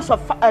millions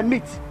of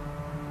meat,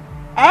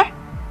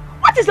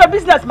 what is your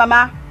business,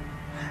 Mama?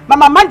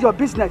 Mama, mind your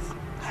business.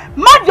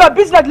 Mind your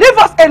business. Leave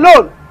us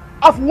alone.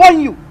 I've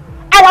warned you.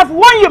 I have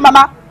warned you,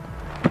 Mama.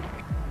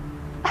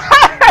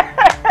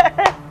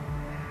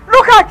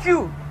 Look at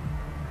you.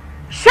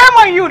 Shame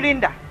on you,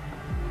 Linda.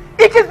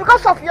 It is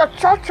because of your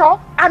cho-cho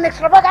and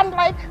extravagant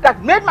life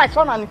that made my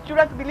son and his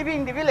children to be living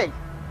in the village.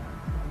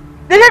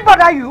 Did it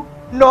bother you?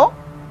 No.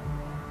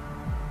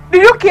 Do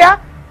you care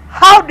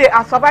how they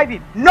are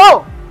surviving?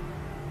 No.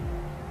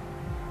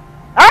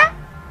 Huh?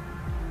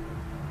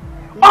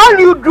 All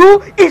you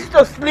do is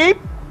to sleep,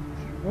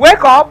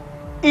 wake up,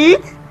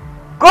 eat,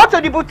 go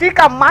to the boutique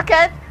and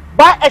market,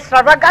 buy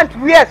extravagant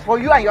wares for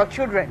you and your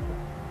children.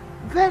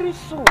 Very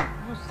soon,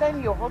 you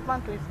send your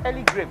husband to his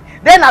early grave.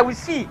 Then I will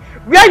see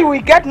where you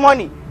will get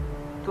money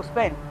to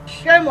spend.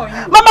 Shame on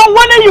you. Mama, I'm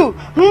warning you.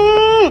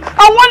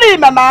 I'm warning you,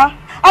 Mama.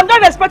 I'm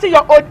not respecting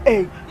your old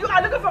age. You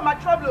are looking for my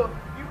trouble.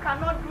 You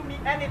cannot do me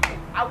anything.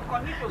 I will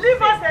continue to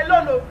leave us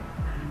alone. Oh.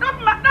 Not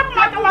my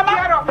door, Mama.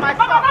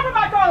 Mama,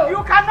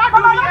 you cannot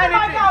do me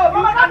anything.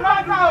 You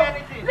cannot do me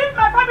anything. Leave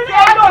my family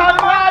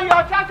alone.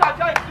 Your church is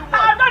too much.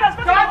 I'm not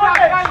respecting your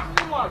old age.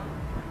 Too much.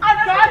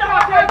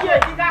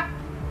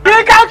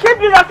 You can keep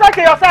the respect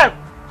to yourself.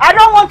 I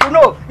don't want to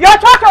know. Your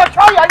church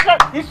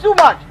is too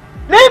much.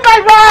 Leave my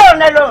girl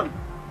alone.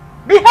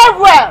 Behave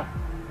well.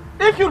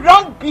 If you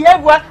don't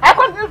behave well, I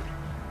continue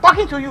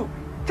talking to you.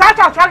 Church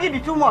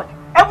is too much.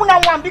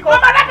 Everyone one because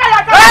oh,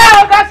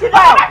 that's it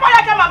now.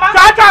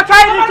 Church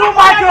is too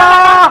much.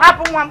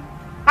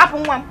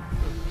 Happen one.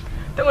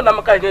 Tell me that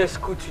Amaka is not in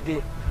school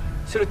today.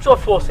 So the two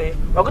of us, we're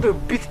going to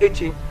beat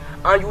Eche,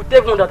 and you will tell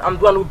everyone that I'm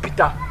the one who beat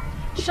her.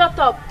 Shut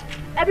up.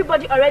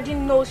 Everybody already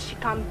knows she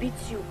can beat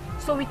you.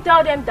 So we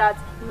tell them that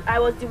I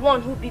was the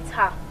one who beat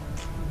her.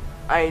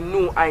 I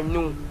know.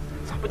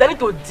 But I need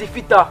to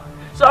defeat her.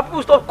 So that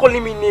people stop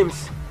calling me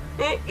names.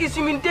 It's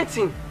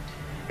humiliating.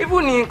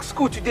 Even in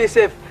school today,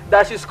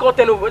 that she scored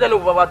 10 over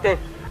 10.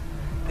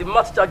 The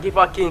math teacher gave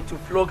her cane to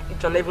flog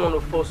each and every one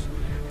of us,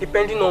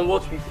 depending on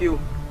what we feel.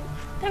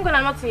 Thank God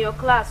I'm not in your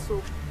class,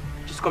 so.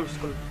 She's coming.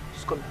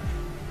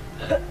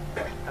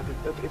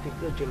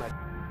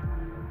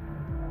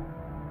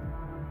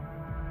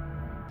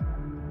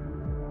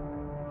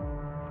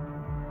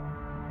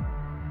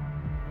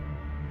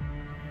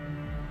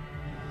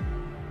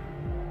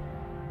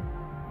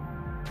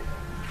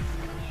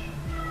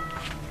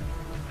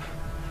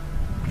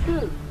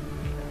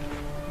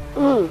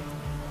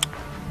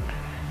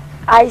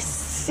 I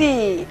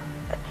see.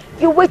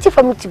 You're waiting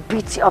for me to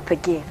beat you up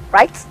again,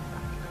 right?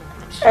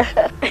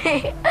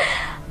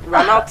 We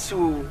are not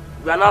two.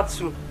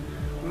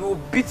 We We will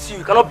beat you.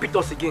 You cannot beat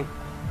us again.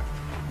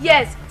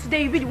 Yes,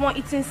 today you'll be the one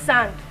eating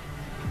sand.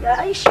 Yeah,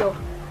 are you sure?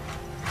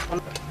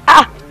 You're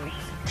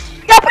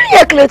putting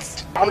your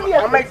clothes.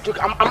 Am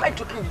I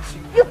joking with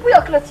you? You put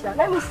your clothes now.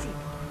 Let me see.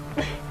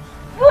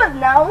 Good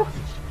now.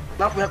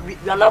 Now we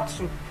are not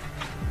two.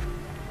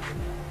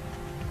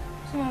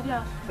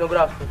 Yeah. Good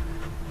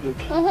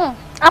afternoon.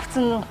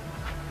 Afternoon.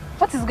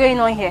 What is going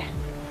on here?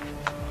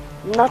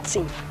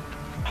 Nothing.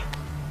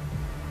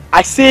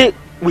 I say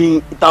we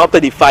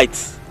interrupted the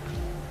fight.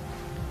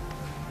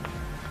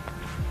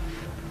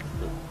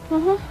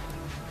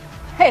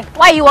 Hey,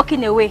 why are you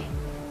walking away?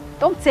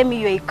 Don't tell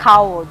me you're a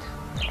coward.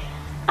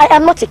 I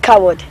am not a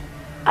coward.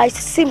 I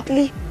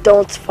simply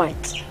don't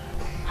fight.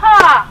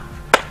 Ha!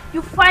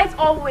 You fight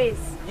always.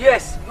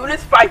 Yes, you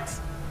always fight.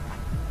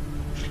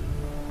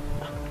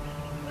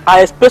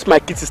 I expect my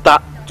kid sister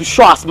to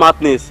show her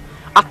smartness,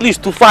 at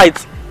least to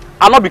fight,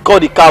 and not be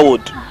called a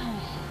coward.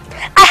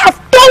 I have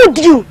told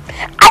you,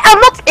 I am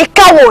not a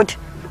coward.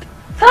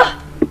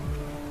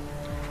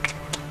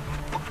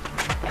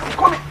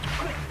 Come here.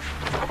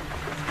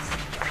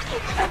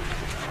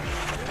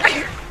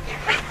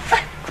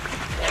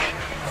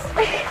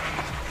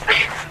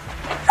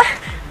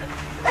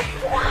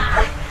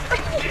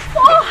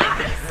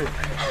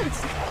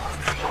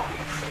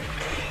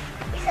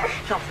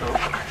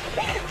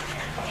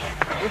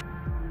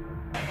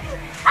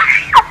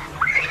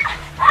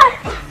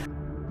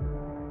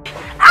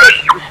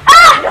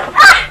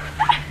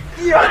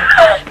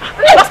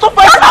 Stop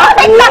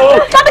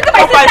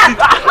fighting!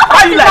 Why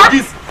are you like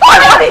this?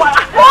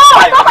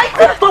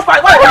 Stop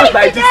fighting! Why are you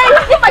like this?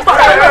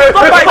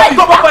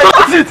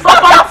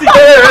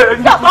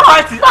 Stop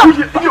fighting!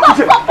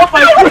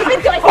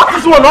 What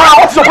is one?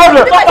 What's your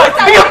problem?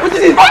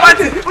 Stop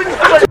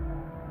fighting!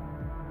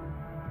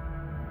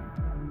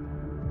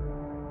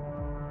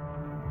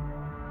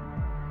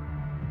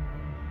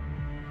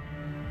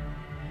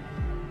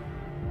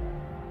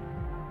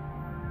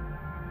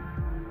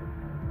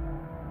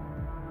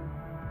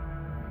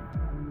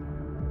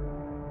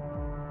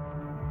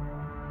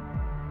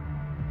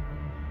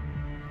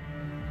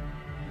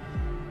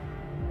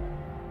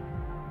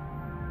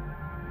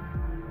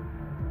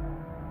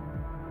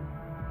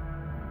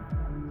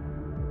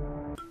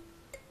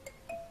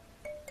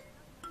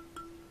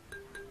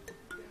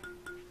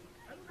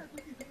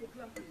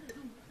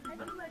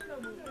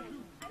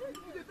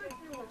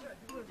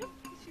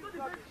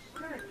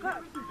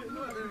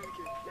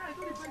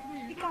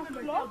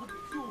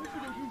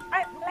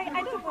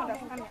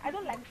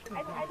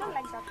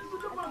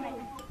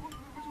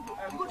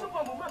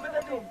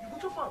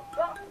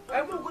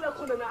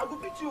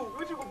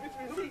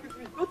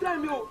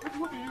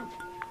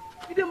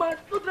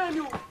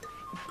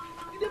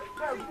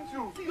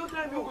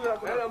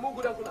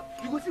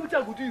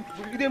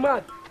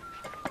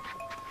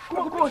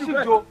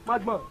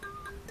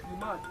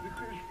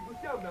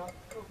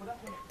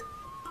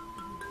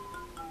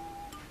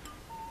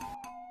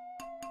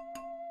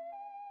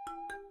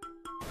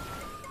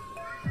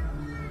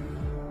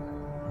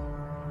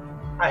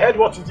 I heard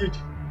what you did.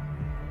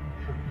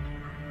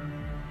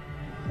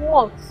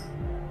 What?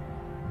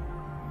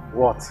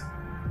 What?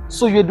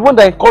 So you're the one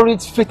that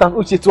encouraged Faith and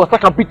Uche to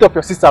attack and beat up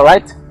your sister,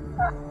 right?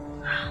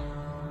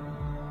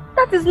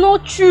 That is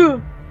not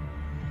true.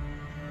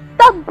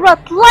 That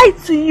brat lied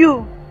to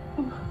you.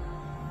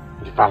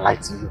 If I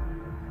lied to you?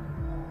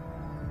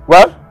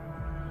 Well,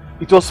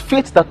 it was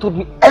Faith that told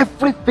me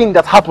everything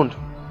that happened.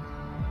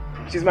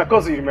 She's my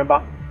cousin,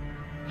 remember?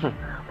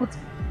 But,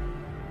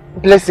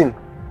 Blessing,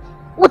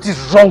 what is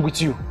wrong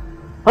with you?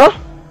 Huh?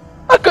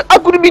 How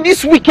could it be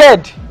this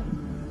wicked?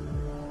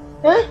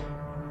 Eh?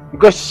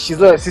 Because she's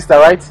not your sister,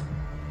 right?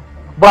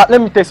 But let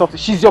me tell you something,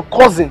 she's your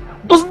cousin.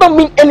 Does that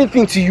mean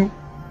anything to you?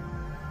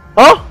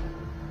 Huh?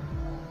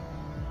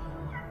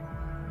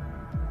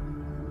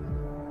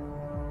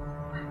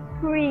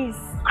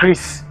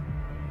 Chris,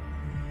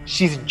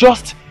 she's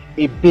just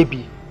a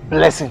baby.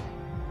 Blessing.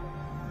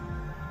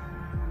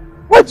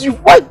 Why do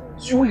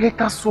you hate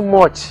her so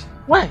much?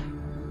 Why?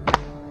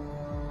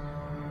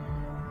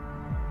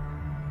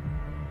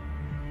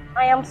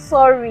 I am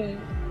sorry.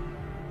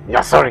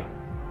 You're sorry?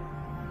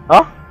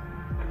 Huh?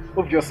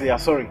 Obviously you're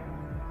sorry.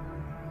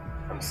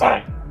 I'm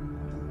sorry.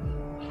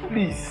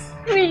 Please.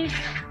 Please.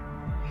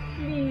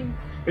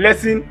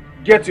 Blessing,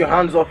 get your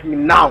hands off me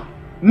now.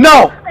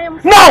 Now! I am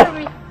now!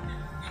 sorry.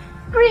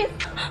 Please.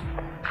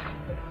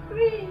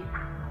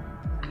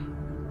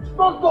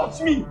 Don't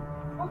touch me!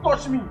 Don't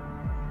touch me!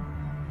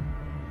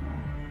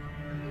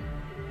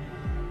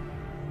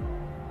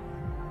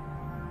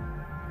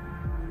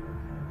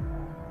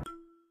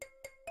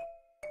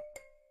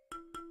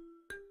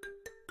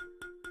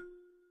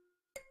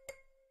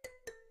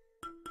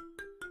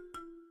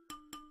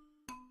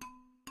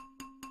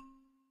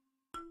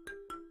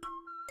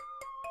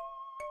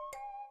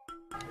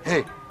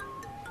 Hey,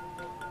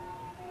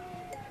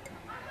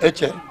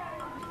 Eche.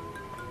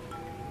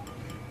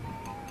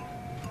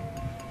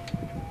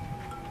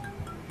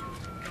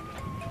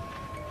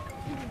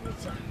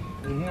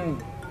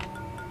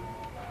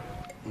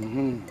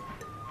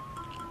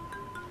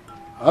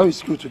 How is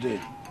school today?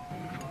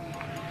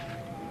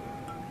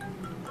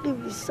 Good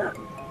evening, sir.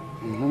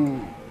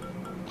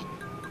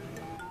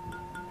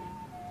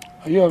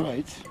 Are you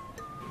alright?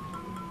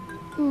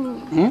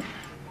 Are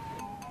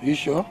you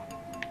sure?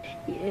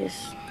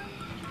 Yes.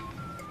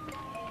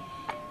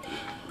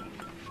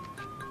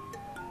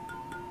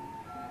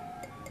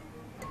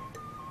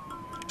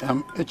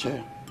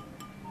 Eche,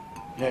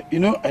 yeah, you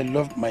know I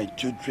love my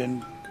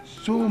children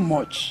so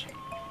much.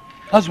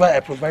 That's why I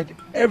provide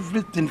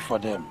everything for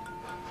them.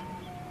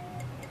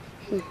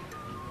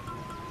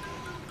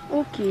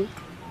 Okay.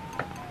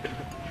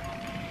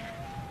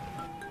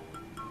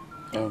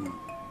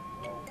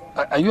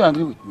 Are you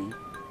angry with me?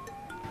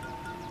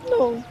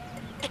 No.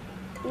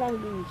 I'm not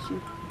angry with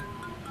you.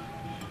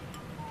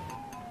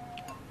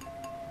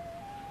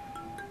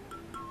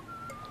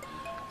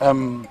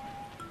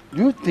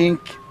 Do you think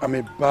I'm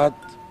a bad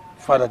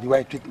father the way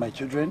I treat my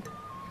children?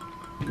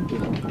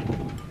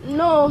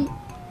 No,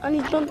 and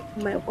it's none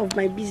of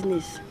my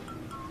business.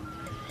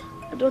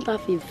 I don't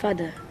have a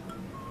father.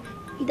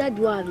 Neither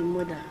do I have a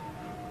mother.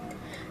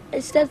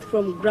 Except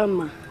from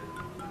grandma,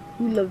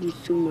 who loves me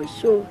so much.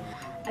 So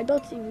I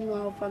don't even know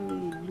how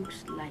family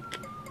looks like.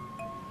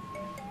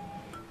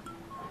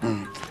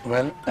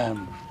 Well,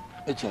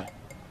 Eche,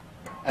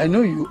 I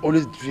know you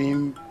always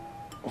dream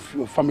of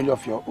your family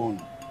of your own.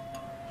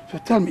 So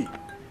tell me,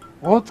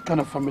 what kind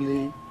of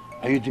family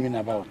are you dreaming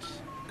about?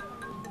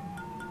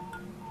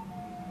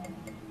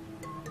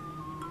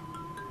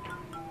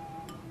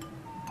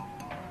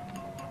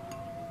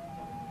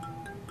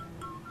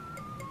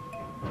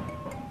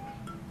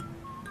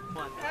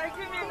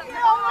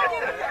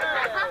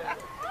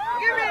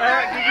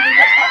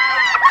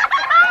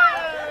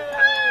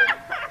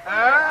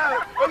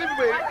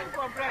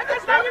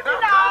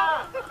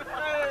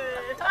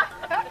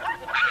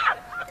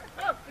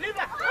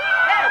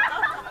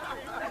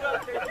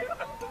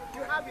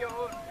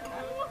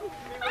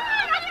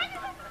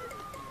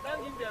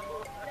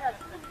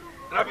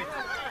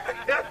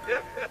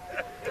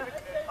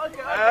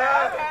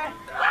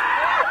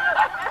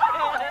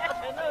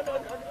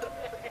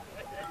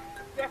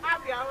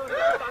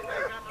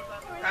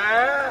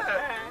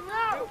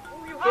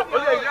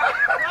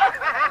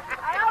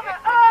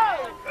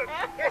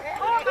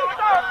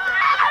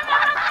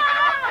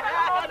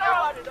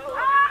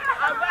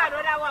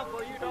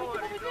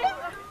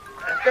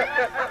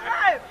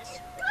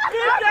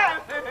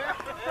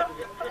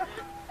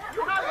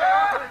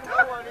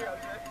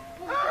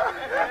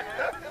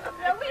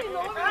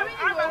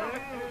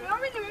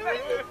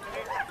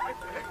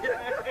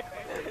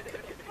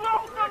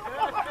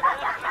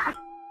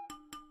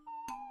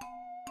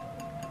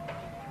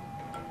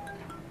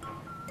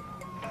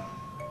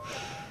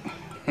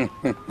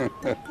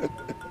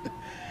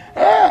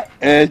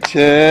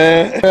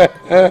 Eche.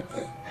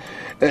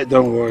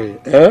 Don't worry.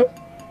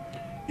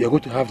 You're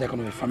going to have that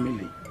kind of a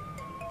family.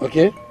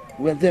 Okay?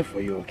 We're there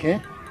for you, okay?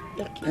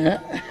 Okay.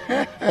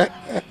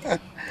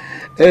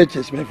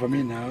 Eche, smile for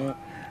me now.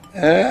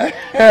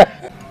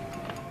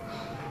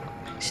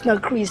 Sir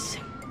Chris,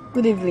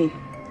 good evening.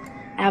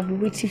 I have been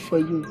waiting for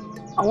you.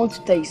 I want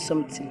to tell you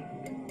something.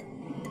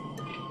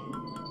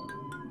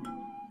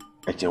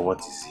 Eche, what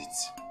is it?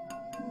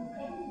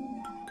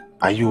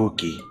 Are you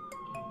okay?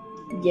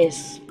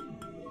 Yes.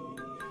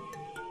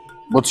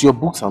 But your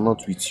books are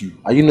not with you.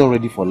 Are you not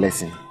ready for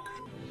lesson?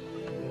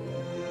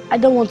 I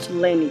don't want to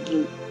learn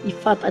again. In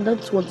fact, I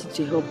don't want it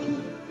to help me.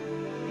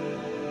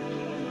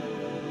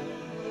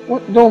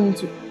 What? Don't want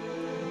to?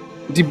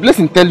 Did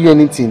Blessing tell you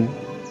anything?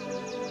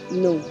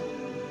 No.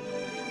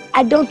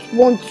 I don't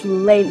want to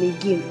learn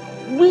again,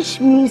 which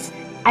means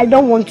I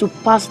don't want to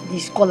pass the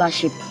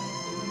scholarship.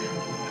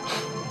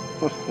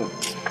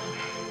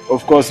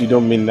 Of course you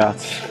don't mean that.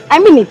 I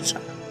mean it.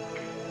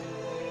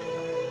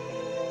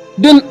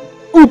 Then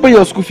who will pay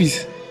your school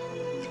fees?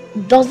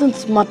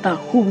 Doesn't matter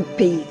who will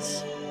pay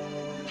it.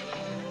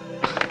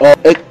 Oh,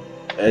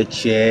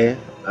 Eche.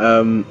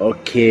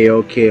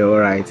 Okay,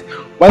 alright.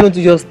 Why don't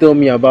you just tell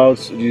me about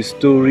the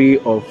story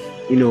of,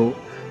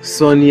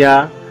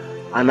 Sonia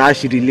and how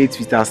she relates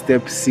with her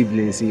step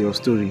siblings in your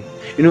story?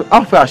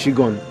 How far has she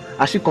gone?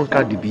 Has she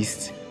conquered the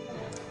beast?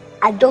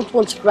 I don't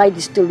want to write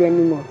the story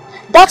anymore.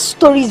 That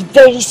story is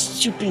very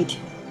stupid.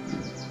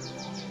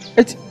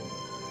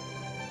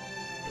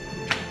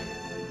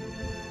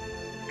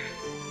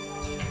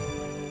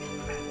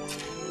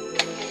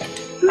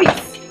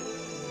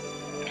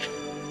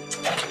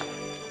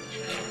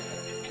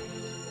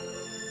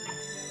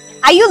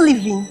 Are you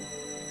leaving?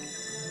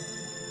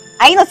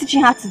 Are you not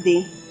teaching her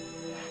today?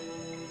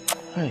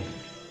 Hey.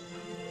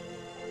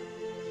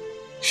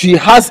 She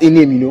has a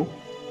name,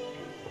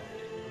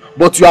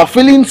 But you are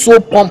feeling so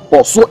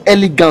pompous, so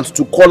elegant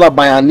to call her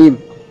by her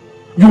name.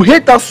 You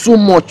hate her so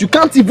much, you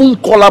can't even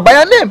call her by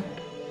her name.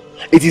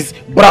 It is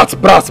brat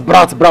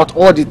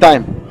all the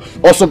time.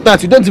 Or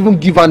sometimes you don't even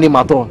give her name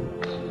at all.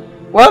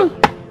 Well,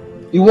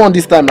 you won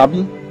this time,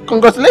 Abi.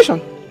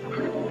 Congratulations.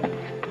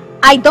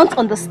 I don't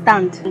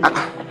understand.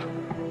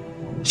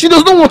 She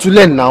does not want to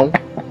learn now.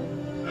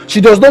 She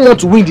does not want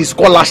to win the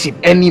scholarship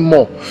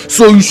anymore.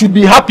 So you should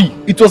be happy.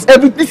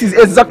 This is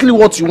exactly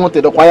what you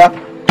wanted, Okwaya.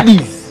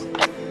 Please.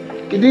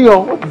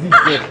 Idiyo, what is it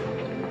here?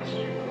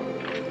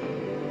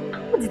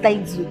 What did I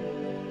do?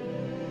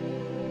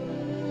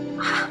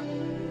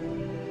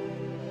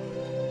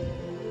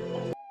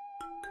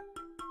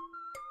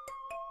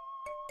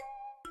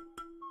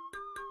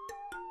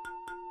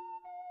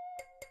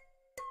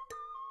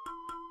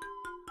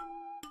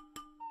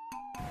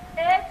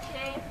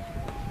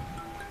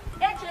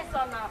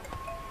 Echezona.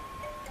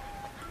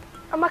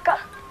 Amaka,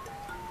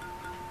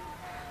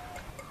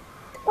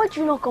 why did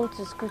you not come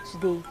to school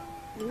today?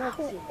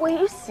 Nothing. Were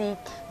you sick?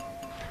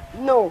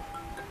 No.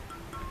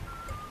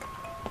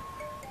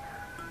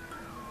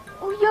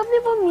 Oh, you have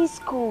never missed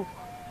school,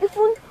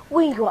 even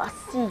when you are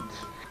sick.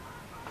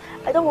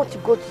 I don't want to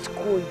go to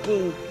school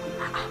again.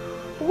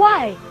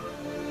 Why?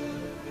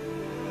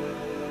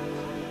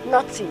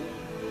 Nothing.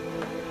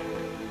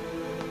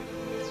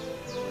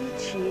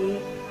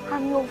 Eche,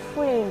 I'm your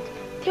friend.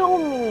 Tell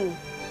me.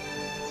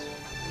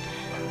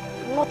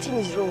 Nothing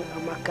is wrong,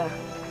 Amaka.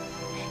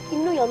 You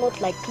know you're not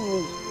like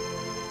me.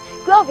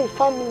 You have a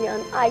family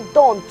and I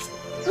don't.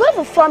 You have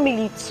a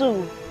family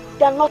too.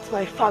 They are not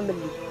my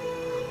family.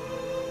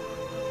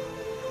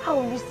 How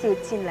will you say a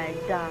thing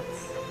like that?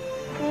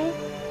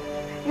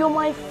 Hmm? You're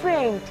my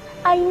friend.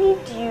 I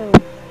need you.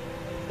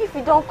 If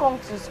you don't come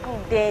to school,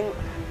 then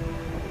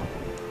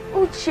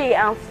Uche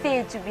and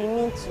Faye to be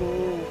mean to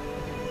me.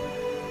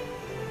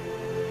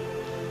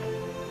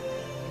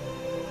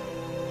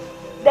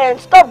 Then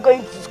stop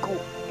going to school.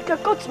 You can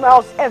come to my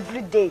house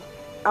every day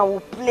and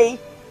we'll play.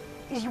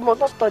 You must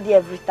not study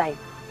every time.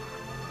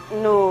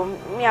 No,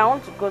 me, I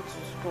want to go to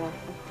school.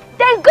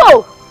 Then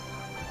go!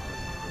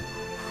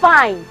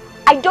 Fine.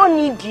 I don't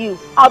need you.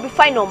 I'll be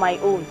fine on my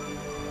own.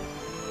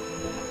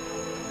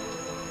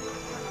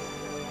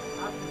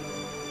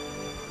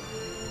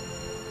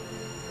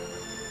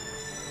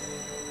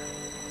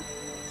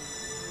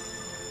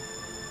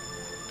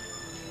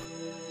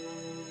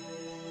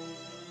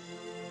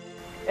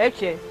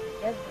 Eche,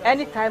 yes,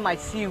 anytime I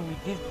see you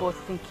with this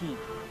Boston kid,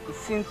 it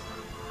seems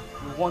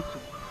you want to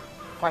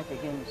fight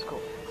again in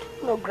school.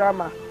 No,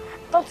 Grandma.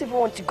 I don't even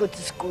want to go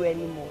to school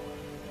anymore.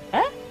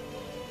 Eh?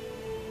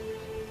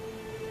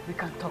 We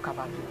can talk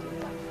about it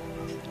later.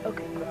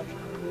 Okay, Grandma.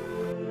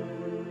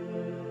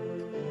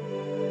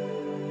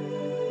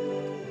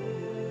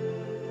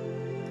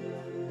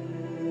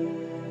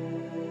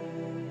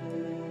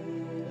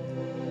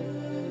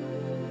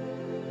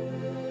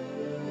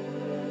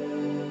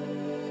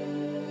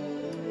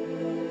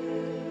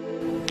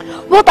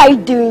 What are you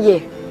doing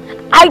here?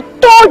 I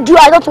told you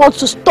I don't want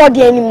to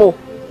study anymore.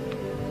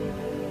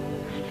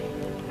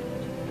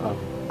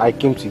 I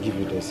came to give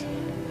you this.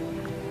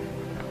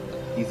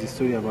 It's the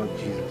story about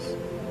Jesus.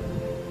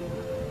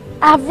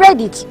 I've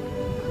read it.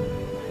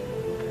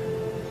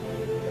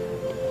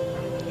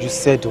 You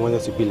said you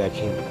wanted to be like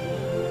him.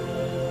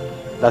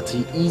 That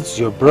he is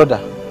your brother.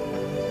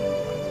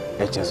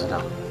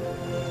 Echezona.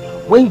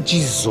 When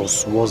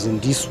Jesus was in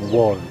this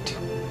world,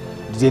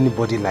 did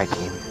anybody like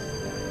him?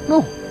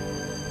 No.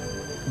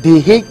 They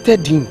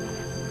hated him.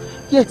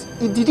 Yet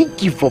he didn't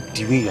give up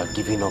the way you are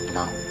giving up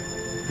now.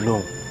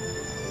 No.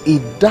 He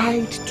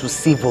died to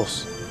save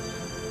us.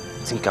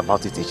 Think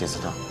about it,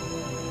 Echezona.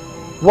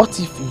 What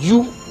if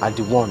you are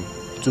the one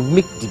to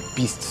make the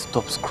beast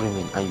stop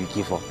screaming and you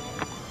give up?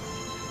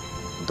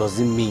 Does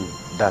it mean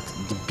that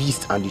the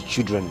beast and the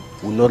children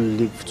will not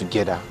live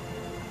together?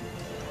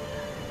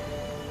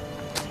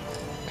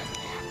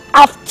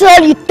 I've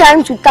told you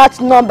times without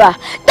number.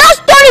 That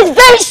story is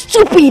very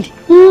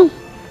stupid.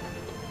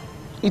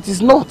 It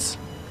is not.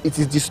 It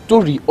is the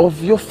story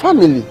of your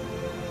family.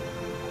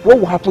 What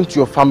will happen to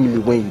your family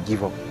when you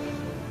give up?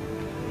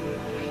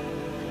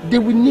 They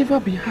will never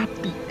be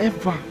happy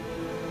ever.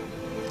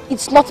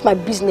 It's not my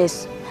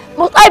business.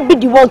 Must I be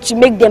the one to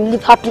make them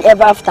live happy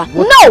ever after?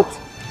 No!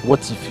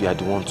 What if you are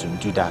the one to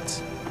do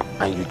that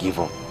and you give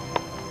up?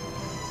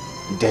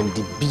 Then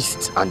the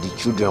beast and the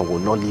children will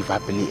not live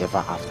happily ever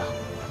after.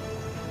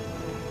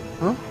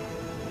 Huh?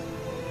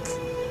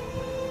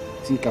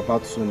 Think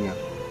about Sonia.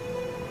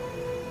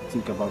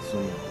 Think about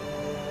Sonia.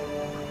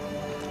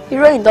 You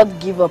really not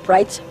give up,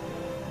 right?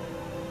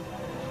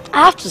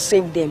 I have to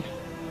save them.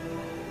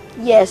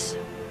 Yes.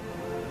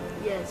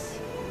 Yes.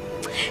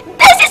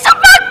 This is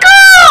super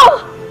cool!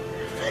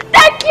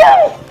 Thank you!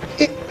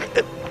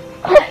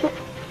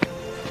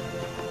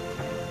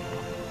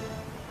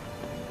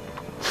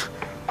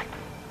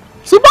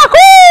 Super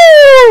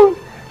cool!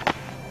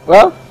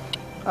 Well,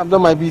 I've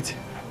done my bit.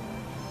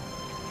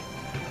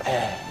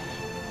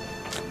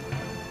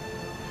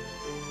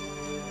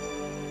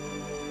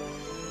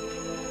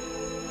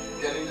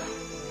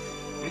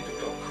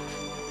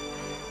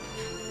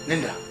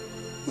 Linda,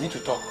 we need to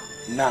talk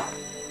now.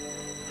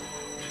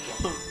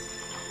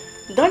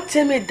 Don't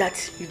tell me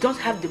that you don't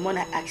have the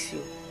money I asked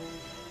you.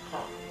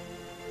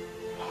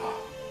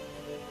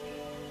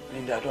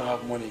 Linda, I don't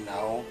have money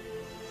now.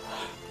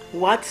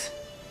 What?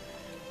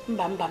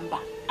 Mba.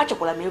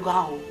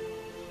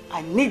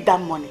 I need that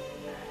money.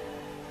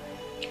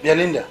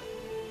 Belinda,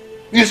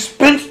 you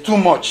spent too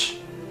much.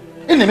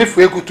 In the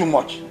make too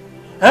much.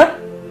 Huh?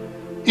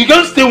 You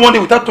can't stay one day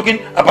without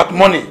talking about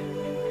money.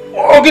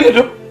 Okay,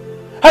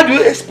 how do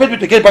you expect me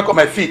to get back on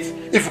my feet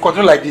if you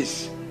continue like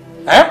this?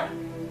 Huh?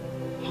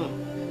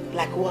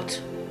 Like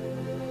what?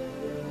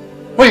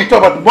 When you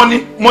talk about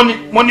money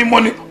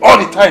all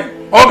the time.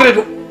 Okay,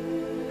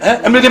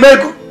 eh?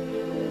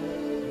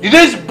 Did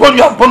they burn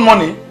you and burn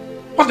money?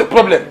 What's the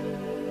problem?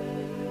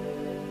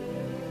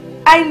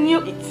 I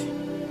knew it.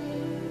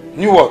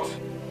 Knew what?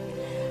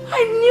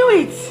 I knew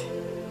it.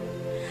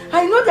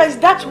 I know there's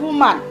that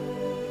woman.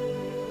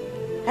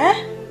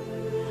 Eh?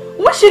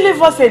 When she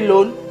leave us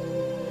alone,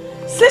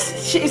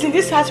 since she is in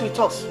this house with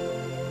us,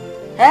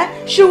 eh,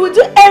 she will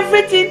do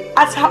everything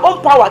at her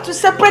own power to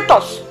separate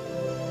us.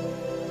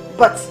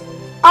 But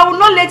I will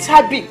not let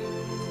her be.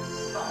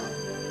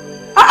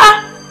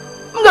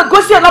 I'm going to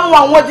go see another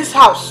one in this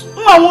house.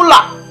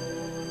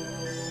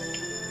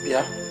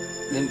 Yeah,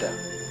 Linda.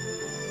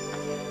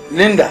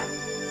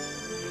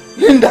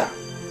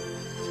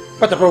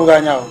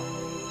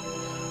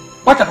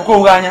 What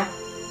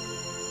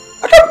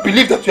I can't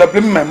believe that you are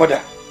blaming my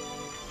mother.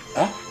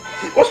 Huh?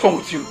 What's wrong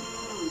with you?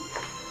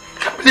 I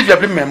can't believe you are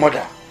blaming my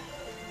mother.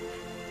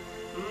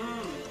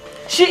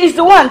 She is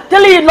the one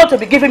telling you not to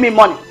be giving me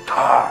money.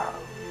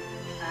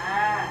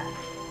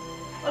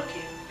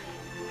 Okay.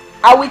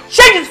 I will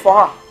change it for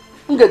her.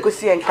 I'm going to go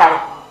see her and carry.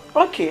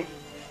 Okay.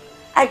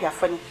 I got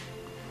funny.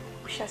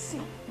 We shall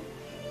see.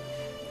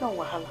 No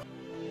wahala.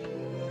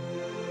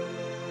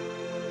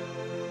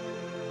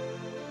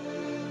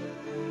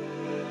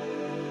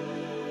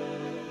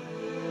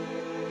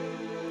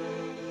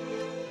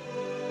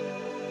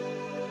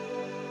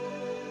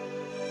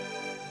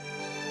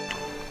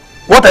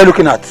 What are you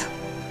looking at?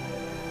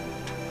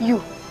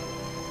 You.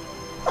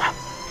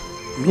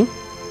 Me?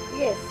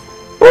 Yes.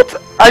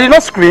 But I did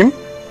not scream.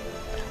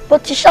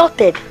 But you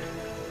shouted.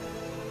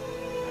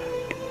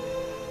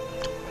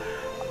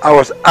 I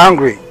was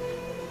angry.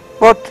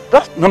 But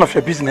that's none of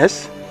your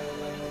business.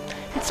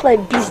 It's my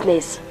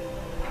business.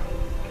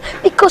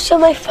 Because you're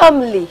my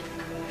family.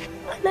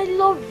 And I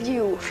love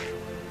you.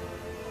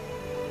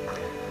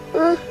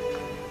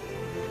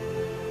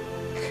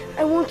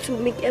 I want to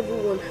make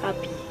everyone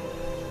happy.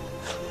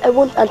 I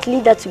want Aunt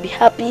Linda to be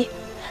happy.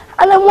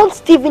 And I want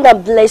Stephen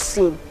and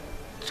Blessing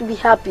to be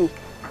happy.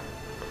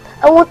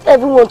 I want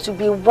everyone to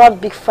be one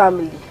big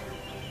family.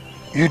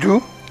 You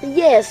do?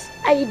 Yes,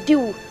 I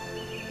do.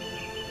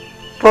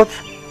 But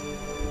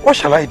what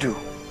shall I do?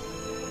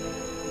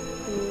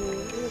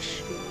 What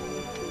should we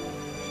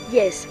do?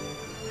 Yes,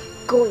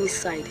 go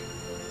inside.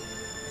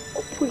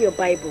 Open your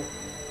Bible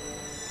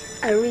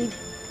and read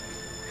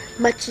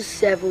Matthew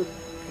 7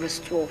 verse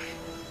 12.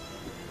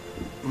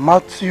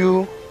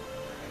 Matthew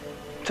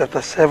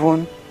chapter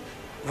 7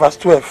 verse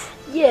 12.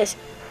 Yes,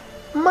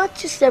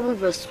 Matthew 7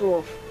 verse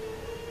 12.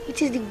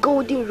 It is the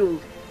golden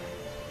rule.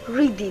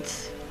 Read it,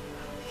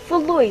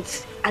 follow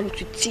it, and it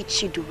will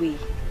teach you the way.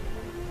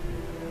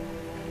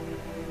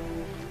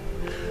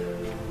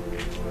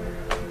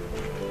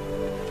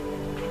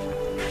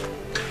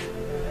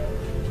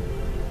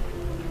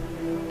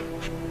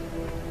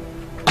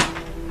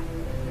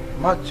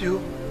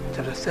 Matthew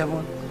chapter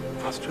 7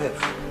 verse 12.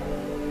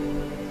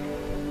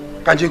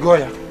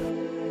 Kanjigoya.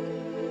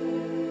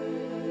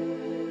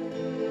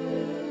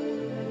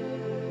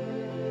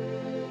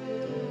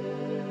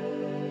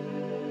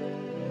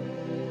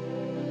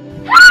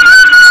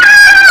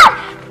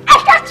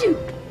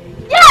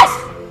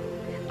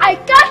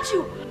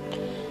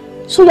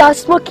 So you are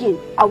smoking.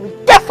 I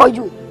will die for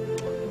you.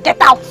 Get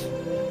out.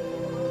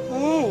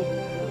 Hey,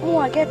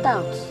 oh, get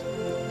out.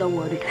 Don't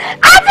worry.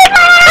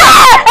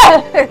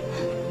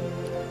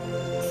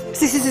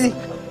 See.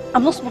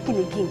 I'm not smoking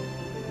again.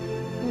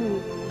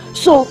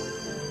 So,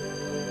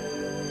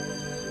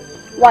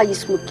 why are you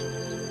smoking?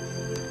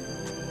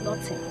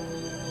 Nothing.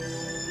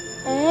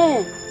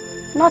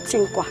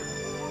 Nothing.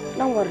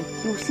 Don't worry.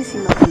 You will see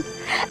nothing.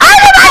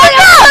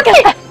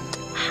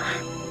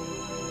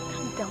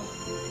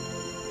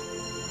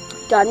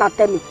 Now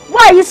tell me,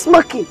 why are you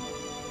smoking?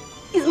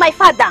 It's my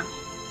father.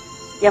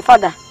 Your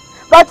father?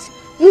 But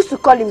you used to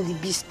call him the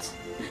beast.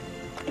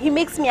 He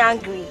makes me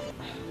angry.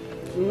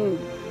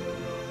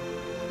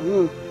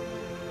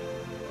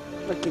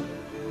 Okay.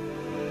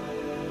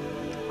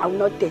 I will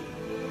not tell.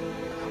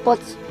 But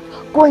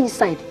go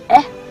inside,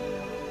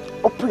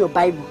 open your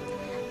Bible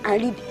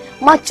and read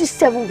Matthew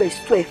 7 verse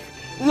 12.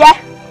 Yeah?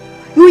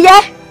 You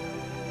yeah?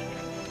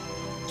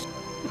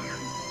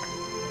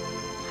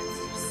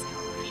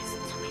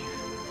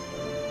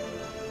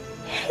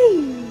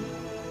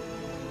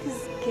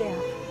 This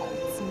girl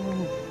caught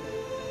me.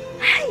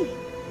 Hey!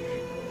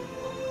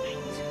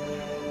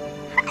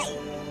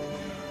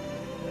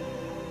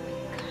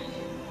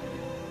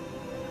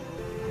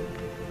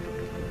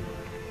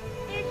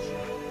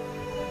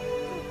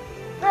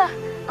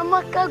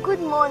 Amaka, good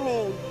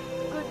morning.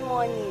 Good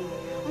morning.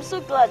 I'm so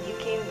glad you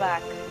came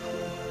back.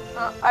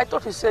 I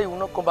thought you said you will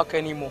not come back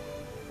anymore.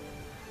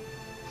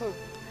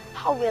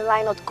 How will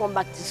I not come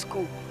back to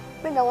school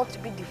when I want to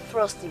be the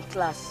first in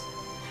class?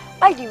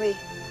 By the way,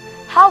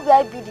 how will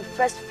I be the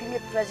first female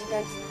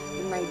president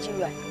in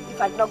Nigeria if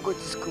I did not go to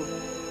school?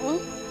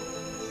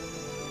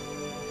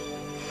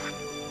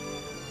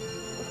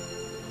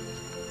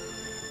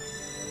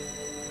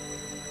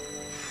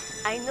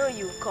 I know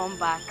you'll come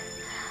back.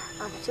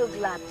 I'm so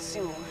glad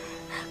too.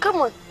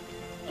 Come on,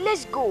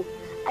 let's go.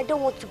 I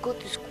don't want to go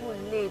to school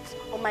late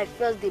on my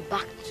first day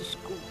back to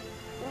school.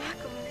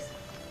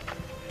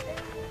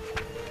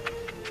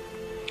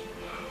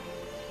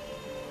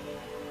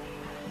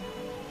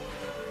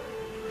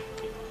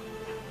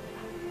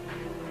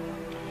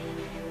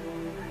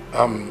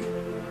 Come on.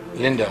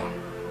 Linda,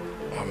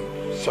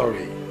 I'm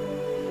sorry,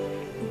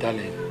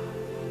 darling.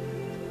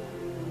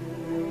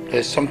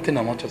 There's something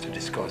I want us to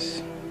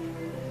discuss.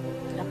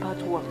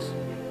 About what?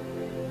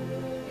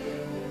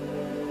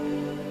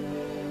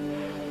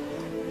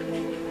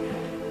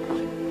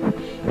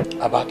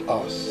 About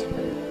us.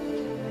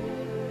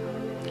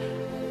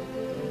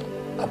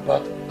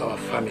 About our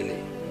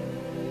family.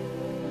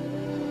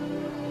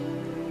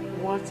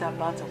 What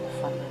about our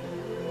family?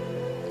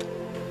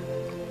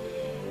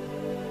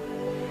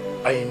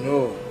 I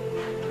know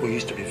we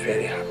used to be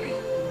very happy.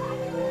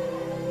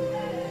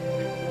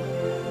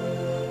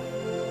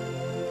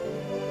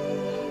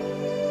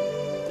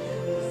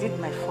 Is it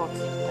my fault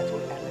that we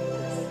are like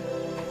this?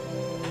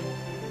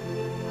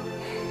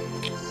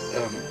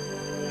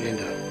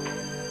 Linda,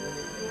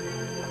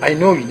 I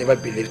know you never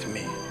believed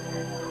me.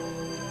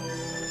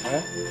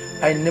 Huh?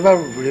 I never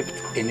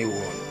raped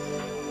anyone.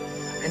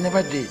 I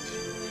never did.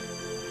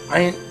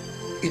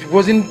 It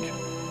wasn't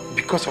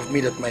because of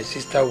me that my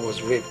sister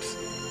was raped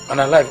and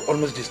her life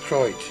almost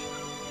destroyed.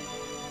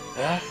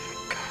 God.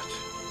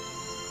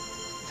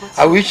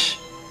 I wish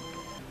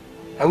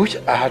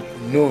I had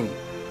known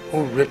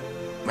who raped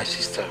my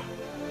sister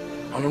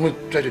and almost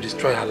tried to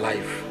destroy her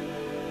life.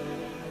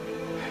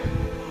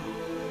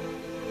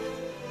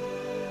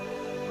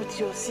 But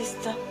your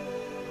sister,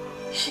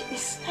 she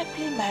is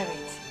happily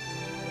married.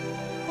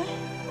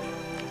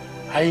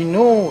 I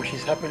know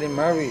she's happily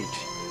married.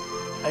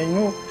 I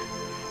know.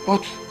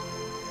 But,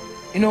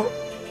 you know,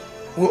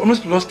 we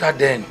almost lost her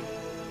then.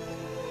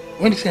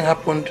 When this thing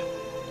happened,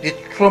 the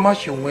trauma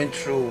she went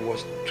through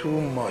was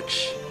too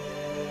much.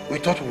 We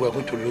thought we were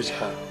going to lose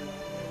her.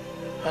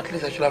 At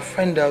least I should have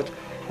found out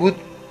who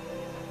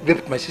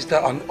raped my sister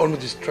and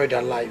almost destroyed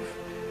her life.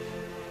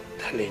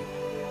 Darling,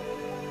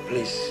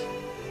 please,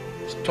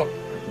 stop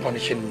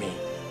punishing me.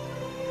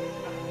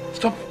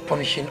 Stop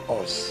punishing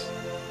us.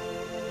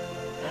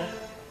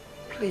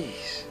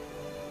 Please.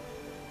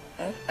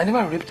 I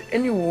never raped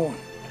anyone.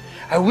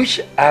 I wish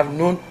I had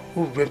known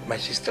who raped my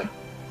sister.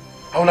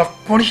 I would have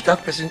punished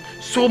that person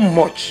so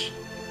much.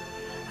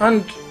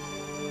 And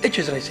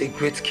Echezona is a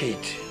great kid.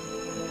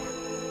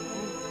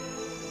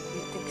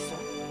 You think so?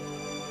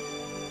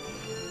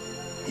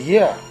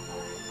 Yeah.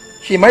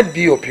 She might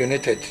be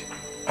opinionated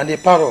and a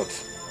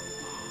parrot,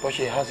 but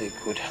she has a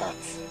good heart.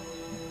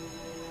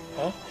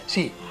 Huh?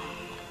 See,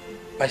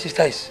 my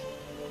sister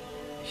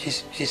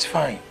she's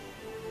fine.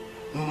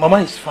 Mama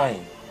is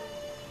fine.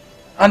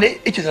 And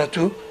Echezona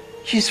too,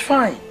 she's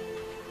fine.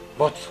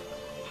 But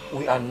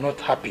we are not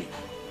happy.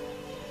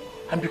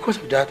 And because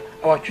of that,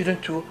 our children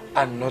too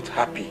are not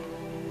happy.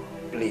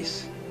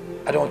 Please,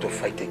 I don't want to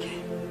fight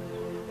again.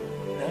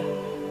 I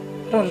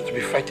don't want to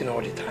be fighting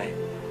all the time.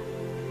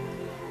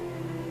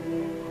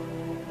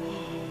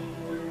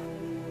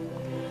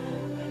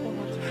 I don't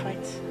want to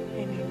fight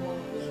anymore,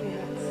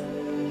 sweetheart.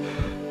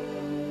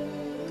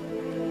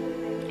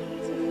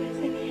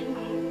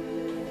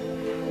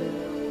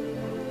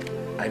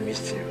 I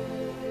missed you.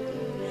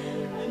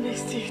 I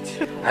missed you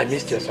too. I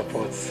missed your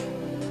support.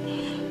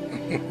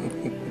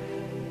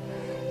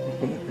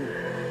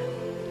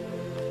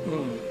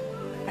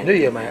 I know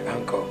you're my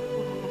uncle.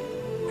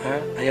 Huh?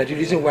 And you're the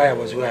reason why I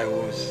was where I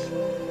was.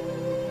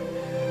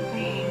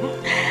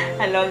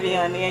 I love you,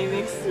 honey. I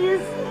miss you.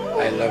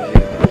 I love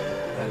you.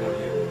 I love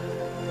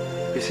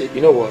you. You see,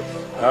 you know what?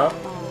 Huh?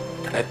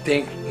 I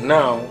think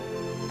now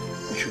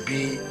we should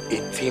be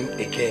a team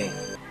again.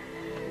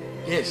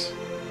 Yes.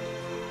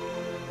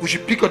 We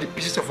should pick up the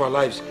pieces of our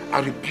lives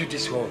and rebuild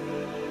this home.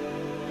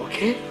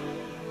 Okay?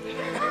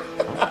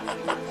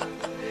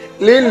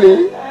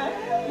 Lily.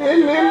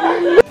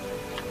 Lily.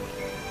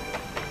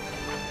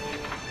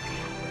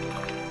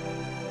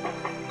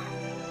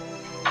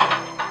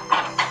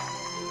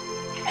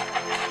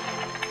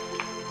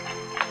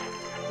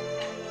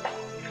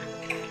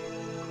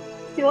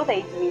 What are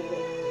you doing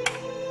here?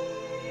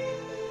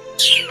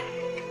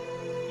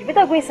 You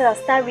better go inside and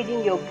start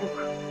reading your book.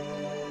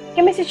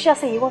 Kenneth teacher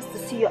said he wants to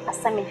see your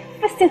assignment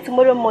first thing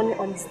tomorrow morning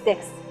on his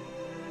desk.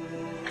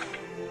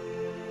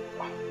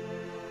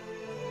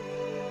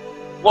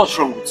 What's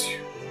wrong with you?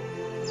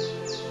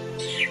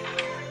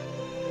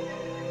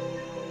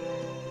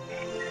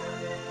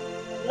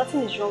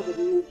 Nothing is wrong with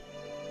me.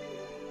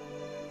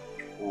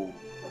 Oh.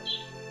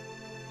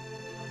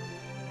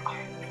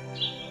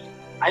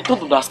 I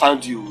don't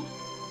understand you.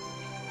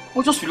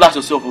 Well, just relax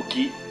yourself,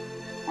 okay?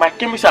 My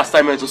chemistry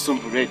assignment will soon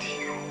be ready.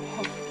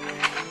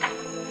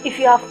 If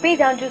you have paid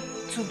Andrew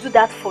to do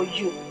that for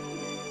you,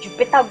 you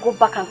better go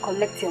back and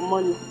collect your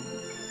money.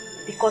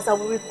 Because I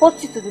will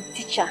report you to the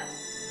teacher.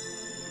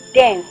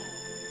 Then,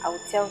 I will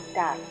tell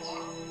Dad.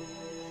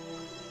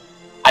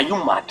 Are you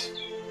mad?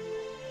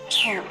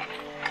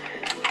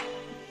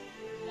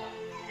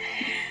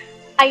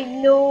 I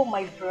know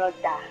my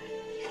brother.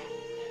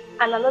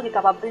 And I know the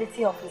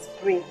capability of his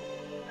brain.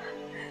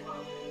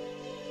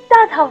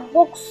 Dad have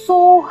worked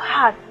so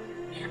hard.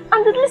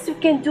 And the least we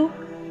can do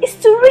is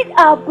to read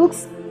our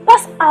books,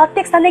 pass our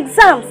tests and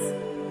exams.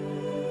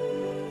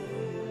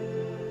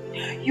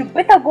 You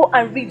better go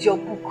and read your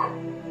book.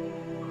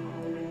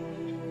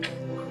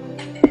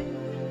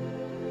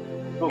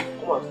 No,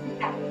 come on.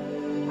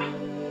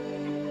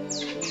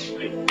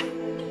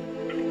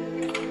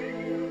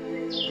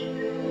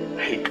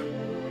 Hey,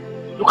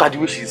 look at the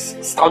way she's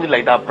sounding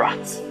like that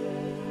brat.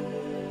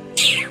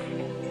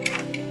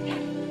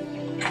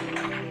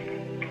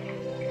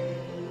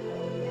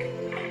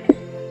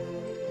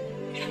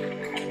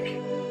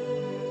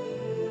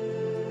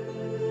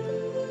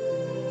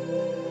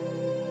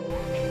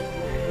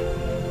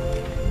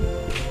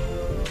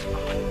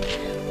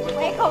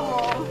 Welcome,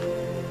 Mom.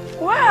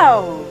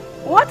 Wow,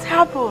 what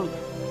happened?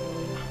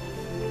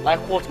 Like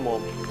what,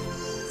 Mom?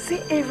 See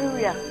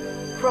everywhere,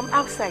 from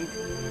outside,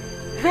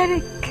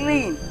 very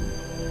clean,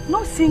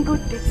 no single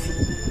dirty.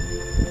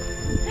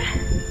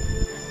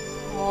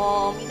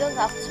 Mom, you don't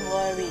have to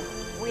worry.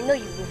 We know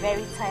you'll be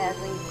very tired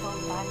when you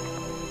come back.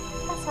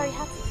 That's why you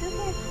have to do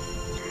it.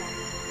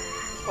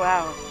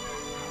 Wow,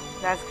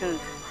 that's good.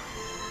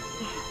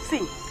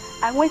 See,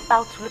 I went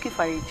out looking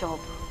for a job.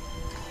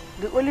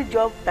 The only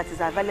job that is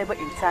available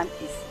in town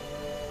is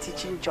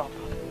teaching job.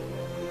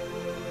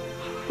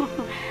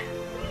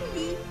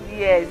 Really?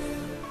 Yes.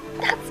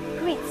 That's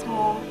great,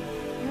 Mom.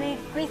 You're a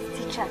great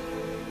teacher.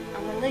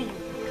 And I know you'll be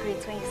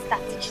great when you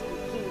start teaching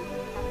again.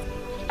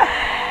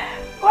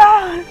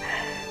 Wow.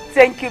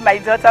 Thank you, my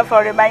daughter,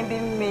 for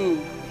reminding me.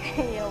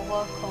 You're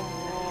welcome,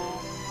 Mom.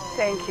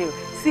 Thank you.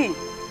 See,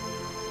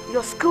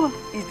 your school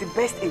is the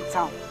best in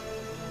town.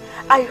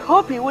 I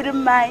hope you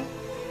wouldn't mind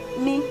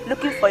me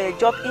looking for a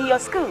job in your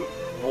school.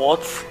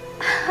 What?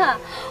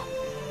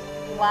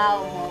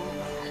 Wow, Mom.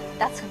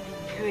 That would be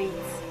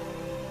great.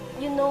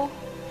 You know,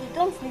 you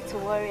don't need to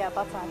worry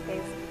about our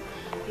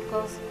textbook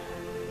because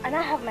I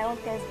have my own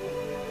textbook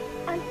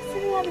and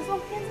Steven have his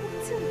own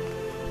textbook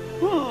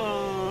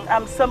too.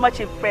 I'm so much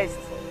impressed.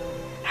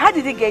 How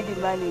did he get the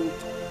money?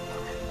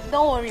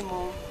 Don't worry,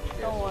 Mom.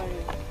 Don't worry.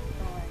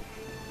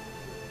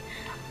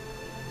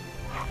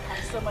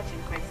 I'm so much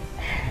impressed.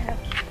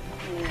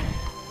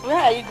 Where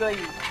are you going?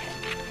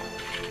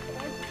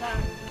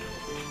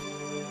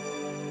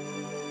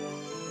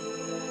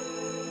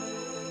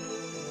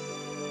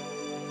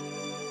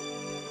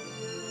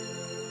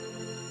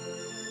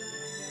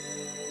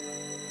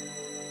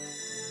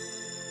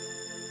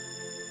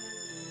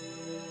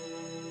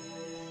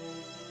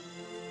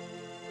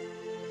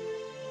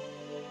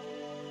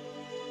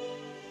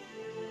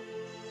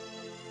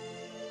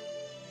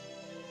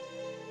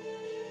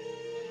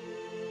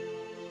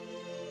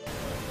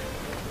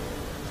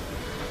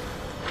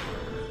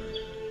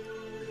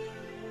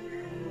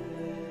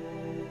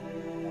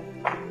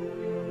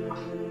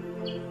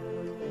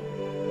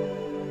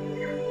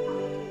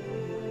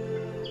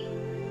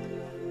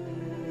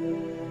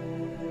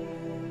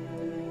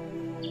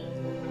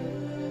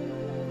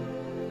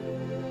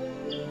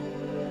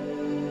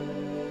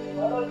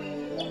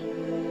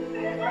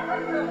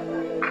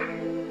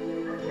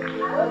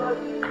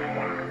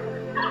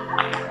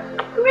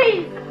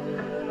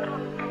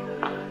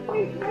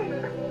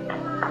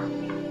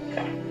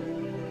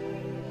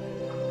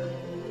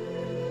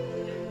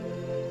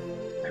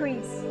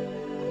 Chris,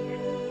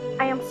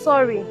 I am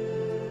sorry.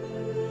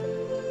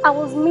 I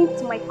was mean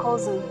to my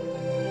cousin.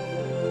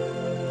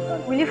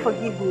 Will you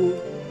forgive me?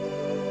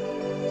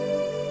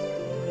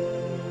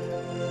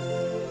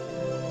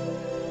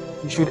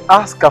 You should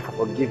ask her for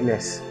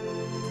forgiveness.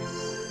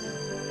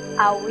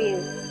 I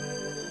will.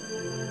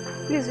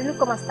 Please, will you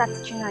come and start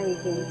teaching her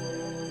again?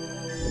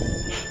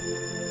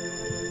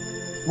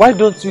 Why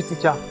don't you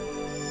teach her?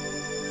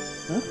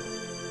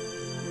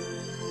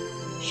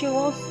 She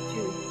wants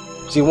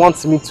to. She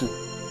wants me to.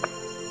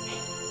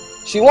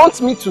 She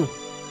wants me to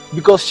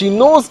because she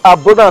knows her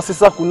brother and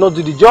sister could not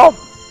do the job.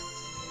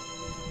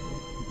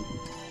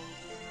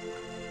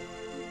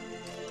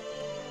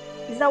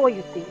 Is that what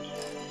you think?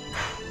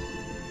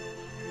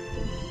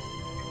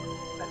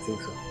 I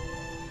think so.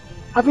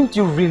 Haven't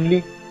you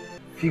really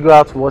figured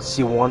out what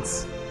she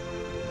wants?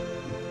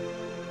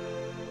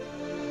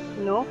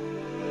 No.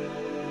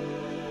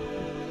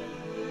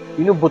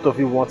 You know both of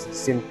you want the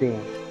same thing.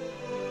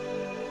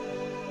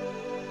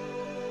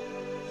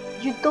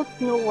 You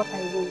don't know what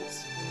I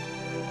want.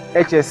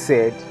 Eche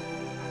said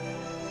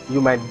you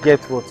might get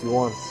what you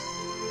want.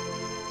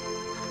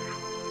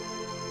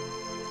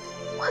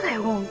 What I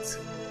want?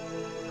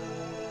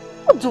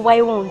 What do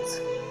I want?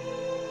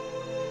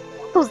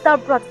 What does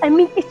that brat, I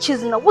mean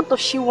Echezona, what does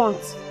she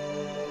want?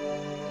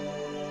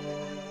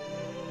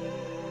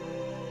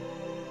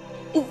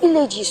 The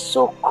village is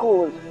so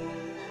cold.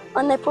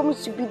 And I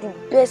promise to be the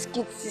best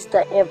kid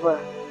sister ever.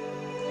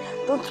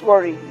 Don't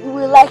worry, you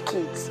will like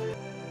it.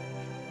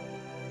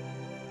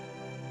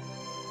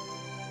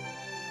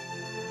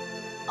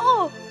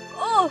 Oh!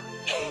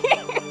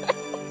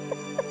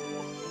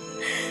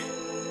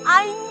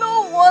 I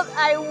know what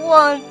I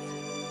want.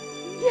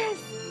 Yes.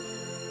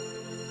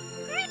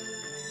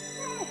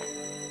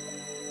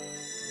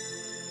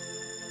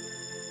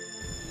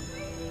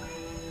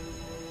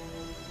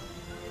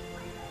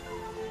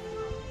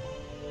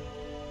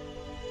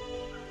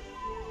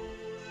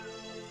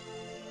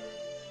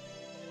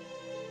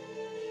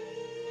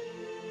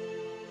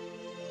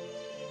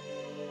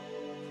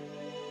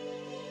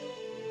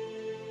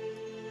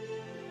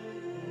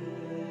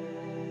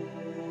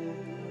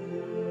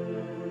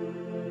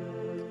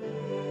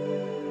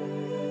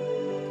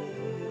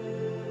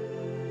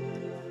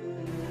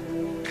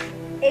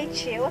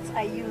 Eche, what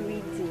are you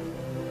reading?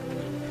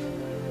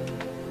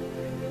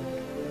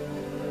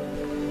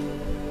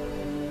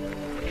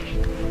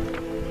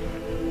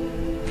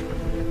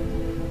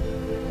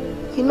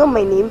 You know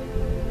my name?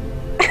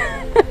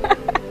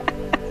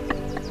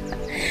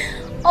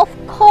 Of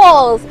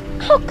course!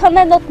 How can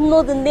I not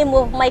know the name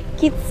of my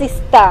kid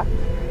sister?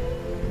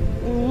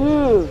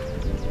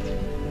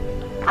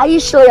 Are you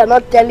sure you're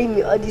not telling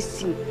me all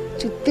this thing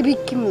to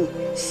trick me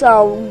so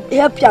I'll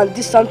help you and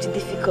do something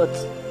difficult?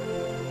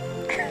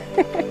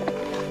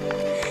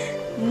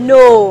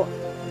 No.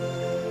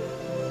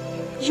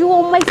 You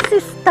are my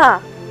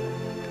sister,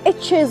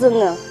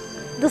 Echezona,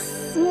 the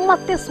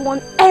smartest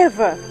one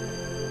ever.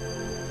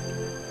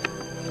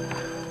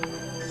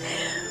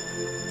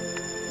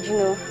 You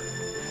know,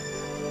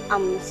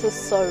 I'm so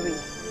sorry.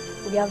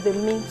 We have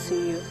been mean to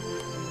you.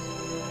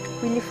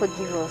 Really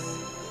forgive us.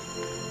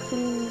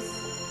 Please.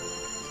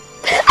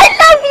 I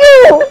love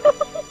you!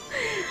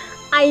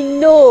 I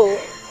know.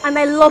 And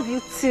I love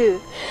you too.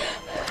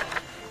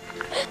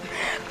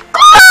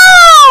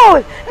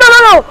 Cool!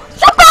 No!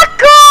 Super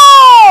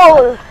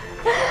cool!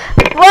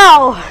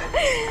 Wow!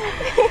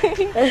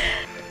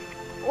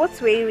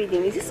 What were you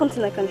reading? Is this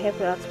something I can help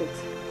you out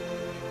with?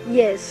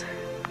 Yes.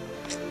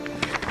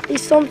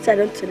 It's something I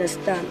don't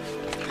understand.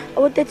 I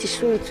wanted to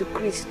show it to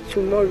Chris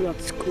tomorrow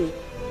at school.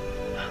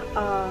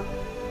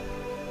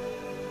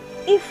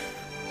 If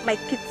my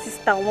kid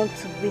sister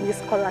wants to win the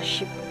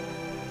scholarship,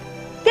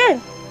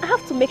 then I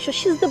have to make sure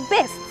she's the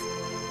best.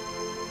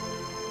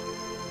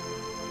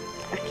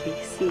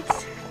 Okay, see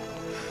it.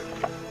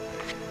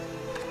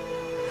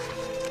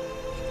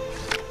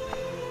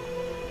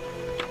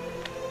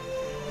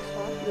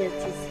 Yes,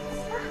 this is.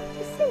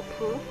 It's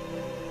simple.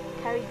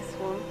 Carry this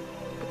one,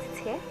 put it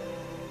here.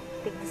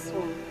 Take this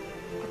one,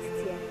 put it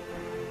here.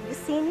 Have you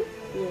seen it?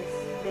 Yes.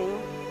 Then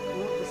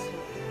move this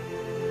one.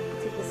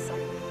 Put it this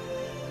side.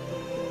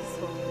 This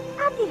one.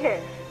 Add it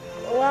here.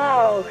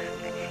 Wow.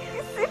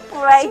 It's simple,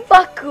 right?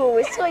 Super cool.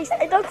 It's so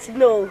I don't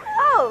know.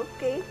 Oh,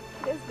 okay.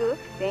 Let's go.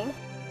 Then.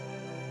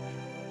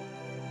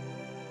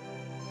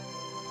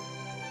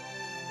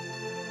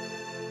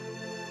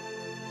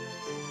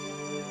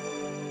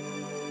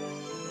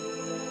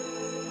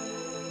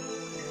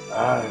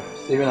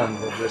 Stephen and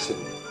Blessed.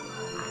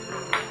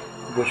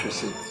 Go to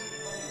sit.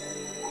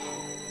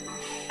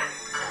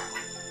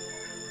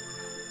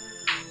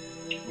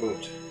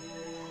 Good.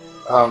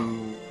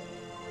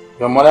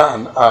 Your mother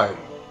and I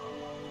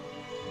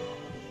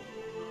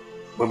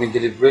will be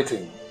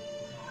deliberating,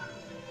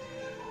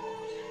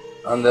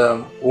 and we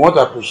want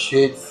to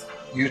appreciate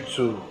you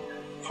two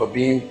for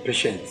being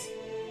patient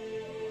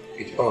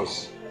with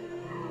us.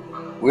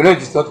 We know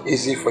it is not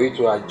easy for you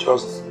to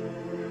adjust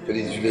to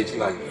this village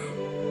life.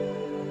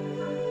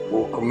 We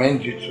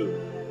commend you too.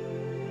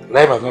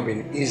 Life has not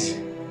been easy.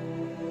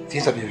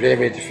 Things have been very,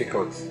 very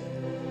difficult.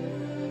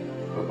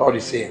 But all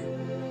the same,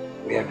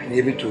 we have been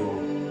able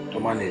to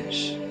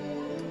manage.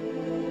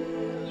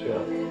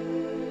 Sure.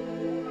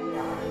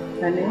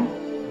 Honey,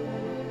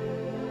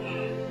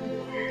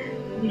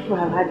 if you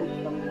have had it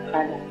from your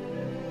father,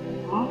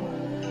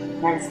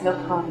 there is no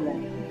problem.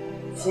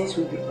 Things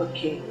will be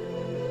okay.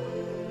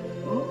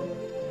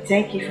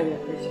 Thank you for your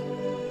patience.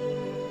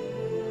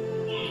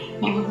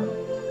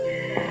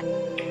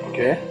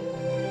 Okay?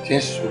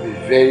 Things will be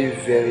very,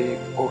 very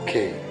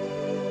okay.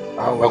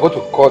 We're going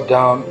to cut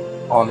down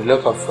on a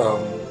lot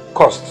of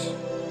costs.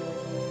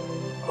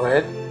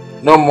 Alright?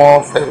 No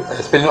more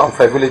spending on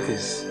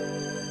frivolities.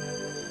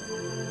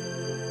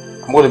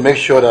 I'm going to make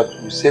sure that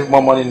we save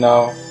more money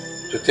now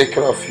to take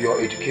care of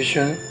your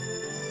education,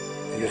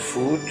 your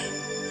food,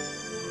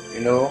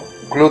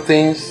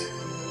 clothing,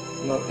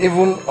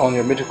 even on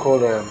your medical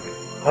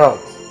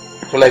health.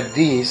 So like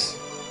this,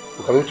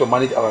 we can be able to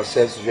manage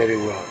ourselves very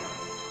well.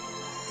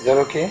 Is that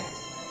okay?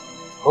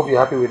 Hope you're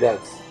happy with that.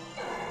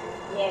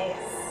 Yes,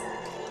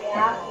 we're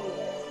happy.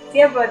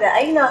 Dear brother,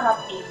 are you not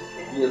happy?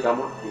 Yes, I'm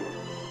okay.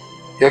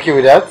 You okay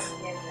with that?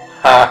 Yes,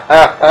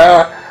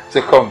 sir.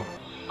 So come,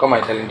 my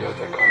darling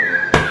daughter, come.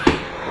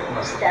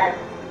 Yes, Dad.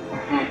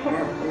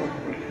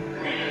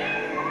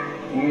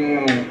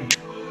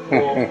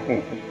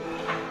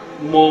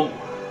 Mom,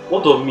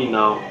 what of me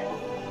now?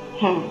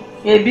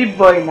 You're a big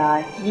boy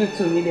now. You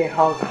two need a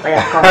hug.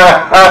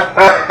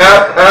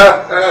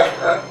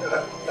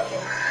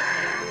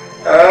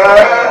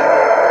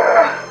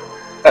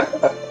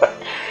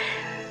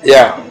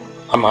 Yeah,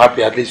 I'm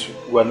happy. At least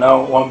we're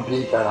now one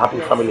big and happy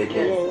family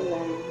again.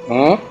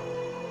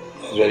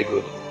 That's very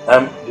good.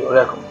 The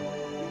other come.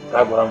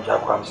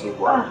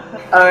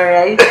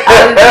 Alright,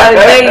 I'll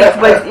get it,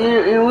 but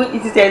you won't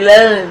eat it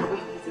alone.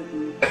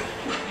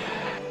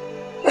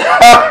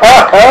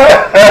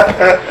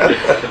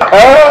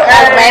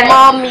 That's my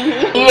mommy.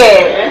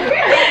 Yeah.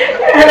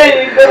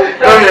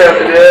 Come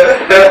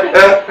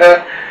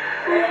here.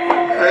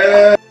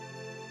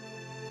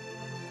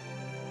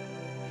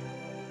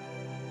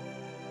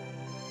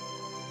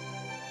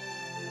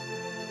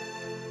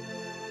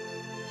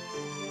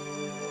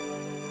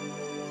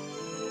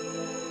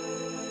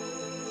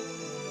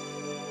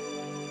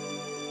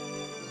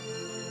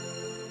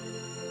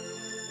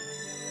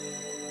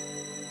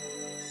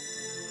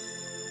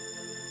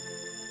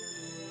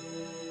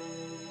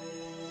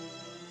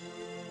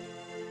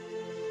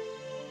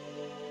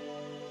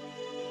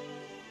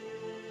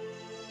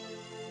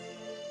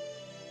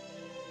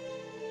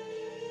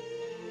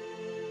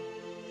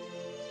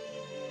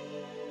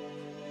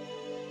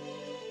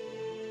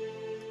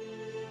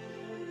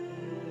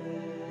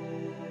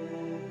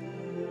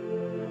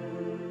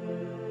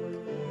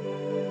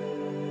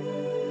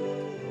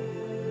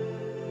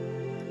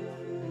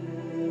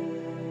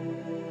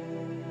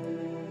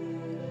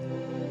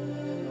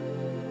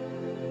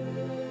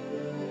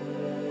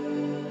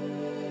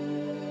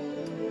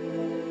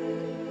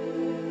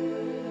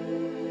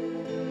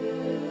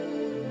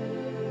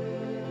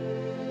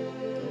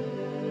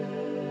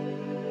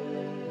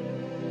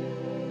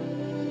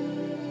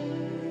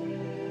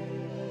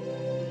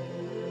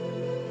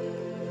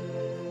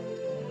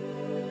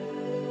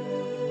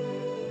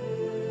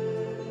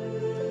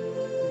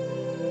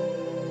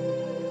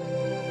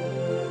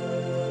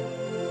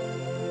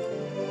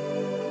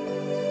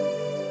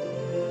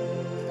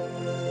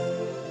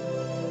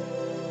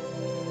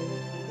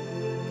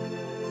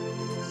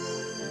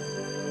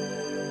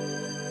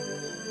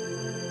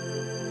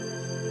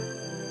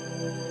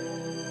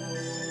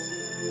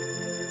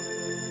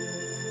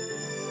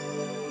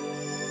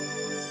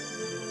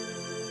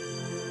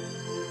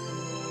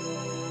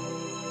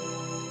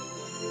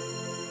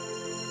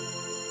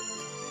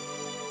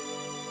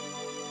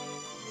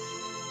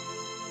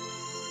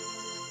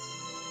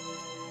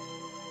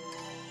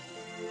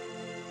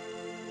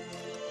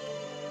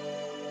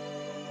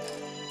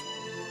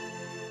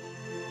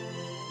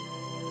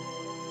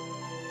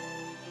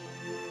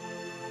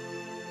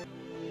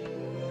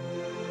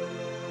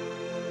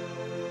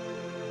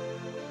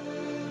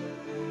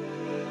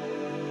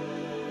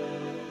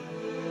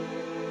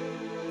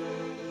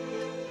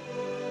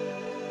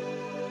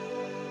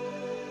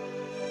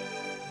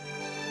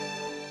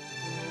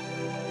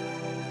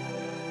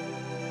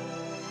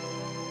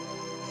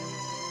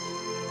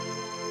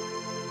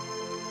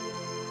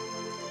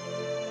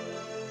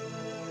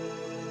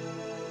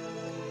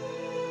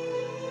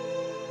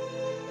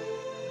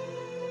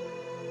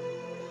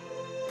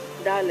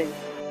 Darling,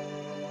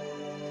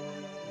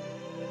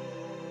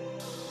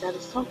 there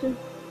is something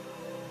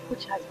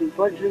which has been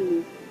bothering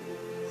me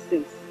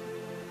since.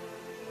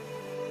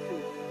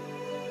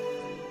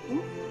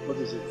 What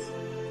is it?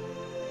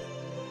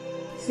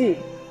 See,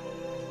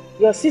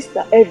 your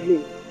sister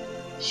Evelyn,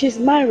 she's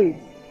married.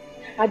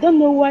 I don't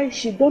know why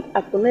she don't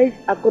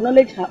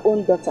acknowledge her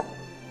own daughter,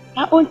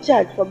 her own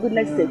child, for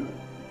goodness sake.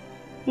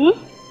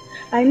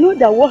 I know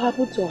that what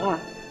happened to her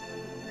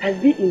has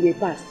been in the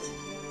past.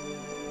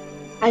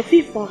 I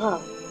feel for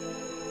her.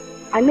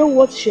 I know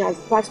what she has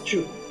passed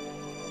through.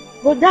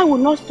 But that will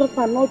not stop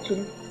her not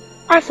to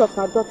ask of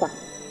her daughter.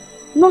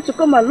 Not to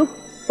come and look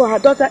for her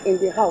daughter in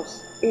the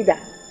house either.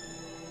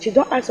 She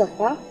don't ask of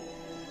her.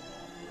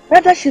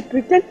 Rather, she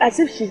pretends as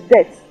if she's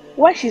dead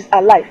while she's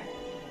alive.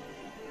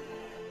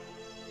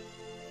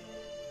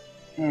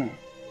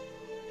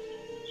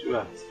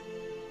 Sure.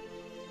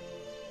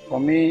 For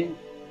me,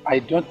 I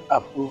don't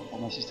approve of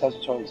my sister's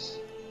choice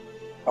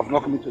of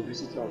not coming to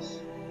visit us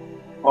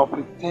or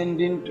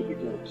pretending to be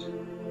dead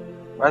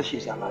while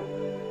she's alive.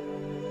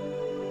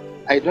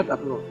 I don't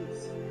approve of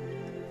this.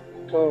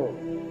 So,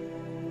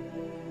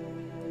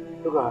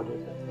 look at her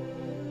daughter,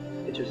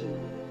 Echezona.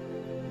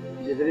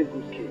 She's a very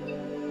good kid.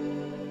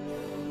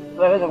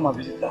 So let's come and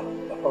visit her.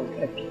 That's how we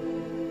can keep.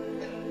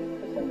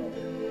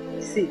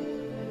 See,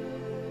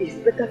 it's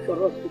better for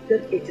us to tell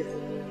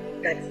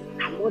Echezona that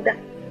her mother,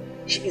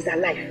 she is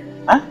alive.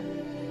 Huh?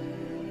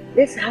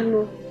 Let her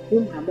know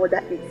whom her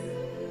mother is.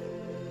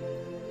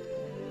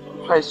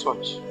 Why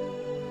such?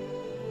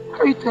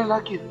 How you tell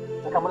that kid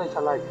that her mother is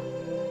alive?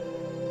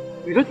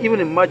 We don't even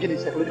imagine the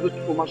psychological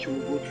trauma she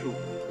will go through.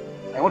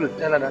 I want to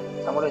tell her that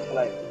her mother is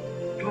alive.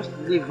 Just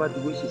leave her the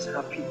way she's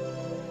happy.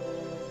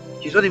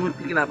 She's not even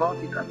thinking about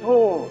it at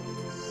all.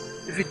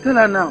 If you tell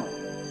her now,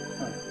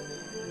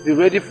 be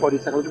ready for the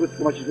psychological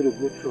trauma she's going to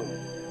go through.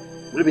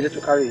 Will you be there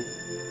to carry it?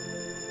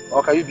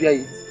 Or can you bear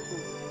it?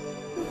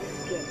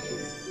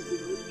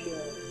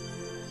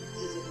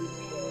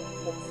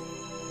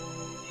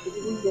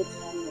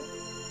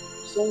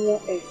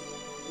 someone else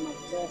might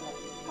tell her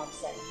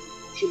outside.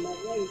 She might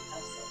hear it outside.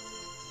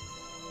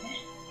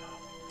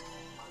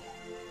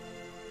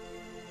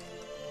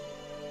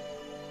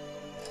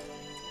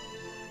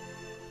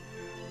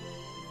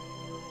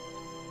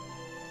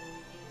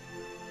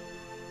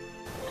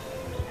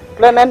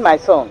 Clement, my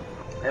son.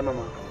 Hey,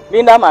 Mama.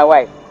 Linda, my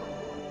wife.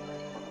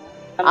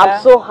 I'm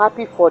so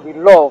happy for the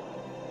love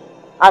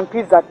and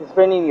peace that is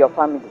reigning in your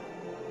family.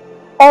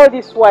 All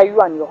this while you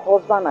and your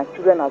husband and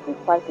children have been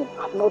fighting,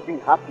 have not been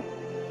happy.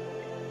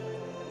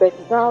 But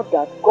now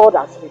that God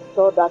has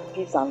restored that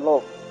peace and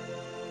love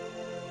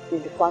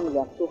in the family,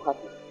 I'm so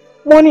happy.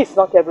 Money is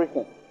not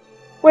everything.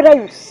 Whether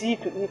you see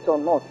to it or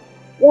not,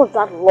 once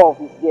that love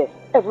is there,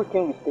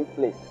 everything will take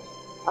place.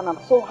 And I'm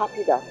so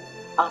happy that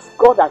as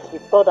God has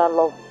restored that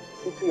love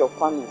into your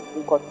family, it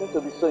will continue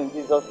to be so in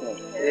Jesus' name.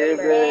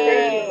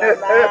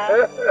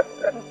 Amen.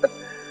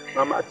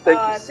 Mama, thank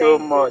you so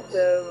much. Thank you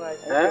so much.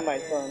 Thank you, my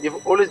son.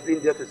 You've always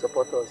been there to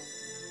support us.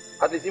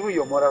 At least even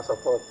your mother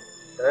support.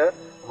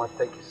 Mama,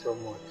 thank you so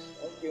much.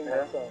 Thank you,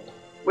 my son.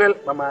 Well,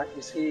 Mama,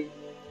 you see,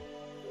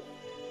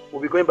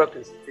 we'll be going back to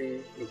the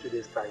city in 2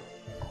 days' time.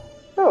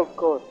 Oh,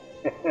 God.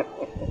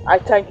 I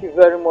thank you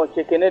very much,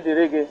 Kenneth.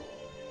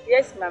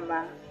 Yes,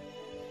 Mama.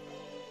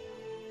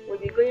 We'll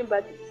be going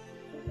back.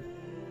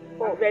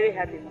 I'm very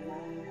happy, Mama.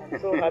 I'm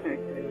so happy.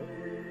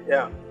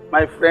 Yeah,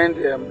 my friend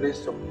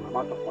raised some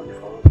amount of money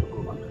for us to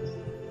go back to the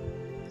city.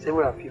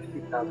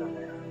 750,000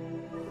 naira.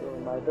 Oh,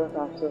 my daughter,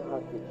 I'm so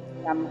happy.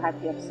 I'm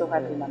happy. I'm so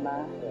happy,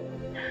 Mama.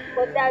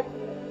 But Dad,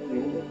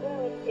 even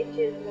with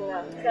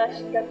Echezona, Crash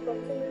can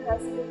continue her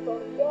school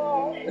from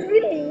there.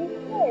 Really?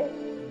 Yes.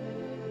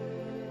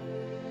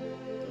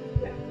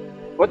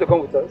 Want to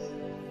come with us?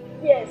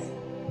 Yes.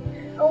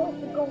 I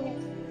want to go with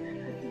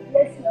the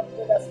blessing of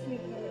God as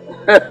people.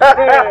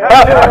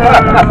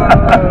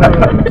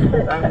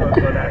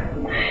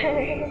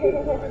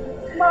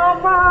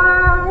 Mama,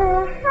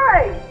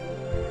 hi.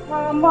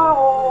 Mama,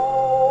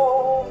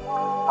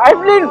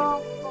 Evelyn!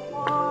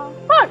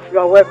 You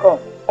are welcome.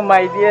 Oh,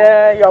 my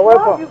dear, you are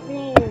welcome. How have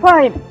you been?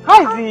 Fine.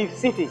 How is the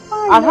city?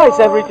 And how is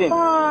everything?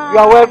 Fine. You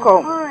are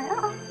welcome.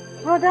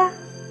 Fine. Brother,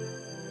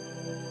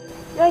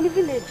 you're in the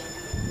village.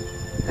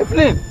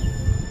 Evelyn!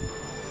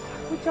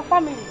 With your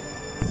family.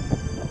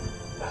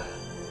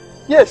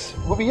 Yes,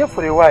 we'll be here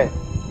for a while.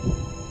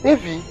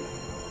 Evie?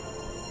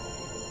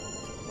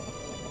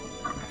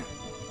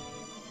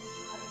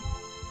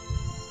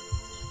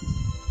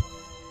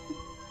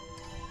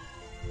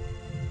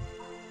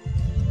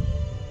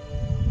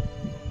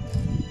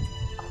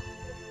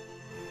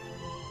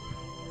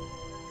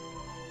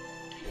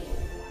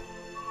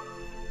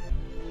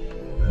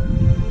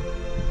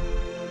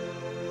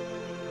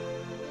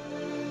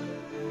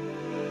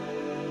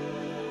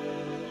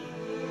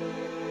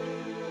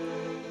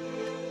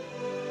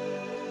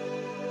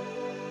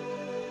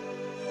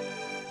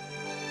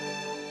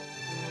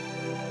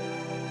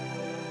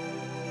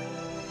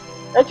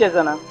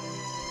 Echezona.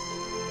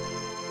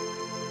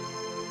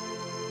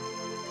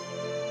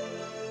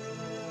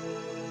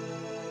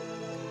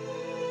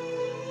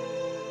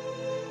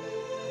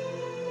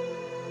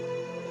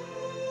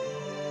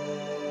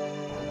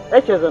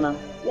 Echezona.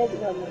 Yes,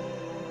 Mama.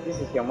 This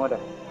is your mother.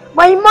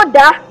 My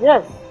mother?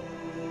 Yes.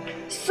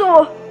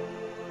 So,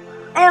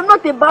 I am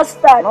not a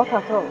bastard. Not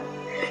at all.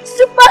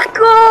 Super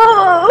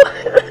cool!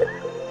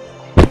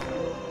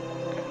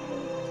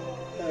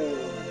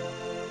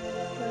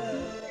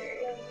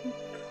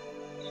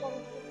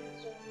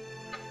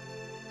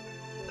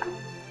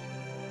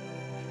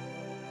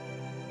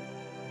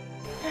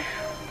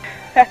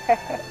 Hey.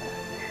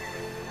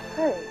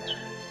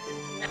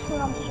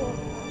 I'm so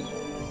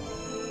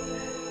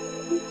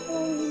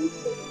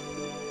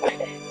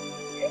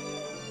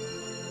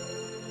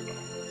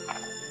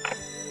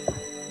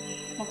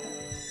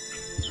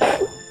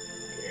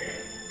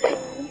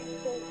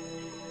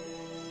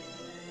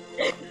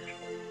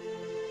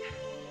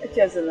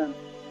Echezona,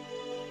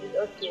 it's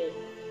okay.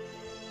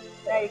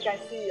 Now you can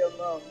see your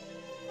mom.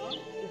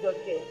 It's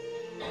okay.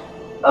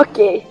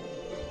 Okay.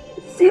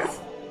 Since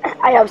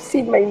I have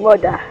seen my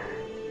mother,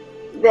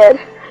 then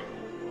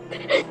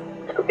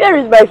where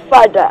is my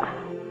father?